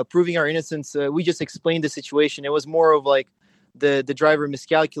 the proving our innocence, we just explained the situation. It was more of the driver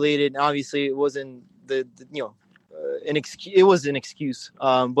miscalculated, and obviously it wasn't an excuse. It was an excuse.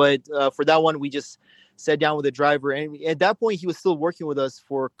 But for that one, we just sat down with the driver, and at that point he was still working with us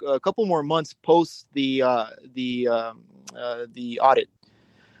for a couple more months post the audit.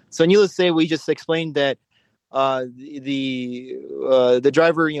 So needless to say, we just explained that the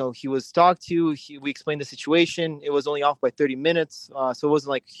driver, he was talked to. We explained the situation. It was only off by 30 minutes, so it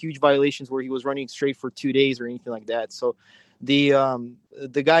wasn't huge violations where he was running straight for 2 days or anything like that. So the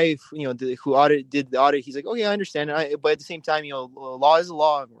guy who did the audit, he's like, okay, I understand. But at the same time, law is a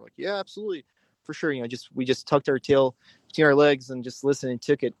law. And we're like, yeah, absolutely. For sure, we just tucked our tail between our legs and just listened and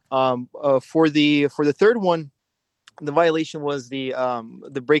took it. For the third one, the violation was the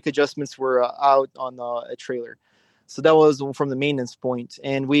brake adjustments were out on a trailer, so that was from the maintenance point,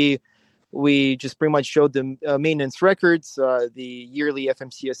 and we just pretty much showed the maintenance records, the yearly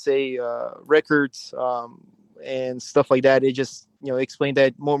FMCSA records, and stuff like that. It just explained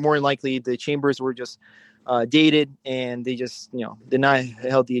that more than likely the chambers were just dated, and they just did not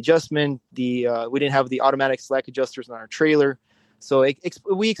held the adjustment. We didn't have the automatic slack adjusters on our trailer, so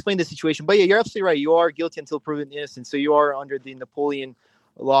we explained the situation. But yeah, you're absolutely right. You are guilty until proven innocent, so you are under the Napoleon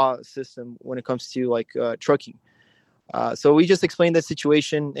law system when it comes to trucking. So we just explained that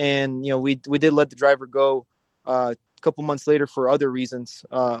situation, and we did let the driver go a couple months later for other reasons.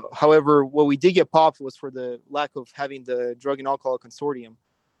 However, what we did get popped was for the lack of having the drug and alcohol consortium.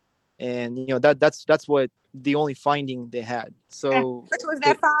 and that's what the only finding they had. So Which was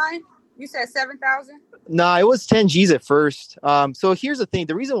that fine? You said 7,000. Nah, it was 10 G's at first. So here's the thing: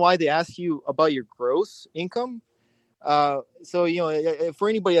 the reason why they ask you about your gross income. So for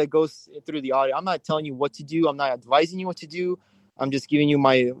anybody that goes through the audit, I'm not telling you what to do. I'm not advising you what to do. I'm just giving you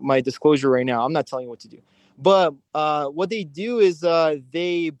my disclosure right now. I'm not telling you what to do. But what they do is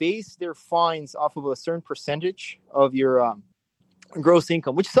they base their fines off of a certain percentage of your gross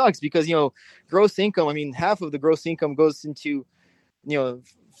income, which sucks because gross income. I mean, half of the gross income goes into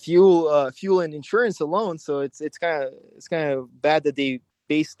fuel and insurance alone. So it's kind of bad that they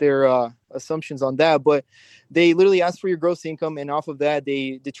base their assumptions on that. But they literally ask for your gross income, and off of that,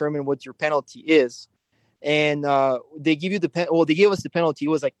 they determine what your penalty is. And they give you they gave us the penalty. It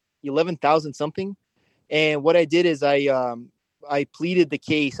was like 11,000 something. And what I did is I pleaded the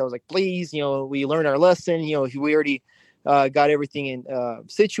case. I was like, please, we learned our lesson. We already got everything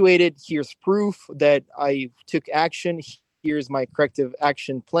situated. Here's proof that I took action. Here's my corrective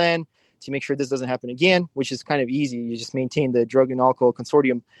action plan to make sure this doesn't happen again, which is kind of easy. You just maintain the Drug and Alcohol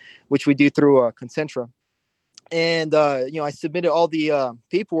Consortium, which we do through Concentra. And, I submitted all the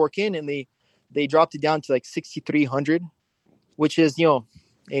paperwork in, and they dropped it down to like 6,300, which is,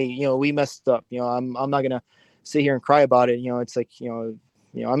 hey, we messed up. I'm not going to sit here and cry about it. It's like,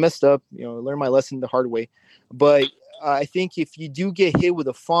 I messed up, learn my lesson the hard way. But I think if you do get hit with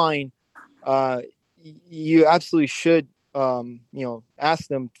a fine, you absolutely should, ask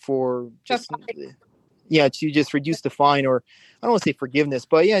them for just, to just reduce the fine, or I don't want to say forgiveness,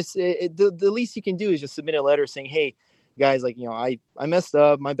 but yes, the least you can do is just submit a letter saying, hey, guys, like, I messed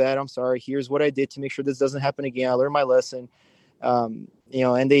up, my bad, I'm sorry. Here's what I did to make sure this doesn't happen again. I learned my lesson. And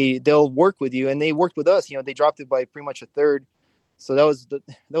they'll work with you, and they worked with us. They dropped it by pretty much a third. So that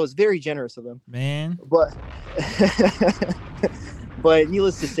was very generous of them, man. But but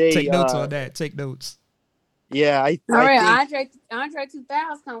needless to say, take notes on that. Take notes. Yeah, all right, Andre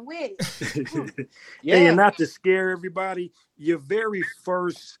 2000 come with it. Yeah, and not to scare everybody, your very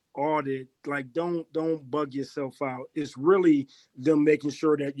first audit, like don't bug yourself out. It's really them making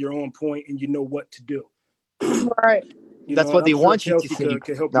sure that you're on point and you know what to do. Right. That's what they want you to see.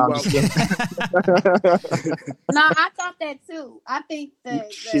 Could help you out. No, I thought that too. I think the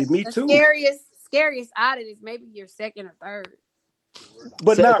too. scariest audit is maybe your second or third.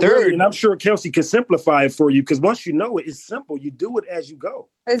 But not really, and I'm sure Kelsey can simplify it for you, because once you know it, it's simple. You do it as you go.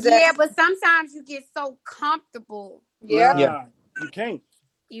 Exactly. Yeah, but sometimes you get so comfortable. Yeah. You can't.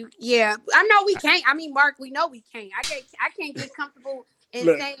 I know we can't. I mean, Mark, we know we can't. I can't get comfortable in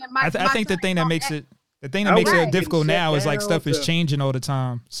saying I think the thing that makes it difficult now is like stuff is changing all the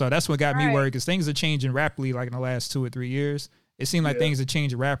time. So that's what got me worried, because things are changing rapidly, like in the last 2 or 3 years. It seemed like things are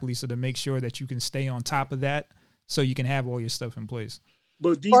changing rapidly. So to make sure that you can stay on top of that, so you can have all your stuff in place.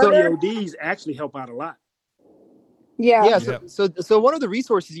 But these DODs actually help out a lot. Yeah. So one of the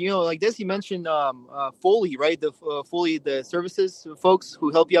resources, like Desi mentioned, Foley, right? The Foley, the services folks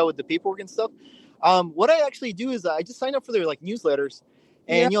who help you out with the paperwork and stuff. What I actually do is I just sign up for their like newsletters,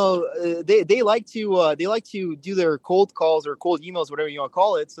 and they like to do their cold calls or cold emails, whatever you want to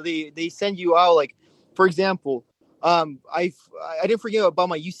call it. So they send you out, like, for example, I didn't forget about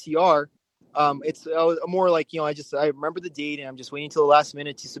my UCR. It's more like, I remember the date, and I'm just waiting until the last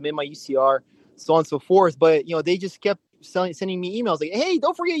minute to submit my UCR, so on and so forth. But they just kept sending me emails like, hey,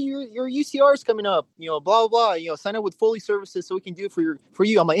 don't forget your UCR is coming up, blah blah blah, sign up with Foley Services so we can do it for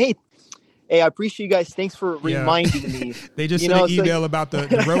you. I'm like, hey, I appreciate you guys. Thanks for reminding me. They just sent an email about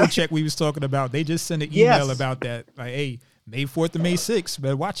the road check we was talking about. They just sent an email about that. Like, hey, May 4th to May 6th,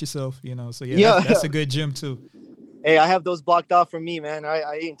 better watch yourself. So that's a good gym too. Hey, I have those blocked off from me, man.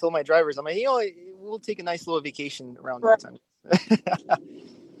 I even told my drivers, I'm like, we'll take a nice little vacation around that time.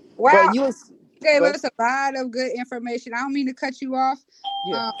 Wow. You gave us a lot of good information. I don't mean to cut you off.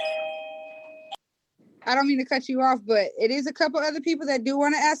 But it is a couple other people that do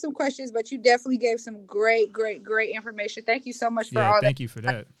want to ask some questions, but you definitely gave some great information. Thank you so much for all that. Thank you for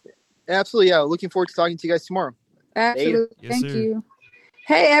that. Absolutely, yeah. Looking forward to talking to you guys tomorrow. Absolutely. Yes, thank you.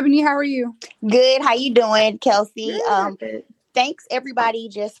 Hey, Ebony, how are you? Good. How you doing, Kelsey? Thanks, everybody,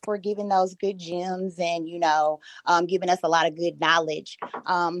 just for giving those good gems and, giving us a lot of good knowledge.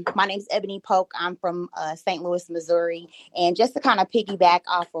 My name's Ebony Polk. I'm from St. Louis, Missouri. And just to kind of piggyback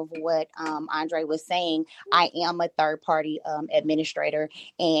off of what Andre was saying, I am a third-party administrator,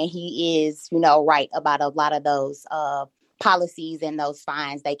 and he is, right about a lot of those policies and those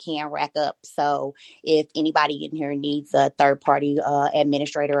fines. They can rack up. So if anybody in here needs a third party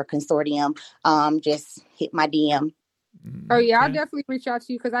administrator or consortium, just hit my DM. Oh yeah, I'll Okay. definitely reach out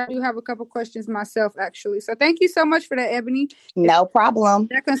to you because I do have a couple questions myself, actually. So thank you so much for that, Ebony. No problem.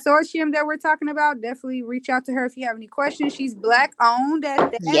 That consortium that we're talking about, definitely reach out to her if you have any questions. She's Black owned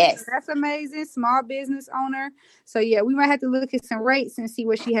at that, Yes. so that's amazing. Small business owner. So yeah, we might have to look at some rates and see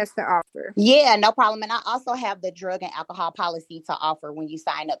what she has to offer. Yeah, no problem. And I also have the drug and alcohol policy to offer when you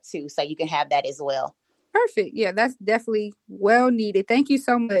sign up too, so you can have that as well. Perfect. Yeah, that's definitely well needed. Thank you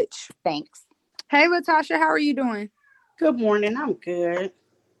so much. Thanks. Hey, Latasha, how are you doing? Good morning. I'm good.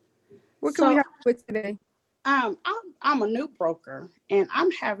 What can we So, help you with today? I'm a new broker, and I'm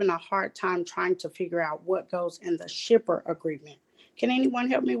having a hard time trying to figure out what goes in the shipper agreement. Can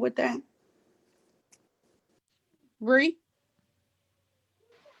anyone help me with that? Bree?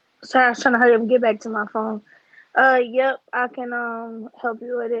 Sorry, I was trying to hurry up and get back to my phone. Yep, I can help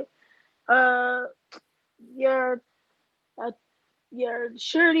you with it. Your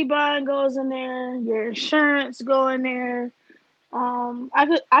surety bond goes in there. Your insurance go in there.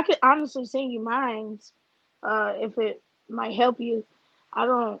 I could honestly send you mine, if it might help you. I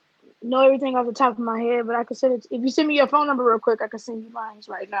don't know everything off the top of my head, but I can send it. If you send me your phone number real quick, I can send you mine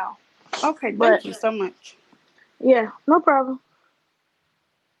right now. Okay, But thank you so much. yeah, no problem.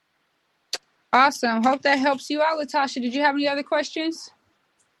 Awesome. Hope that helps you out, Latasha. Did you have any other questions?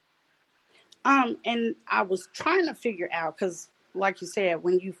 And I was trying to figure out, because like you said,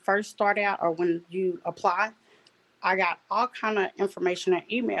 when you first start out or when you apply, I got all kind of information and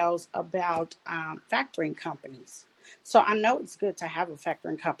emails about factoring companies. So I know it's good to have a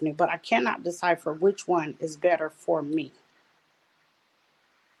factoring company, but I cannot decipher which one is better for me.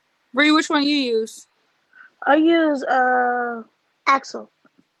 Bree, which one you use? I use Axel.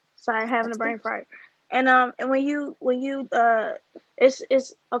 Sorry, I'm having a brain fart. And when you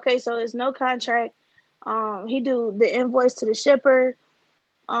it's okay. So it's no contract. He do the invoice to the shipper.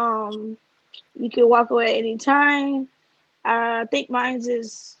 You can walk away at any time. I think mine's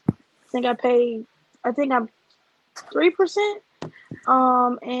is. I think I'm 3%.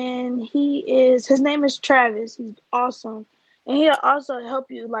 And his name is Travis. He's awesome, and he'll also help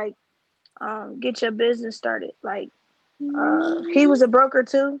you like get your business started. Like he was a broker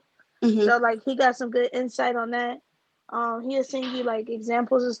too. Mm-hmm. So like he got some good insight on that. He'll send you like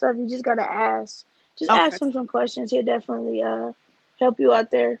examples and stuff. You just gotta ask. Just Okay. ask him some questions. He'll definitely help you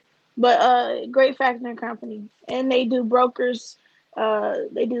out there. But great factoring company. And they do brokers.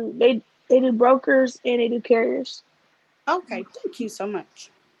 They do brokers and they do carriers. Okay, thank you so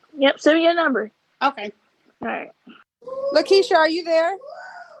much. Yep, send me your number. Okay. All right. Lakeisha, are you there?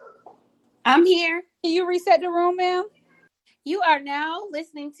 I'm here. Can you reset the room, ma'am? You are now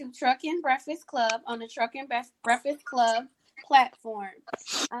listening to Trucking Breakfast Club on the Trucking Breakfast Club platform.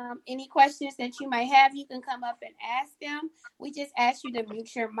 Any questions that you might have, you can come up and ask them. We just ask you to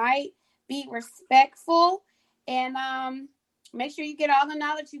mute your mic, be respectful, and make sure you get all the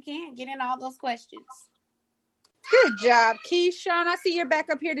knowledge you can. Get in all those questions. Good job, Keyshawn. I see you're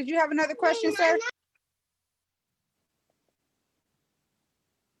back up here. Did you have another question, sir?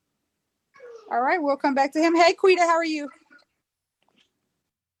 All right, we'll come back to him. Hey, Quita, how are you?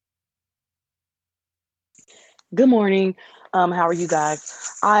 Good morning. How are you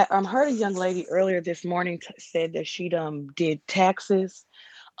guys? I heard a young lady earlier this morning said that she did taxes.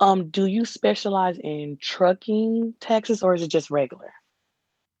 Do you specialize in trucking taxes or is it just regular?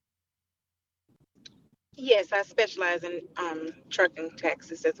 Yes, I specialize in trucking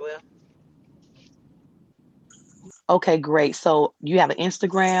taxes as well. Okay, great. So you have an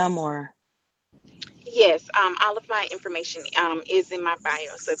Instagram or? Yes, all of my information is in my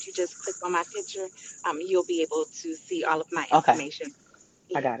bio. So if you just click on my picture, you'll be able to see all of my Okay, information.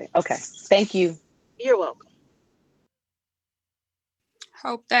 I got it. Okay, thank you. You're welcome.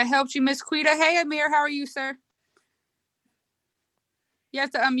 Hope that helped you, Miss Quita. Hey, Amir, how are you, sir? You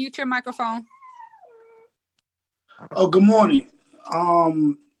have to unmute your microphone. Oh, good morning.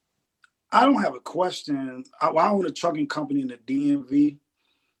 I don't have a question. I own a trucking company in the DMV,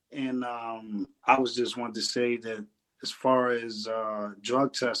 and I was just wanted to say that as far as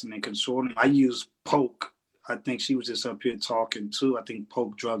drug testing and consortium, I use Polk. I think she was just up here talking too. I think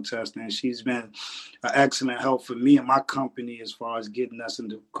Polk drug testing. She's been an excellent help for me and my company as far as getting us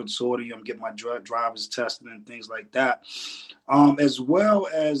into consortium, getting my drivers tested and things like that. As well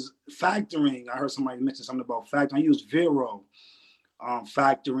as factoring. I heard somebody mention something about factoring. I use Vero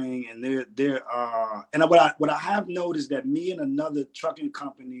factoring, and and what I have noticed that me and another trucking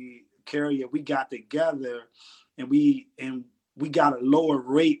company carrier, we got together and we got a lower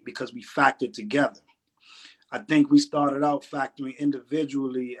rate because we factored together. I think we started out factoring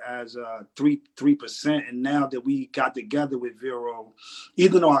individually as 3%, and now that we got together with Vero,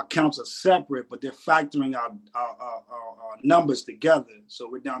 even though our accounts are separate, but they're factoring our numbers together, so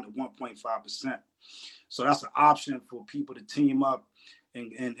we're down to 1.5%. So that's an option for people to team up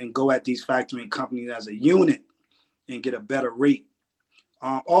and go at these factoring companies as a unit and get a better rate.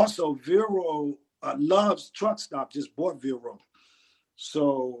 Also, Vero Love's Truck Stop just bought Vero,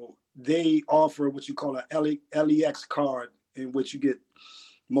 so they offer what you call a LEX card, in which you get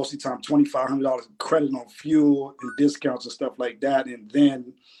most of the time $2,500 credit on fuel and discounts and stuff like that, and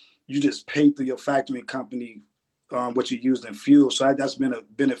then you just pay through your factoring company what you used in fuel. So that's been a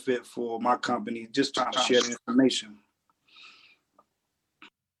benefit for my company, just trying to share the information.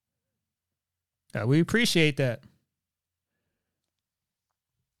 We appreciate that.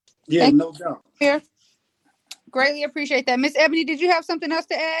 Yeah, no doubt. Here, greatly appreciate that. Miss Ebony, did you have something else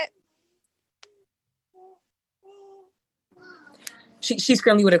to add? She's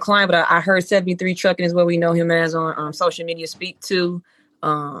currently with a client, but I heard 73 Trucking is what we know him as on social media. Speak to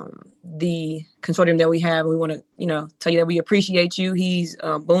the consortium that we have. We want to, tell you that we appreciate you. He's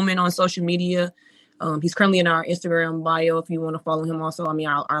booming on social media. He's currently in our Instagram bio if you want to follow him also.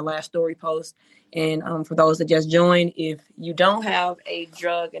 Our last story post. And for those that just joined, if you don't have a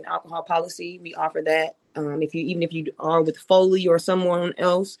drug and alcohol policy, we offer that. Even if you are with Foley or someone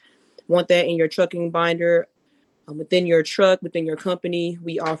else, want that in your trucking binder, within your truck, within your company,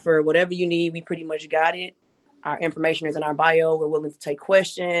 we offer whatever you need. We pretty much got it. Our information is in our bio. We're willing to take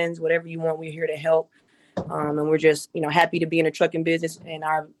questions, whatever you want. We're here to help. And we're just, happy to be in the trucking business. And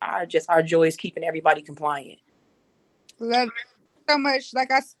our joy is keeping everybody compliant. Love you so much. Like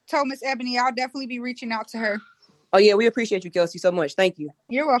I told Miss Ebony, I'll definitely be reaching out to her. Oh, yeah, we appreciate you, Kelsey, so much. Thank you.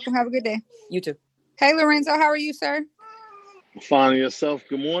 You're welcome. Have a good day. You too. Hey, Lorenzo, how are you, sir? Finding yourself.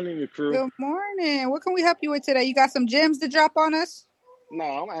 Good morning, your crew. Good morning. What can we help you with today? You got some gems to drop on us?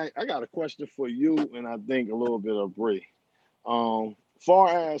 No, I got a question for you, and I think a little bit of Bree. Far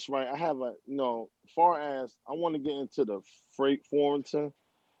as right, I have I want to get into the freight forwarding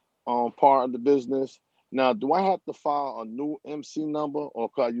part of the business. Now, do I have to file a new MC number, or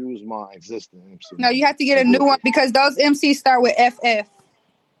can I use my existing MC No, you have to get a new one because those MCs start with FF.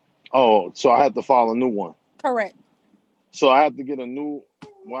 Oh, so I have to file a new one. Correct. So I have to get a new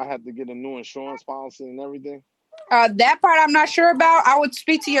insurance policy and everything? That part I'm not sure about. I would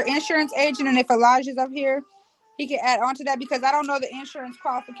speak to your insurance agent, and if Elijah's up here, he can add on to that because I don't know the insurance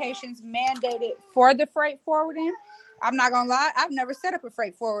qualifications mandated for the freight forwarding. I'm not gonna lie, I've never set up a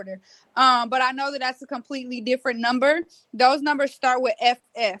freight forwarder, but I know that that's a completely different number. Those numbers start with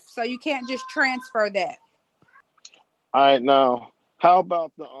FF, so you can't just transfer that. All right, now how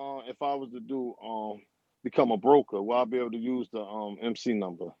about the if I was to do become a broker, will I be able to use the MC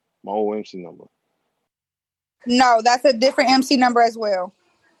number, my old MC number? No, that's a different MC number as well.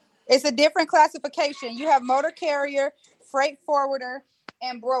 It's a different classification. You have motor carrier, freight forwarder,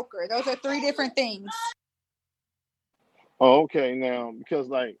 and broker. Those are three different things. Oh, okay. Now, because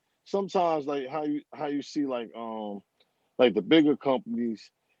like sometimes, like how you see like the bigger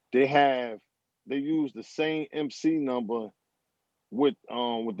companies, they use the same MC number with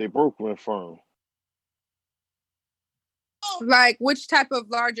their brokering firm. Like which type of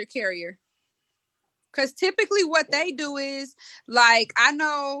larger carrier? Because typically what they do is, like, I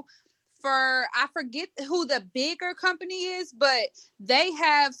know I forget who the bigger company is, but they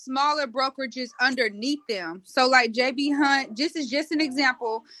have smaller brokerages underneath them. So like JB Hunt, just an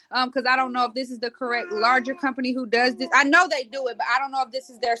example, because I don't know if this is the correct larger company who does this. I know they do it, but I don't know if this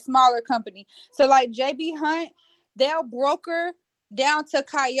is their smaller company. So like JB Hunt, they'll broker down to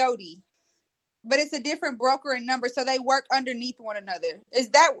Coyote. But it's a different broker and number, so they work underneath one another. Am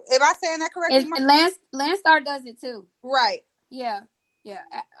I saying that correctly? And Landstar does it too. Right. Yeah.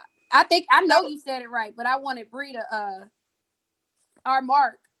 I think I know you said it right, but I wanted Bree to our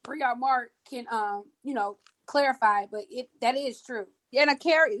Mark can clarify, but that is true. In a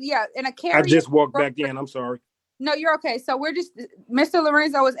carrier. I just walked back in. I'm sorry. No, you're okay. So Mr.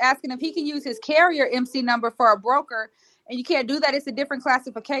 Lorenzo was asking if he can use his carrier MC number for a broker, and you can't do that. It's a different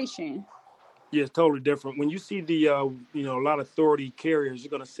classification. Yeah, it's totally different. When you see the, a lot of authority carriers, you're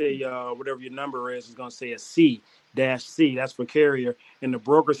going to say whatever your number is going to say a C-C. That's for carrier. And the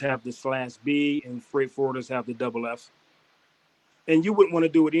brokers have the /B and freight forwarders have the FF. And you wouldn't want to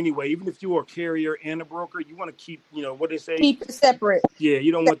do it anyway. Even if you are a carrier and a broker, you want to keep, what they say? Keep it separate. Yeah,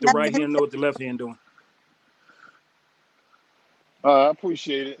 you don't want the right hand to know what the left hand doing. I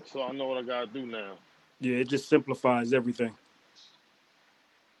appreciate it. So I know what I got to do now. Yeah, it just simplifies everything.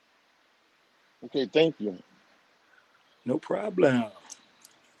 Okay, thank you. No problem.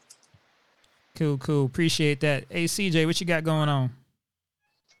 Cool. Appreciate that. Hey, CJ, what you got going on?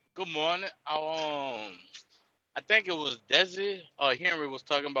 Good morning. I think it was Desi or Henry was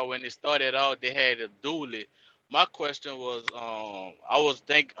talking about when they started out, they had a dually. My question was, I was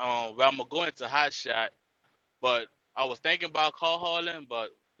thinking, well, I'm gonna go into hot shot, but I was thinking about car hauling,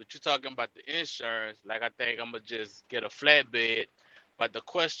 but you're talking about the insurance. Like I think I'm gonna just get a flatbed. But the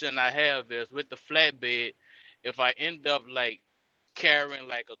question I have is, with the flatbed, if I end up like carrying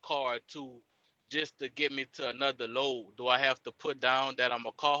like a car or two just to get me to another load, do I have to put down that I'm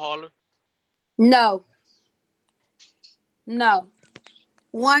a car hauler? No.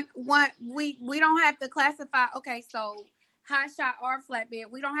 One we don't have to classify. Okay, so hot shot or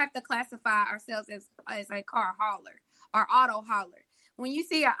flatbed, we don't have to classify ourselves as a car hauler or auto hauler. When you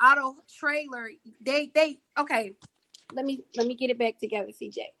see an auto trailer, they okay. Let me get it back together,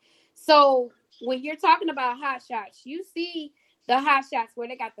 CJ. So when you're talking about hot shots, you see the hot shots where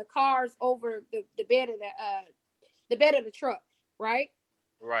they got the cars over the bed of the truck, right?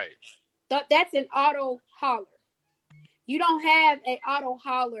 Right. That's an auto hauler. You don't have an auto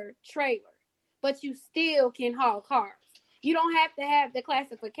hauler trailer, but you still can haul cars. You don't have to have the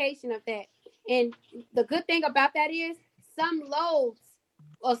classification of that. And the good thing about that is some loads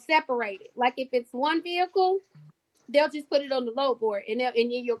are separated. Like if it's one vehicle, they'll just put it on the load board and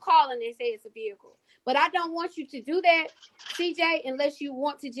you'll call and they say it's a vehicle. But I don't want you to do that, CJ, unless you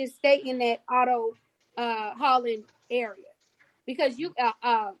want to just stay in that auto hauling area. Because you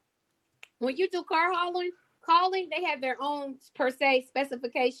when you do car hauling, they have their own per se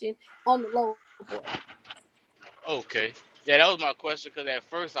specification on the load board. Okay. Yeah, that was my question, because at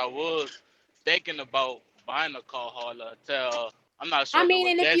first I was thinking about buying a car hauler until I'm not sure I if it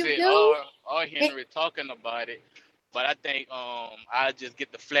mean, was and if you Desi do, or Henry talking about it. But I think I just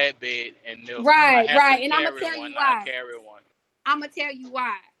get the flatbed, and if I right. have to And I'm gonna carry tell you one, I why. carry one. I'm gonna tell you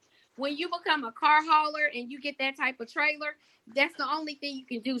why. When you become a car hauler and you get that type of trailer, that's the only thing you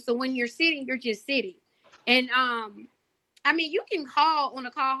can do. So when you're sitting, you're just sitting. And I mean, you can haul on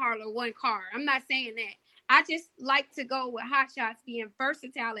a car hauler one car. I'm not saying that. I just like to go with hot shots being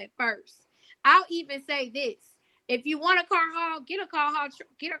versatile at first. I'll even say this: if you want a car haul, get a car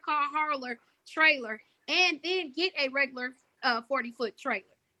hauler trailer, and then get a regular 40-foot trailer.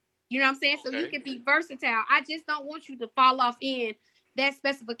 You know what I'm saying? So you can be versatile. I just don't want you to fall off in that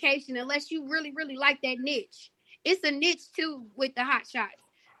specification unless you really, really like that niche. It's a niche too with the hot shots.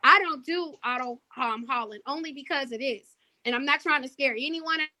 I don't do auto hauling only because it is. And I'm not trying to scare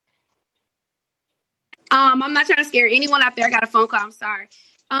anyone. I'm not trying to scare anyone out there. I got a phone call. I'm sorry.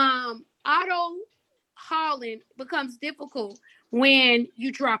 Auto hauling becomes difficult when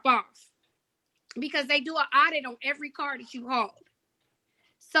you drop off because they do an audit on every car that you hauled.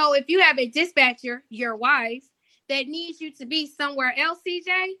 So if you have a dispatcher, your wife, that needs you to be somewhere else,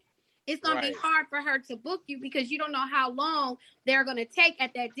 CJ, it's going to be hard for her to book you because you don't know how long they're going to take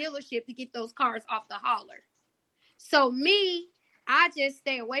at that dealership to get those cars off the hauler. So me, I just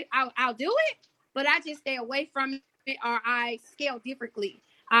stay away. I'll do it, but I just stay away from it, or I scale differently.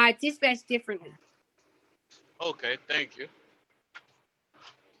 I dispatch differently. Okay, thank you.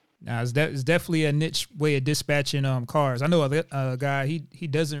 Now, it's definitely a niche way of dispatching cars. I know a guy, he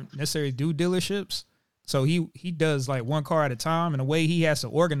doesn't necessarily do dealerships. So he does like one car at a time, and the way he has to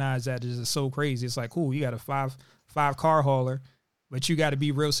organize that is just so crazy. It's like, cool, you got a five car hauler, but you got to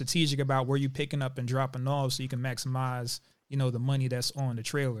be real strategic about where you're picking up and dropping off so you can maximize, the money that's on the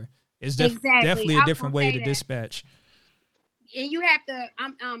trailer. It's definitely a different way to dispatch. And you have to,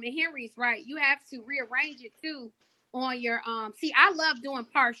 and Henry's right, you have to rearrange it too on your, see, I love doing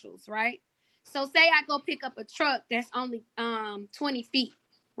partials, right? So say I go pick up a truck that's only 20 feet,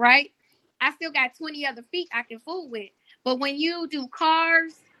 right? I still got 20 other feet I can fool with. But when you do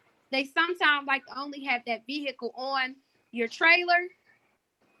cars, they sometimes like to only have that vehicle on your trailer.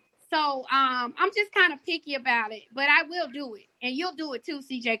 So I'm just kind of picky about it, but I will do it. And you'll do it too,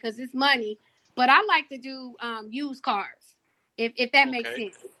 CJ, because it's money. But I like to do used cars, if that makes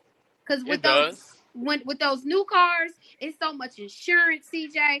sense. Because with those new cars, it's so much insurance,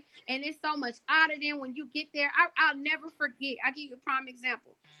 CJ, and it's so much auditing when you get there. I'll never forget. I'll give you a prime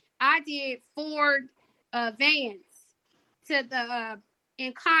example. I did Ford vans to the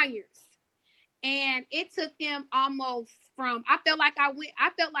in Conyers, and it took them almost from. I felt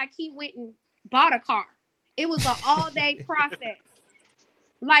like he went and bought a car. It was an all-day process,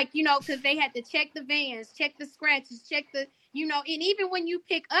 because they had to check the vans, check the scratches, check the, and even when you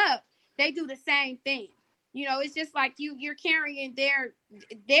pick up, they do the same thing. It's just like you're carrying their,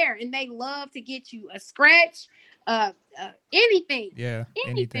 and they love to get you a scratch. Anything. Yeah,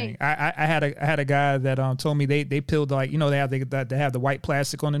 anything. I had a guy that told me they peeled, like, they have the white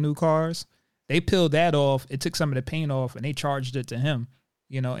plastic on the new cars. they peeled that off. It took some of the paint off, and they charged it to him.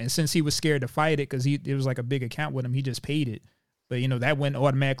 And since he was scared to fight it because it was like a big account with him, he just paid it. But that went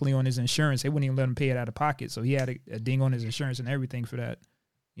automatically on his insurance. They wouldn't even let him pay it out of pocket, so he had a ding on his insurance and everything for that.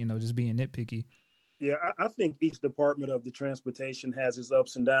 Just being nitpicky. Yeah, I think each department of the transportation has its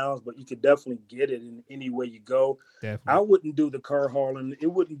ups and downs, but you could definitely get it in any way you go. Definitely. I wouldn't do the car hauling. It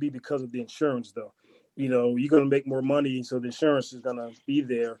wouldn't be because of the insurance, though. You're going to make more money, so the insurance is going to be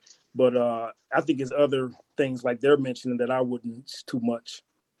there. But I think it's other things like they're mentioning that I wouldn't. It's too much.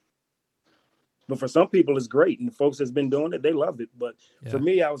 But for some people, it's great. And the folks that's been doing it, they love it. But for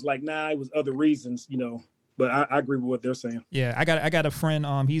me, I was like, nah, it was other reasons, But I agree with what they're saying. Yeah, I got a friend.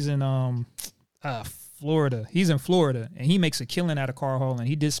 He's in Florida. He's in Florida, and he makes a killing out of car hauling.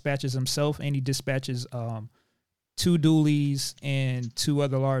 He dispatches himself, and he dispatches 2 dualies and 2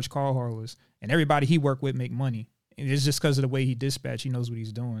 other large car haulers. And everybody he worked with make money. And it's just because of the way he dispatch. He knows what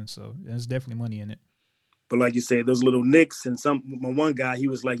he's doing. So there's definitely money in it. But like you said, those little nicks and one guy, he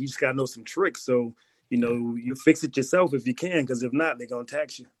was like, you just got to know some tricks. So, you fix it yourself if you can, because if not, they're going to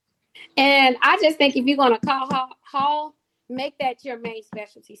tax you. And I just think if you're going to haul, make that your main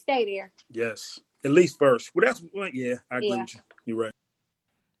specialty. Stay there. Yes. At least first. Well, I agree with you. You're right.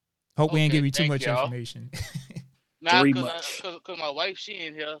 Hope we ain't give you too much information. Nah, because my wife, she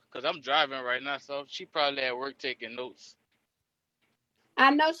in here, because I'm driving right now, so she probably at work taking notes. I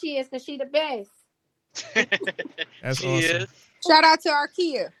know she is, because she the best. That's she awesome. is. Shout out to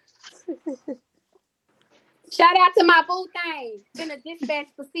Arkia. Shout out to my boo thing. Been a dispatch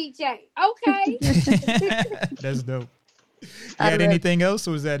for CJ. Okay. That's dope. You had anything else,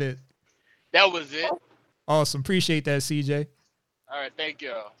 or was that it? That was it. Awesome. Appreciate that, CJ. All right. Thank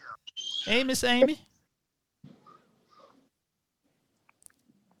you. Hey, Miss Amy.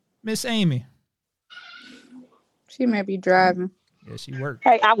 Miss Amy. She may be driving. Yeah, she worked.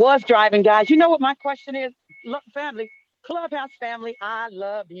 Hey, I was driving, guys. You know what my question is? Look, family, Clubhouse family, I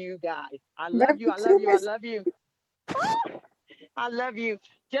love you guys. I love you. I love you. I love you. I love you.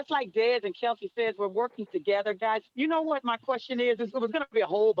 Just like Des and Kelsey says, we're working together, guys. You know what my question is? It was going to be a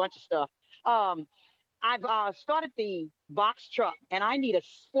whole bunch of stuff. I've started the box truck, and I need a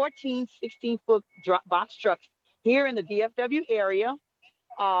 14, 16-foot box truck here in the DFW area.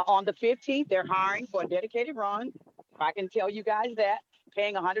 On the 15th, they're hiring for a dedicated run. I can tell you guys that.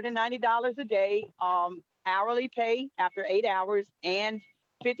 Paying $190 a day, hourly pay after 8 hours, and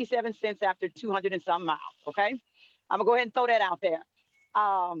 57 cents after 200 and some miles, okay? I'm going to go ahead and throw that out there.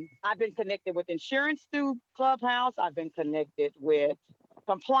 I've been connected with insurance through Clubhouse. I've been connected with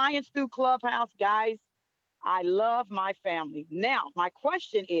compliance through Clubhouse. Guys, I love my family. Now, my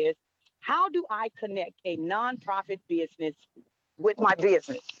question is, how do I connect a nonprofit business with my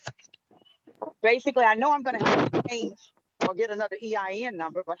business? Basically, I know I'm going to have to change or get another EIN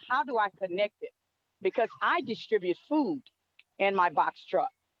number, but how do I connect it? Because I distribute food in my box truck.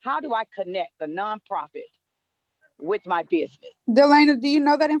 How do I connect the nonprofit with my business? Delana, do you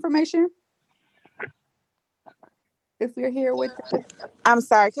know that information? If you're here with us. I'm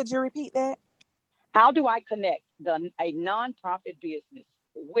sorry, could you repeat that? How do I connect a nonprofit business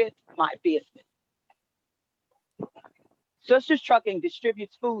with my business? Sisters Trucking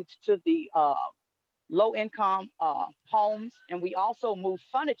distributes foods to the low-income homes, and we also move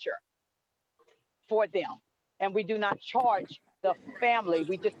furniture for them. And we do not charge the family.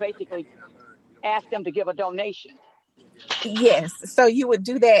 We just basically ask them to give a donation. Yes. So you would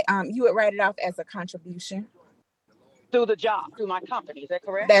do that. You would write it off as a contribution. Through the job, through my company. Is that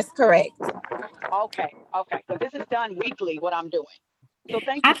correct? That's correct. Okay. So this is done weekly, what I'm doing. So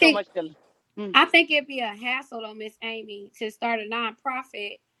thank you so much. I think it'd be a hassle, though, Miss Amy, to start a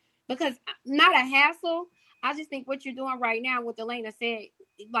nonprofit, because not a hassle. I just think what you're doing right now, what Delana said,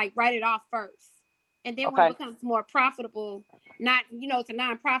 like write it off first. And then when it becomes more profitable, not, it's a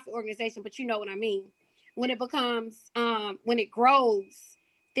nonprofit organization, but you know what I mean. When it becomes, when it grows,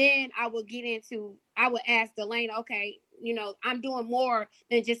 then I will ask Delana, okay, I'm doing more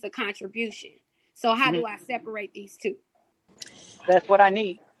than just a contribution. So how do I separate these two? That's what I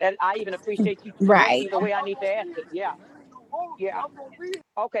need. That I even appreciate you right the way I need to ask it. Yeah.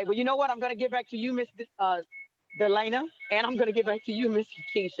 Okay. Well, you know what? I'm going to get back to you, Miss Delana, and I'm going to get back to you, Miss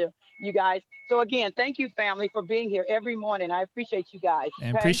Keisha. You guys. So again, thank you, family, for being here every morning. I appreciate you guys.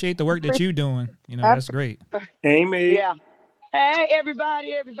 And appreciate the work that you're doing. That's great. Amy. Yeah. Hey,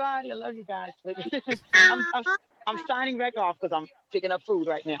 everybody. I love you guys. I'm signing back off because I'm picking up food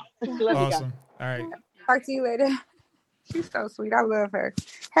right now. Love awesome. You guys. All right. Talk to you later. She's so sweet. I love her.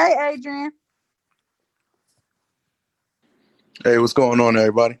 Hey, Adrian. Hey, what's going on,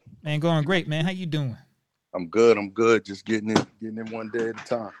 everybody? Man, going great, man. How you doing? I'm good. Just getting in one day at a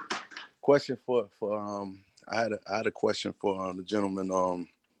time. Question for I had a question for the gentleman. I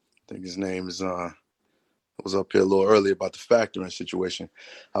think his name is was up here a little earlier about the factoring situation.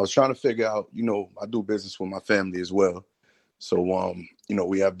 I was trying to figure out, I do business with my family as well. So,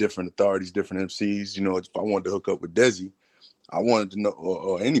 we have different authorities, different MCs. If I wanted to hook up with Desi, I wanted to know,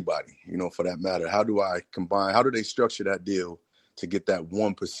 or anybody, for that matter, how do I combine? How do they structure that deal to get that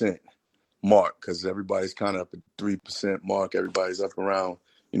 1% mark? Because everybody's kind of up at 3% mark. Everybody's up around,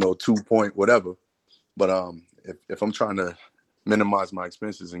 2 point whatever. But if I'm trying to minimize my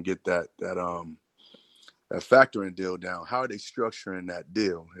expenses and get that factoring deal down, how are they structuring that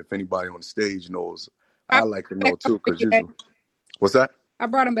deal? If anybody on the stage knows, I'd like to know too. Because usually, what's that? I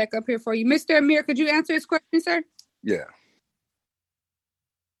brought him back up here for you, Mr. Amir. Could you answer his question, sir? Yeah.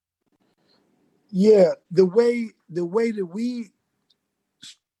 Yeah, the way that we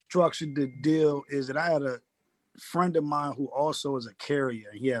structured the deal is that I had a friend of mine who also is a carrier.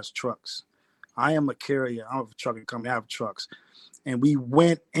 He has trucks. I am a carrier. I don't have a trucking company. I have trucks. And we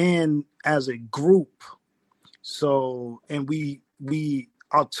went in as a group. So, and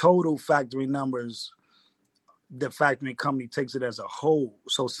our total factoring numbers, the factoring company takes it as a whole.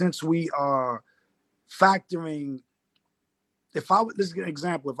 So since we are factoring, this is an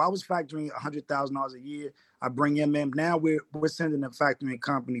example. If I was factoring $100,000 a year, I bring him in. Now we're sending the factoring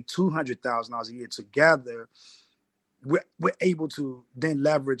company $200,000 a year together. We're able to then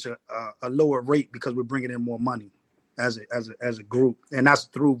leverage a lower rate because we're bringing in more money as a group, and that's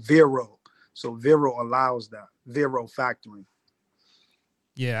through Vero. So Vero allows that, Vero factoring.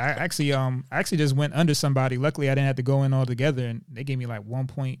 Yeah, I actually just went under somebody. Luckily, I didn't have to go in all together, and they gave me like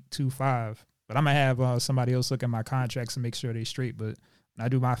 1.25. But I'm gonna have somebody else look at my contracts and make sure they're straight. But when I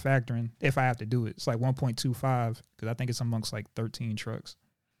do my factoring, if I have to do it, it's like 1.25 because I think it's amongst like 13 trucks.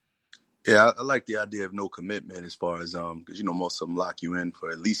 Yeah, I like the idea of no commitment as far as because most of them lock you in for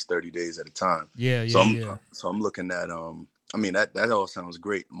at least 30 days at a time. Yeah. So I'm looking at that all sounds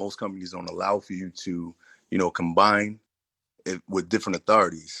great. Most companies don't allow for you to combine it with different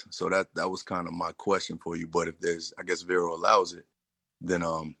authorities. So that was kind of my question for you. But if I guess Vero allows it, then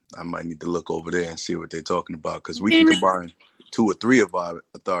I might need to look over there and see what they're talking about, because we can combine 2 or 3 of our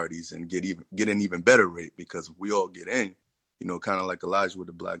authorities and get an even better rate, because we all get in. Kind of like Elijah with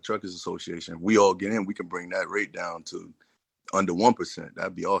the Black Truckers Association. We all get in, we can bring that rate down to under 1%.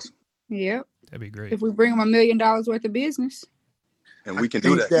 That'd be awesome. Yep. That'd be great. If we bring them $1 million worth of business. And we can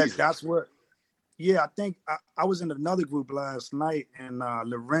do that. That's what, I think I was in another group last night, and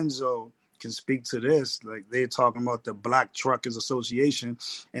Lorenzo can speak to this. Like, they're talking about the Black Truckers Association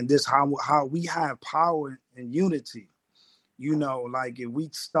and this, how we have power and unity. Like if we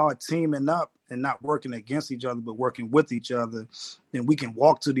start teaming up and not working against each other, but working with each other, then we can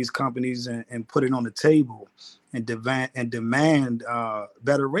walk to these companies and put it on the table and demand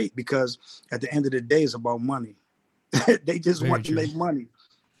better rate, because at the end of the day, it's about money. They just want to make money.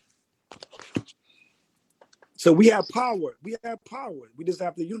 So we have power. We just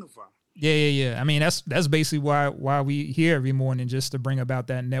have to unify. Yeah. I mean, that's basically why we here every morning, just to bring about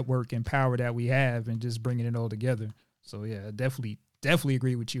that network and power that we have and just bringing it all together. So yeah, definitely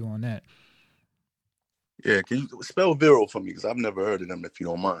agree with you on that. Yeah, can you spell Vero for me? Because I've never heard of them, if you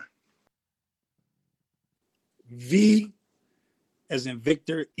don't mind. V as in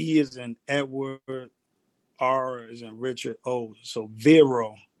Victor, E as in Edward, R as in Richard, O. So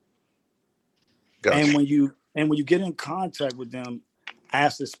Vero. Gotcha. And when you get in contact with them,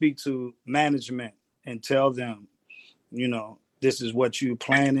 ask to speak to management and tell them, this is what you're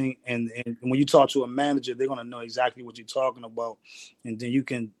planning, and when you talk to a manager, they're gonna know exactly what you're talking about, and then you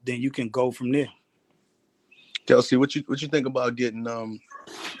can go from there. Kelsey, what you think about getting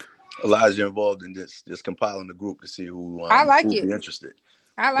Elijah involved in just compiling the group to see who I like who'd it. be interested?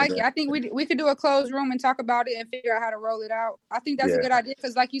 I like it. I think we could do a closed room and talk about it and figure out how to roll it out. I think that's a good idea,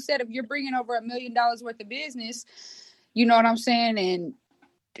 because, like you said, if you're bringing over $1 million worth of business, you know what I'm saying, and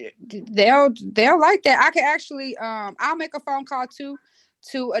they'll like that. I could actually I'll make a phone call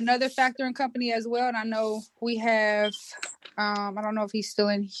to another factoring company as well, and I know we have I don't know if he's still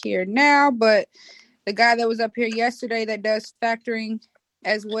in here now, but the guy that was up here yesterday that does factoring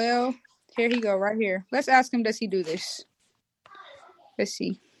as well, here he go right here. Let's ask him, does he do this? Let's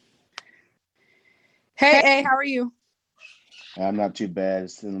see. Hey, how are you? I'm not too bad.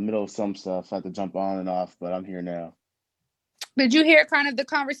 It's in the middle of some stuff. I have to jump on and off, but I'm here now. Did you hear kind of the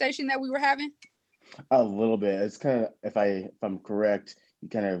conversation that we were having? A little bit. It's kind of, if I'm correct, you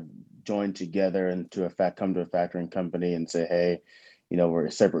kind of join together and come to a factoring company and say, hey, we're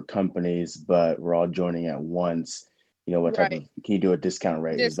separate companies, but we're all joining at once. What type of, can you do a discount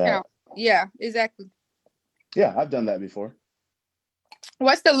rate? Discount. Yeah, exactly. Yeah, I've done that before.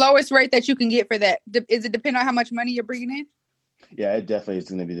 What's the lowest rate that you can get for that? Is it depend on how much money you're bringing in? Yeah, it definitely is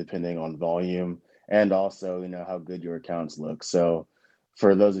going to be depending on volume and also, how good your accounts look. So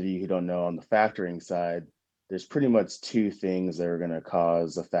for those of you who don't know, on the factoring side, there's pretty much two things that are going to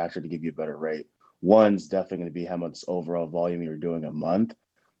cause a factor to give you a better rate. One's definitely going to be how much overall volume you're doing a month,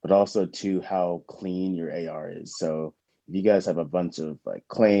 but also two, how clean your AR is. So if you guys have a bunch of like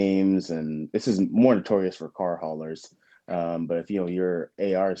claims, and this is more notorious for car haulers, but if your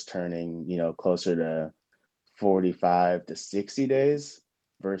AR is turning, closer to 45 to 60 days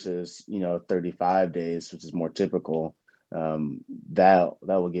versus 35 days, which is more typical, that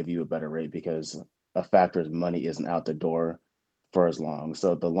will give you a better rate because a factor's money isn't out the door for as long.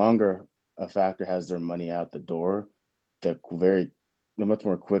 So the longer a factor has their money out the door, the much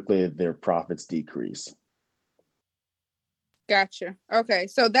more quickly their profits decrease. Gotcha. Okay.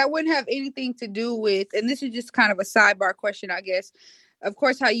 So that wouldn't have anything to do with, and this is just kind of a sidebar question, I guess. Of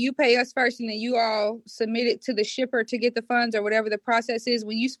course, how you pay us first and then you all submit it to the shipper to get the funds or whatever the process is.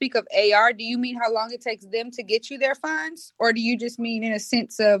 When you speak of AR, do you mean how long it takes them to get you their funds? Or do you just mean in a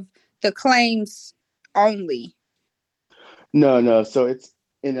sense of the claims only? No. So it's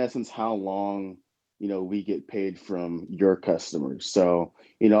in essence how long we get paid from your customers. So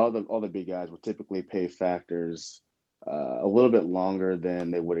all the big guys will typically pay factors a little bit longer than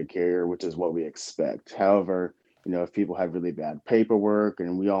they would a carrier, which is what we expect. However, if people have really bad paperwork,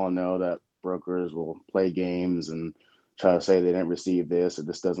 and we all know that brokers will play games and try to say they didn't receive this or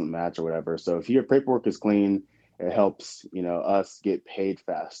this doesn't match or whatever. So if your paperwork is clean, it helps us get paid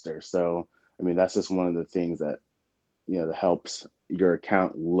faster. So that's just one of the things that that helps your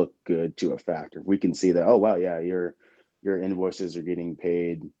account look good to a factor. We can see that, oh wow, yeah, your invoices are getting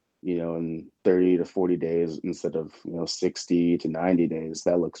paid in 30 to 40 days instead of 60 to 90 days.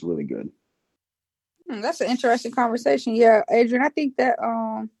 That looks really good. That's an interesting conversation. Yeah, Adrian, I think that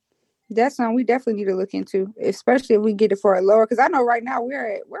that's something we definitely need to look into, especially if we get it for a lower, because I know right now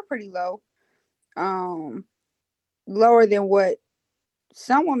we're pretty low. Lower than what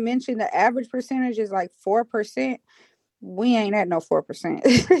someone mentioned. The average percentage is like 4%. We ain't at no 4%.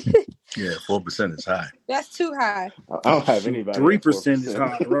 Yeah, 4% is high. That's too high. I don't have anybody. 3% is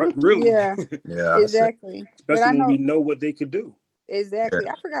high, right? Really? Yeah. Yeah. Exactly. Especially when we know what they could do. Exactly.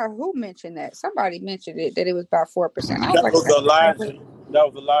 Yeah. I forgot who mentioned that. Somebody mentioned it, that it was about 4%. I That was was like, Elijah.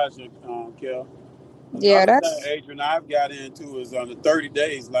 That was Elijah, Kel. Yeah, Another that's thing, Adrian, I've got into is on the 30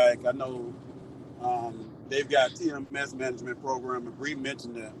 days. Like I know they've got TMS management program, and Bree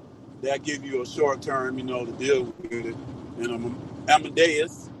mentioned that. That give you a short term, to deal with it. And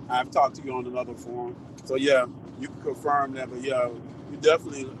Amadeus, I've talked to you on another forum. So yeah, you can confirm that. But yeah, you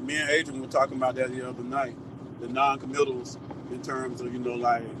definitely, me and Adrian were talking about that the other night. The non-committals in terms of,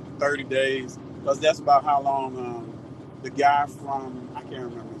 like 30 days. Because that's about how long the guy from, I can't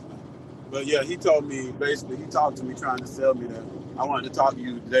remember his name. But yeah, he told me, basically, he talked to me trying to sell me that. I wanted to talk to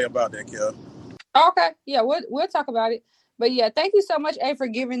you today about that, Kel. okay. Yeah, we'll talk about it. But yeah, thank you so much, A, for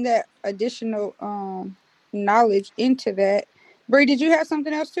giving that additional knowledge into that. Bree, did you have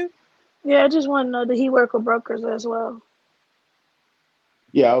something else too? Yeah, I just want to know, did he work with brokers as well?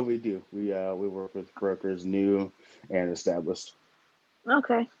 Yeah, we do. We work with brokers, new and established.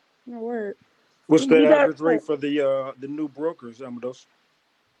 Okay. No word. What's the average rate for the new brokers, Amadeus?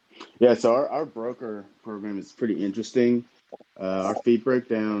 Yeah, so our broker program is pretty interesting. Our fee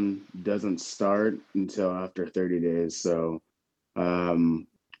breakdown doesn't start until after 30 days. So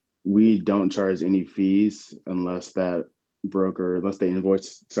we don't charge any fees unless the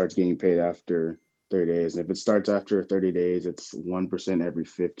invoice starts getting paid after 30 days. And if it starts after 30 days, it's 1% every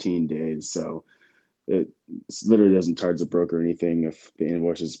 15 days. So it literally doesn't charge the broker anything if the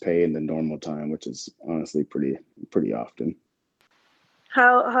invoice is paid in the normal time, which is honestly pretty often.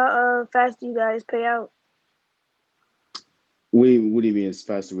 How fast do you guys pay out? What do you mean as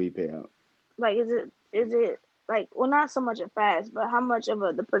fast as we pay out? Like, is it like, well, not so much at fast, but how much of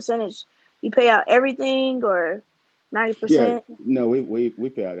the percentage you pay out everything or 90%? Yeah, no, we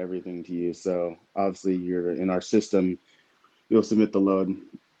pay out everything to you. So obviously you're in our system. You'll submit the load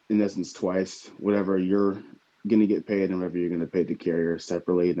in essence twice. Whatever you're gonna get paid and whatever you're gonna pay the carrier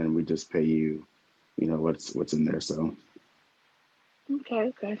separately, then we just pay you, what's in there. So.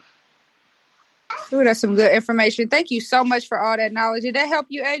 Okay. Ooh, that's some good information. Thank you so much for all that knowledge. Did that help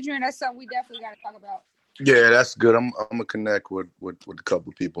you, Adrian? That's something we definitely got to talk about. Yeah, that's good. I'm gonna connect with a couple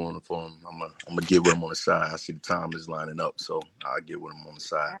of people on the phone. I'm gonna get with them on the side. I see the time is lining up, so I'll get with them on the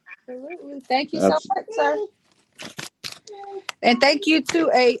side. Absolutely. Thank you so much, sir. And thank you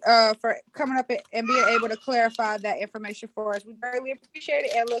to for coming up and being able to clarify that information for us. We greatly appreciate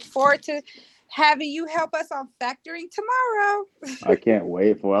it and look forward to having you help us on factoring tomorrow. I can't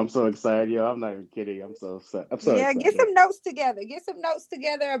wait for it. I'm so excited, yo. I'm not even kidding. I'm so Yeah, get excited. some notes together. Get some notes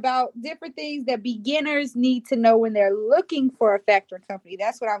together about different things that beginners need to know when they're looking for a factoring company.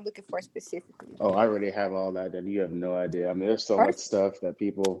 That's what I'm looking for specifically. Oh, I already have all that, and you have no idea. I mean, there's so much Perfect. stuff that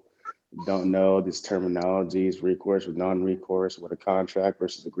people don't know. These terminologies, recourse with non-recourse, with a contract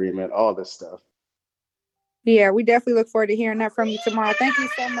versus agreement, all this stuff. Yeah, we definitely look forward to hearing that from you tomorrow. Thank you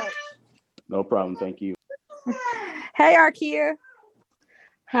so much. No problem. Thank you. Hey, Arkia.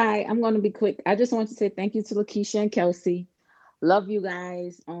 Hi, I'm going to be quick. I just want to say thank you to Lakeisha and Kelsey. Love you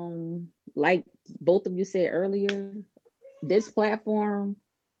guys. Like both of you said earlier, this platform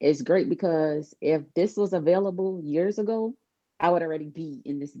is great because if this was available years ago, I would already be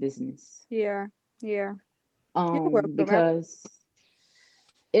in this business. Yeah. You're welcome. Because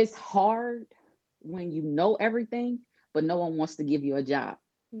it's hard when you know everything, but no one wants to give you a job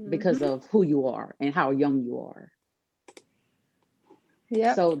because of who you are and how young you are.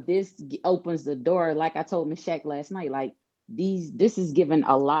 Yeah. So this opens the door, like I told Ms. Shaq last night, like this is giving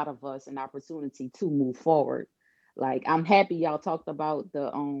a lot of us an opportunity to move forward. Like I'm happy y'all talked about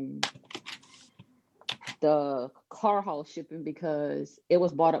the car haul shipping because it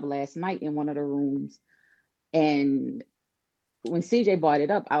was brought up last night in one of the rooms. And when CJ brought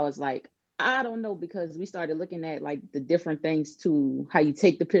it up, I was like, I don't know, because we started looking at like the different things to how you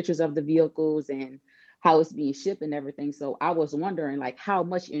take the pictures of the vehicles and how it's being shipped and everything. So I was wondering like how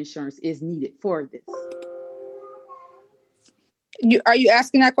much insurance is needed for this. Are you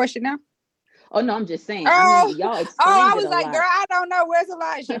asking that question now? Oh no, I'm just saying. Oh, I mean, y'all explained I it was a like, lot. girl, I don't know. Where's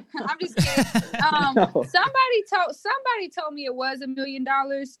Elijah? I'm just kidding. No. Somebody told me it was $1 million.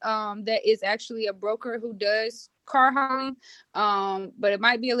 That is actually a broker who does car hauling. But it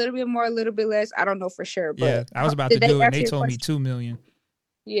might be a little bit more, a little bit less. I don't know for sure. But Yeah, I was about to do it, and they told me $2 million.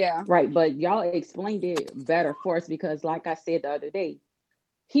 Yeah. Right, but y'all explained it better for us because, like I said the other day,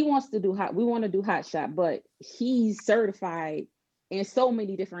 he wants to do we want to do Hot Shot, but he's certified in so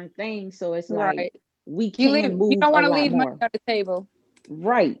many different things. So it's like we can move you don't a want to lot leave money more. on the table.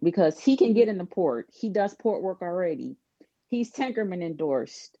 Right, because he can get in the port. He does port work already. He's Tankerman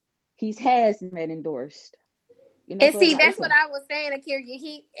endorsed. He's Hazmat endorsed. You know, And so see, it's that's what I was saying, Akira.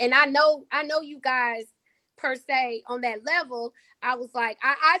 And I know you guys per se on that level. I was like,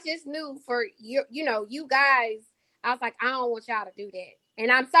 I just knew for you guys, I was like, I don't want y'all to do that.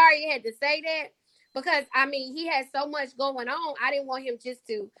 And I'm sorry you had to say that because I mean he has so much going on. I didn't want him just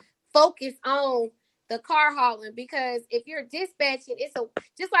to focus on the car hauling because if you're dispatching,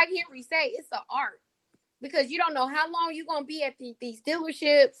 just like Henry say, it's an art because you don't know how long you're gonna be at these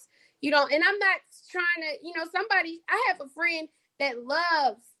dealerships. And I'm not trying to, somebody. I have a friend that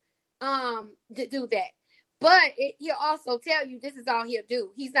loves to do that, but he'll also tell you this is all he'll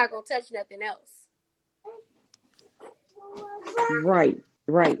do. He's not gonna touch nothing else. Right.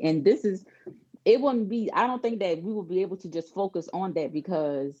 And it wouldn't be, I don't think that we will be able to just focus on that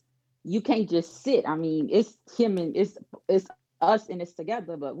because you can't just sit. I mean, it's him and it's us and it's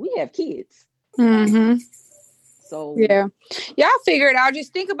together, but we have kids. So yeah, y'all figure it out.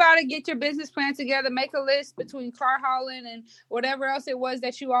 Just think about it. Get your business plan together. Make a list between car hauling and whatever else it was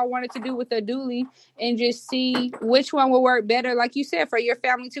that you all wanted to do with the dually, and just see which one will work better. Like you said, for your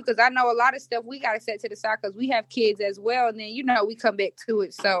family too, because I know a lot of stuff we got to set to the side because we have kids as well, and then we come back to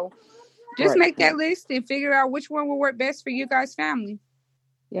it. So just make that list and figure out which one will work best for you guys' family.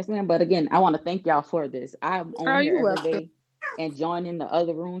 Yes, ma'am. But again, I want to thank y'all for this. I'm on here every day and joining the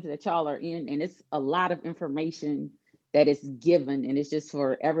other rooms that y'all are in, and it's a lot of information that is given, and it's just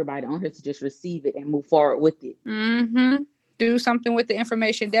for everybody on here to just receive it and move forward with it. Do something with the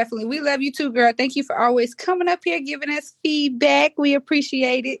information. Definitely. We love you too, girl. Thank you for always coming up here, giving us feedback. We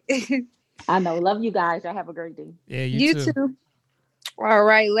appreciate it. I know. Love you guys. Y'all have a great day. Yeah, you too. All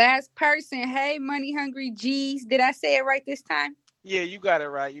right. Last person. Hey, Money Hungry G's. Did I say it right this time? Yeah, you got it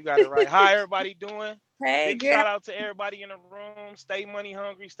right. How everybody doing? Hey, big shout out to everybody in the room. Stay money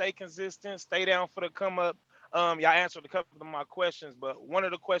hungry, stay consistent, stay down for the come up. Y'all answered a couple of my questions, but one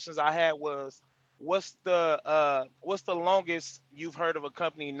of the questions I had was, what's the longest you've heard of a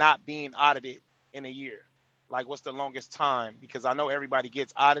company not being audited in a year? Like, what's the longest time? Because I know everybody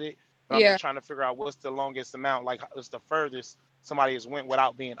gets audited, but I'm just trying to figure out what's the longest amount. Like, what's the furthest somebody has went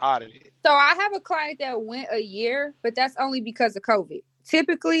without being audited? So I have a client that went a year, but that's only because of COVID.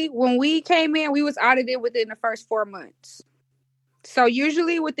 Typically, when we came in, we was audited within the first 4 months. So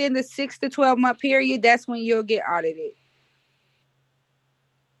usually within the 6 to 12 month period, that's when you'll get audited.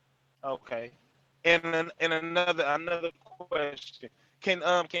 Okay. And another question. Can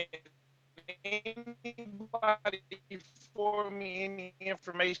anybody forward me any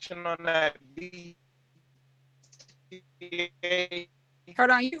information on that BTA? Hold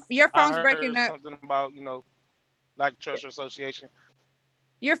on, your I phone's breaking heard up. something about, Black Church Association.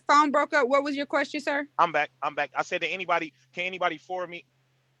 Your phone broke up. What was your question, sir? I'm back. I said can anybody forward me?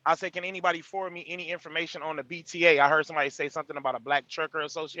 I said, can anybody forward me any information on the BTA? I heard somebody say something about a Black Trucker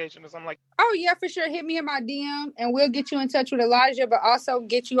Association or something like that. Oh, yeah, for sure. Hit me in my DM and we'll get you in touch with Elijah, but also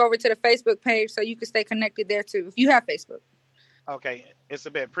get you over to the Facebook page so you can stay connected there too, if you have Facebook. Okay. It's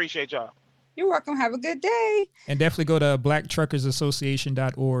a bit. Appreciate y'all. You're welcome. Have a good day. And definitely go to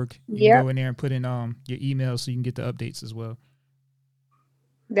blacktruckersassociation.org. You can go in there and put in your email so you can get the updates as well.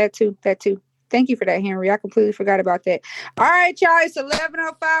 That too. Thank you for that, Henry. I completely forgot about that. All right, y'all. It's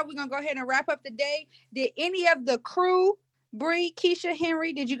 11:05. We're going to go ahead and wrap up the day. Did any of the crew, Bree, Keisha,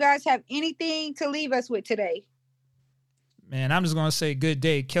 Henry, did you guys have anything to leave us with today? Man, I'm just going to say good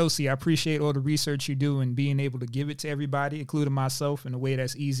day. Kelsey, I appreciate all the research you do and being able to give it to everybody, including myself, in a way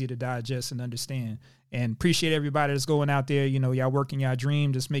that's easy to digest and understand. And appreciate everybody that's going out there. Y'all working your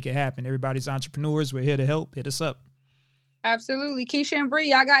dream. Just make it happen. Everybody's entrepreneurs. We're here to help. Hit us up. Absolutely. Keisha and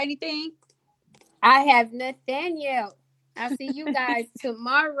Bree, y'all got anything? I have Nathaniel. I'll see you guys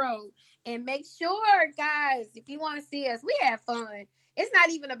tomorrow. And make sure, guys, if you want to see us, we have fun. It's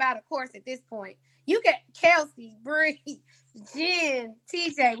not even about a course at this point. You get Kelsey, Bree, Jen,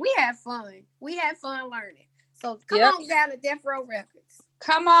 TJ. We have fun. We have fun learning. So come on down to Death Row Records.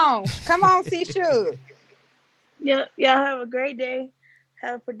 Come on, see Suge. Yeah, y'all have a great day.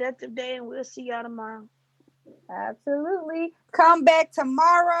 Have a productive day, and we'll see y'all tomorrow. Absolutely. Come back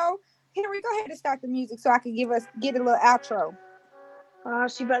tomorrow. Henry, go ahead and start the music so I can get a little outro. Oh,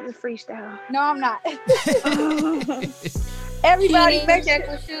 she about to freestyle. No, I'm not. Everybody,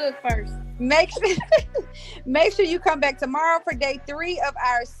 make sure you come back tomorrow for day 3 of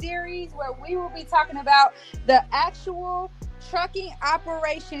our series, where we will be talking about the actual trucking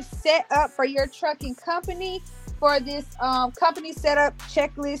operation set up for your trucking company, for this company setup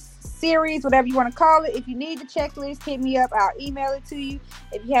checklist series, whatever you want to call it. If you need the checklist, hit me up. I'll email it to you.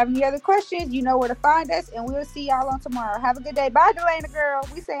 If you have any other questions, you know where to find us, and we'll see y'all on tomorrow. Have a good day. Bye, Delana girl.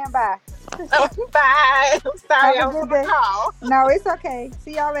 We saying bye. Bye. I'm sorry I was on the call. No, it's okay.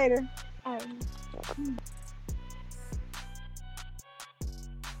 See y'all later.